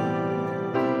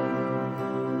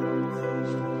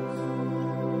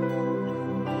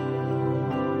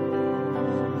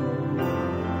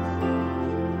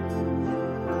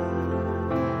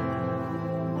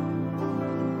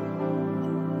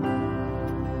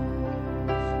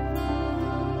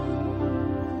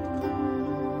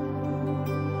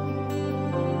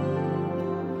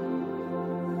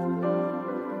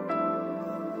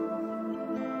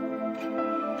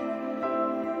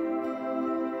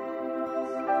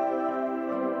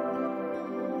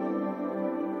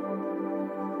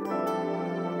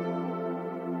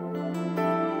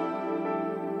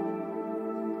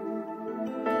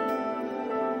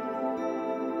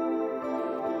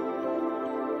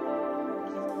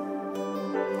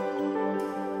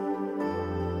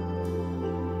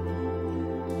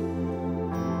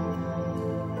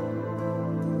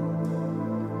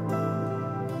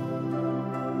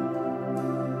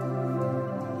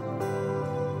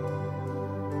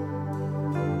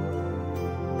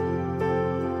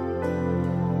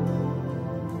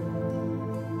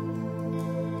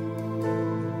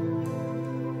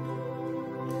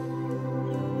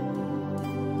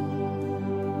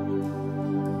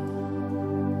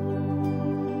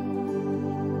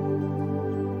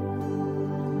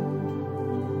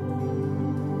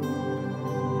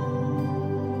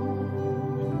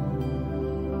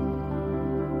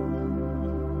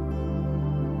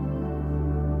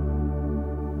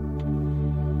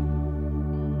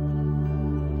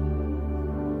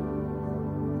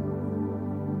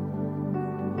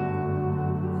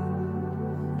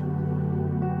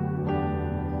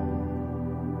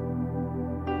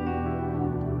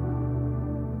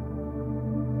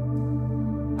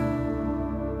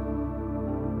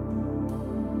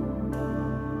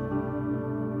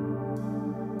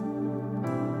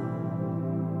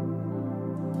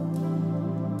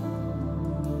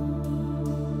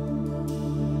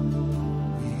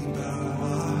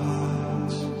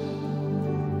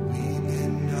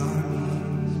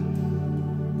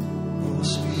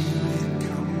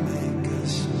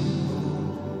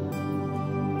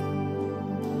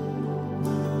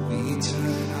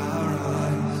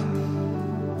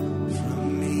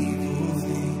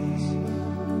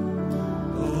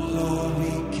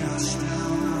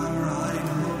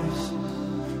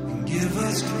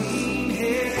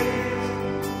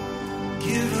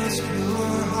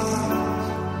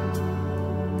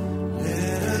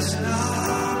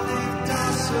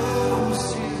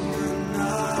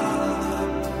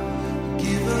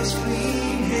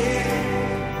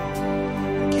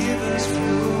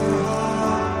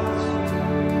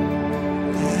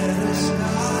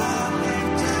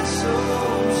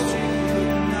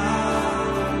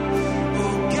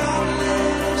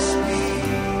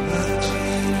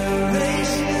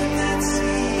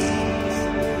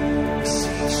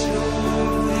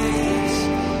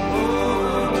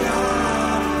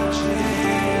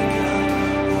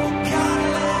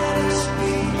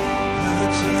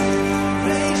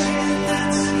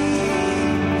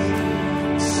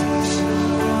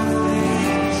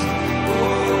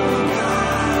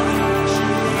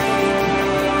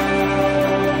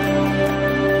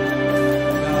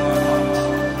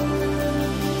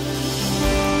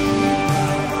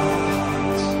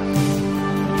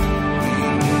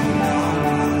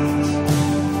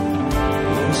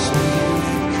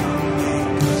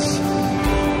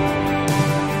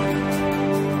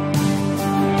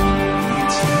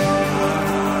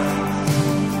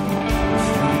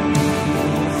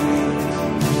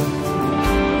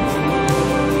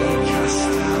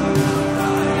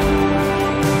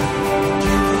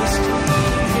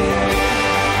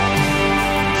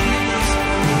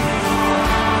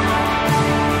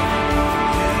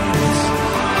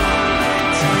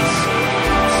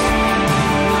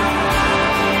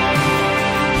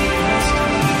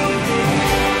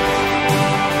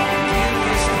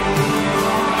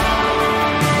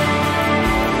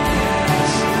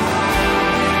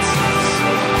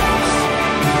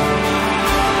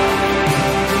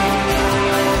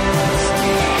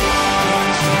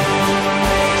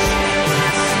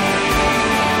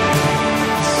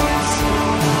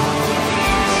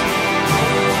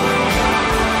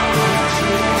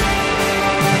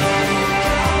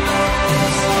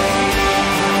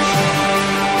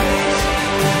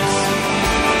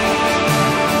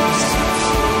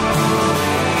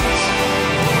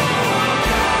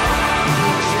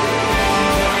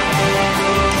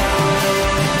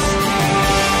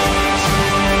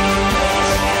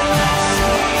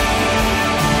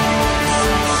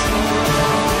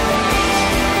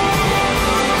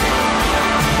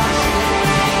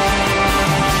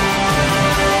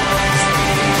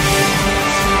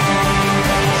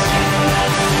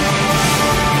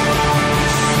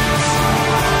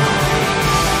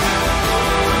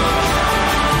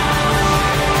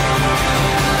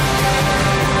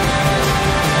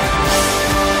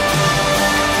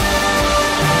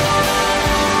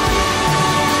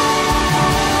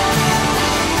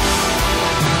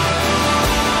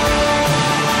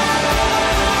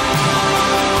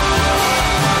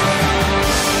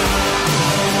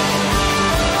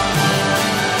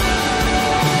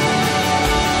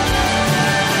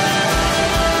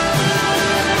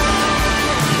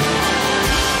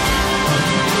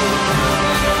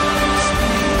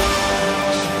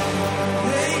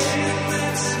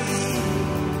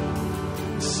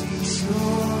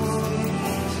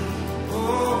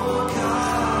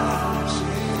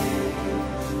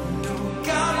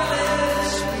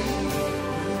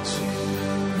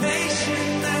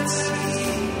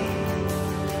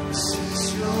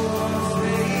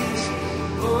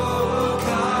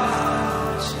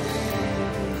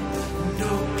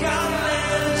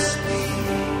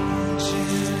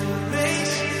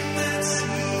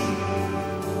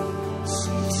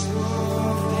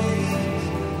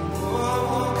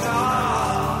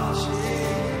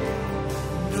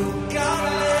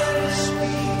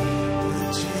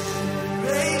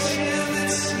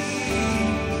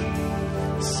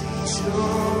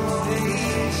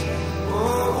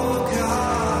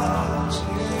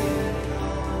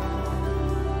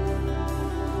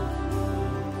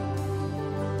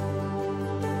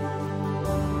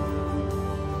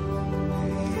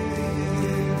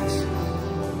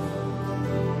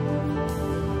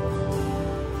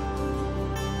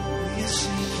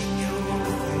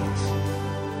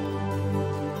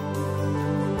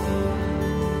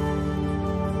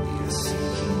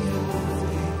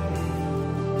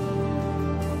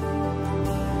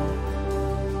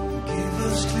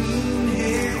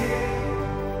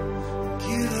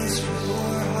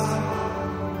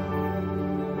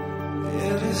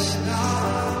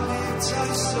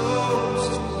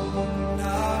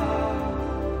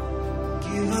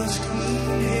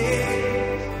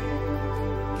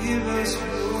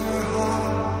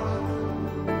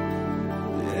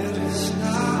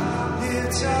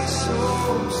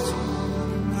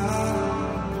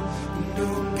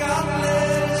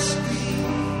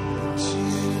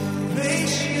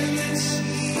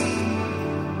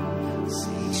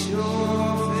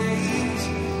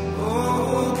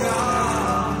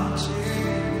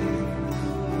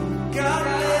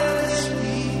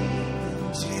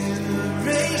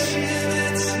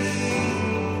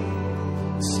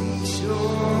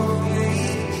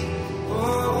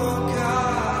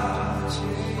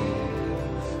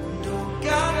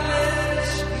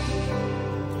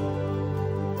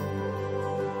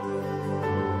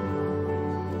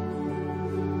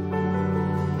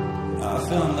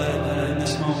 feeling led in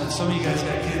this moment. Some of you guys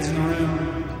got kids in the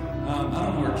room. I don't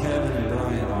know where Kevin and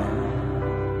Brian are.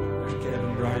 Where's Kevin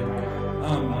and Brian?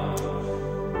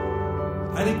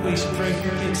 I think we should pray for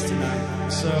your kids tonight.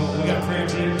 So we got prayer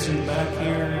teams in the back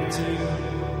here too.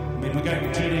 I mean, we got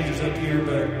your teenagers up here,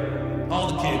 but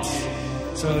all the kids.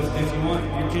 So if you want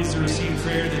your kids to receive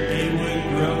prayer, that they would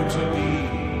grow to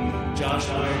be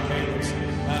Joshua and Caleb's.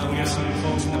 We got some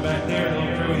folks in the back there.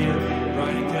 They'll pray with you.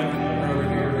 Brian and Kevin are over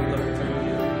here. We'd love to pray with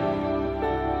you.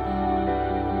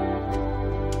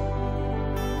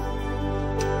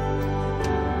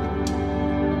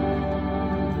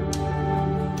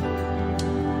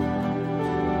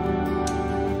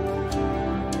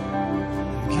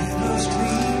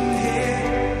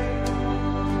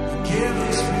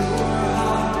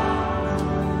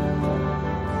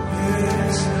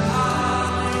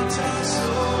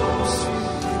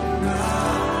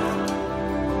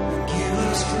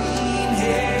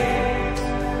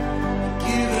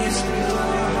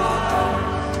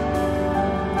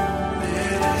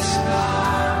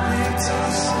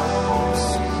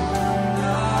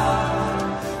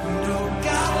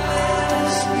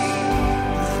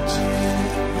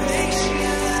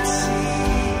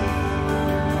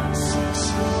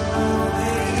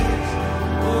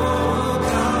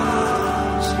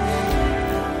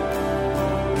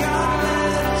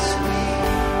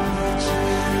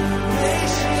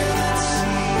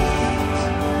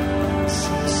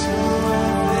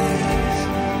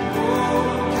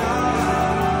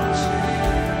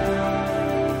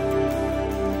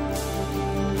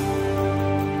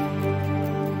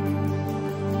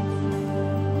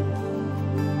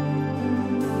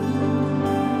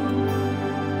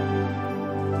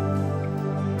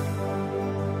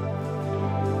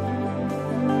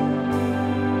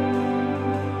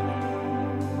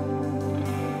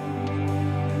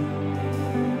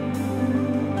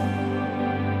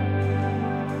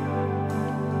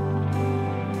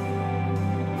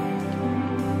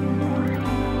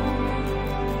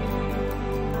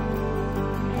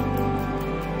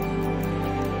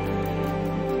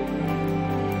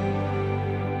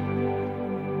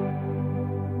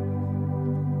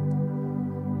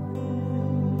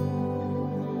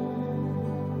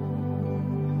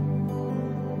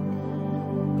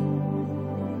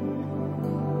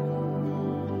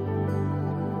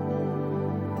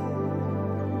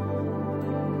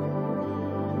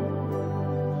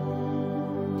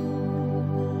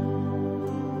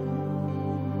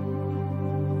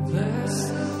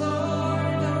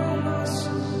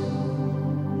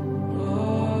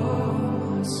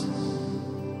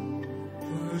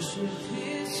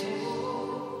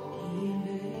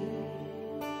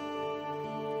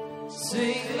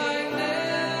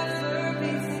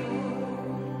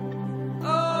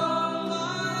 Oh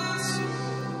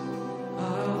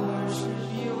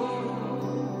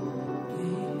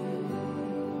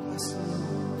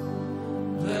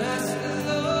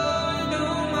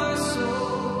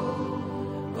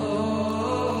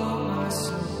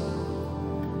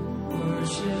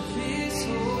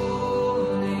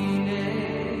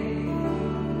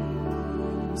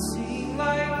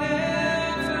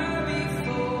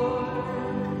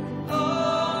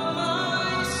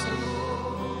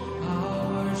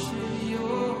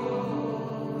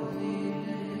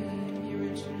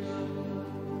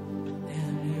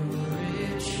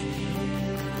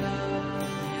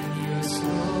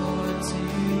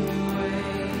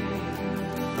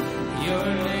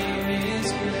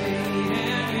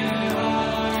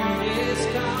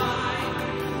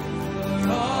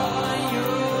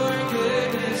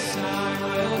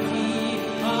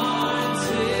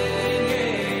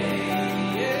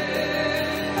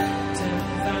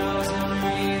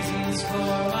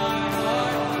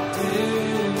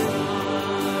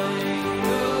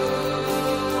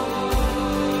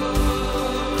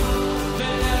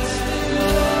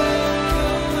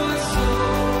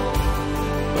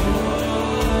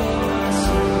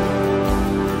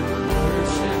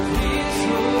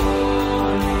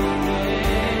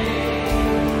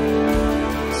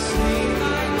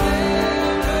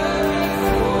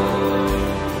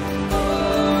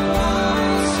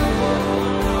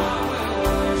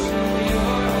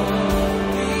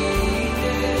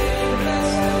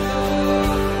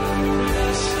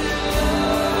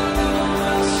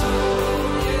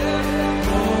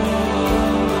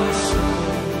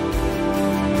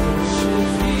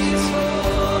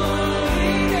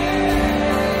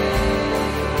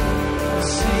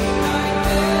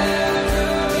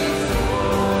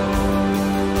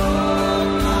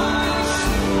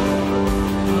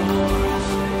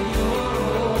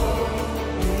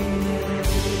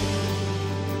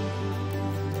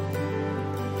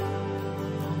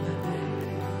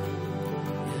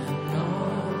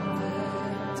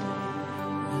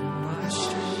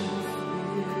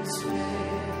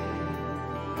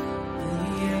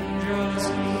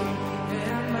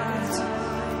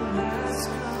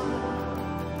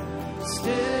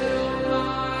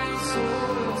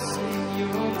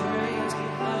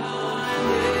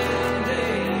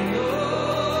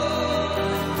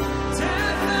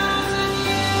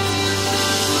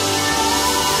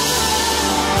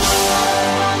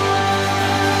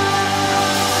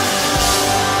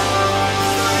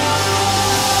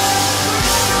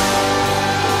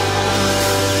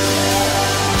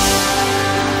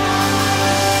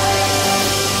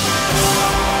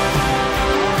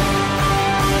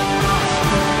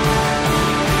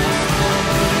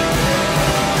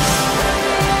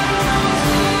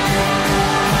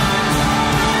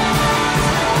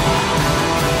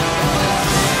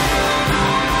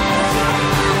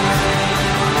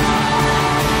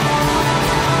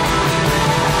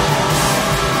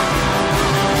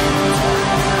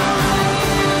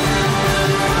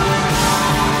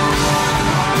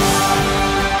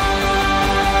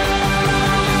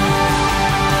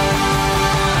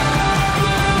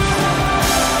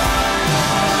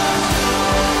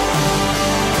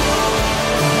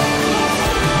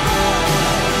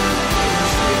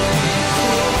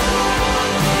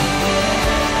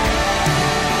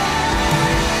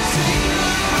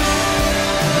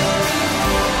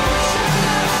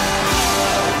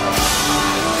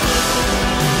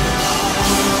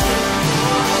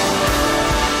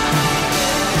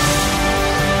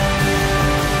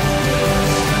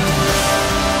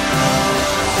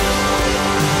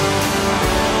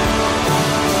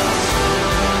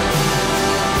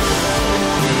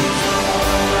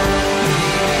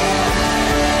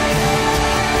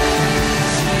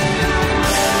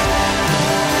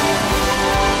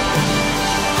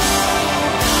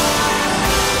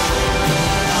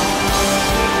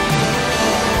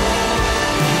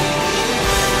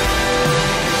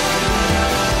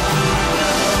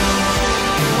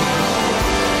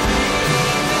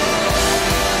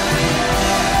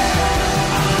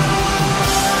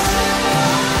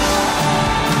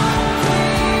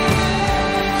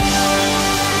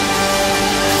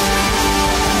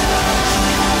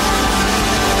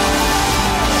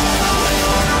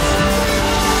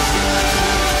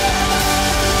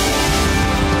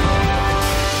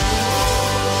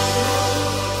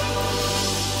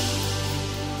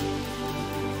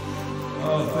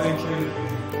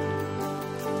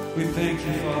We thank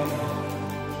you, Father.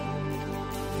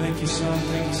 Thank you, Son.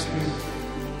 Thank you, Spirit.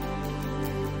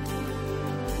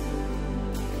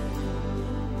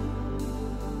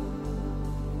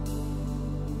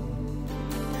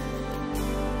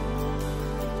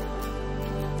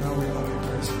 God, we love your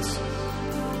presence.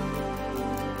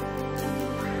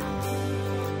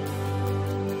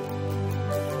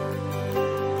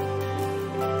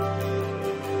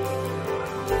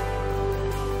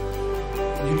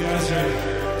 You guys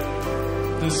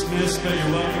are dismissed, but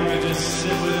you're welcome to just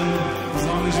sit with him as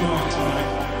long as you want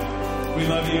tonight. We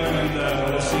love you,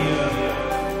 and we'll see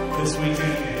you this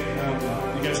weekend.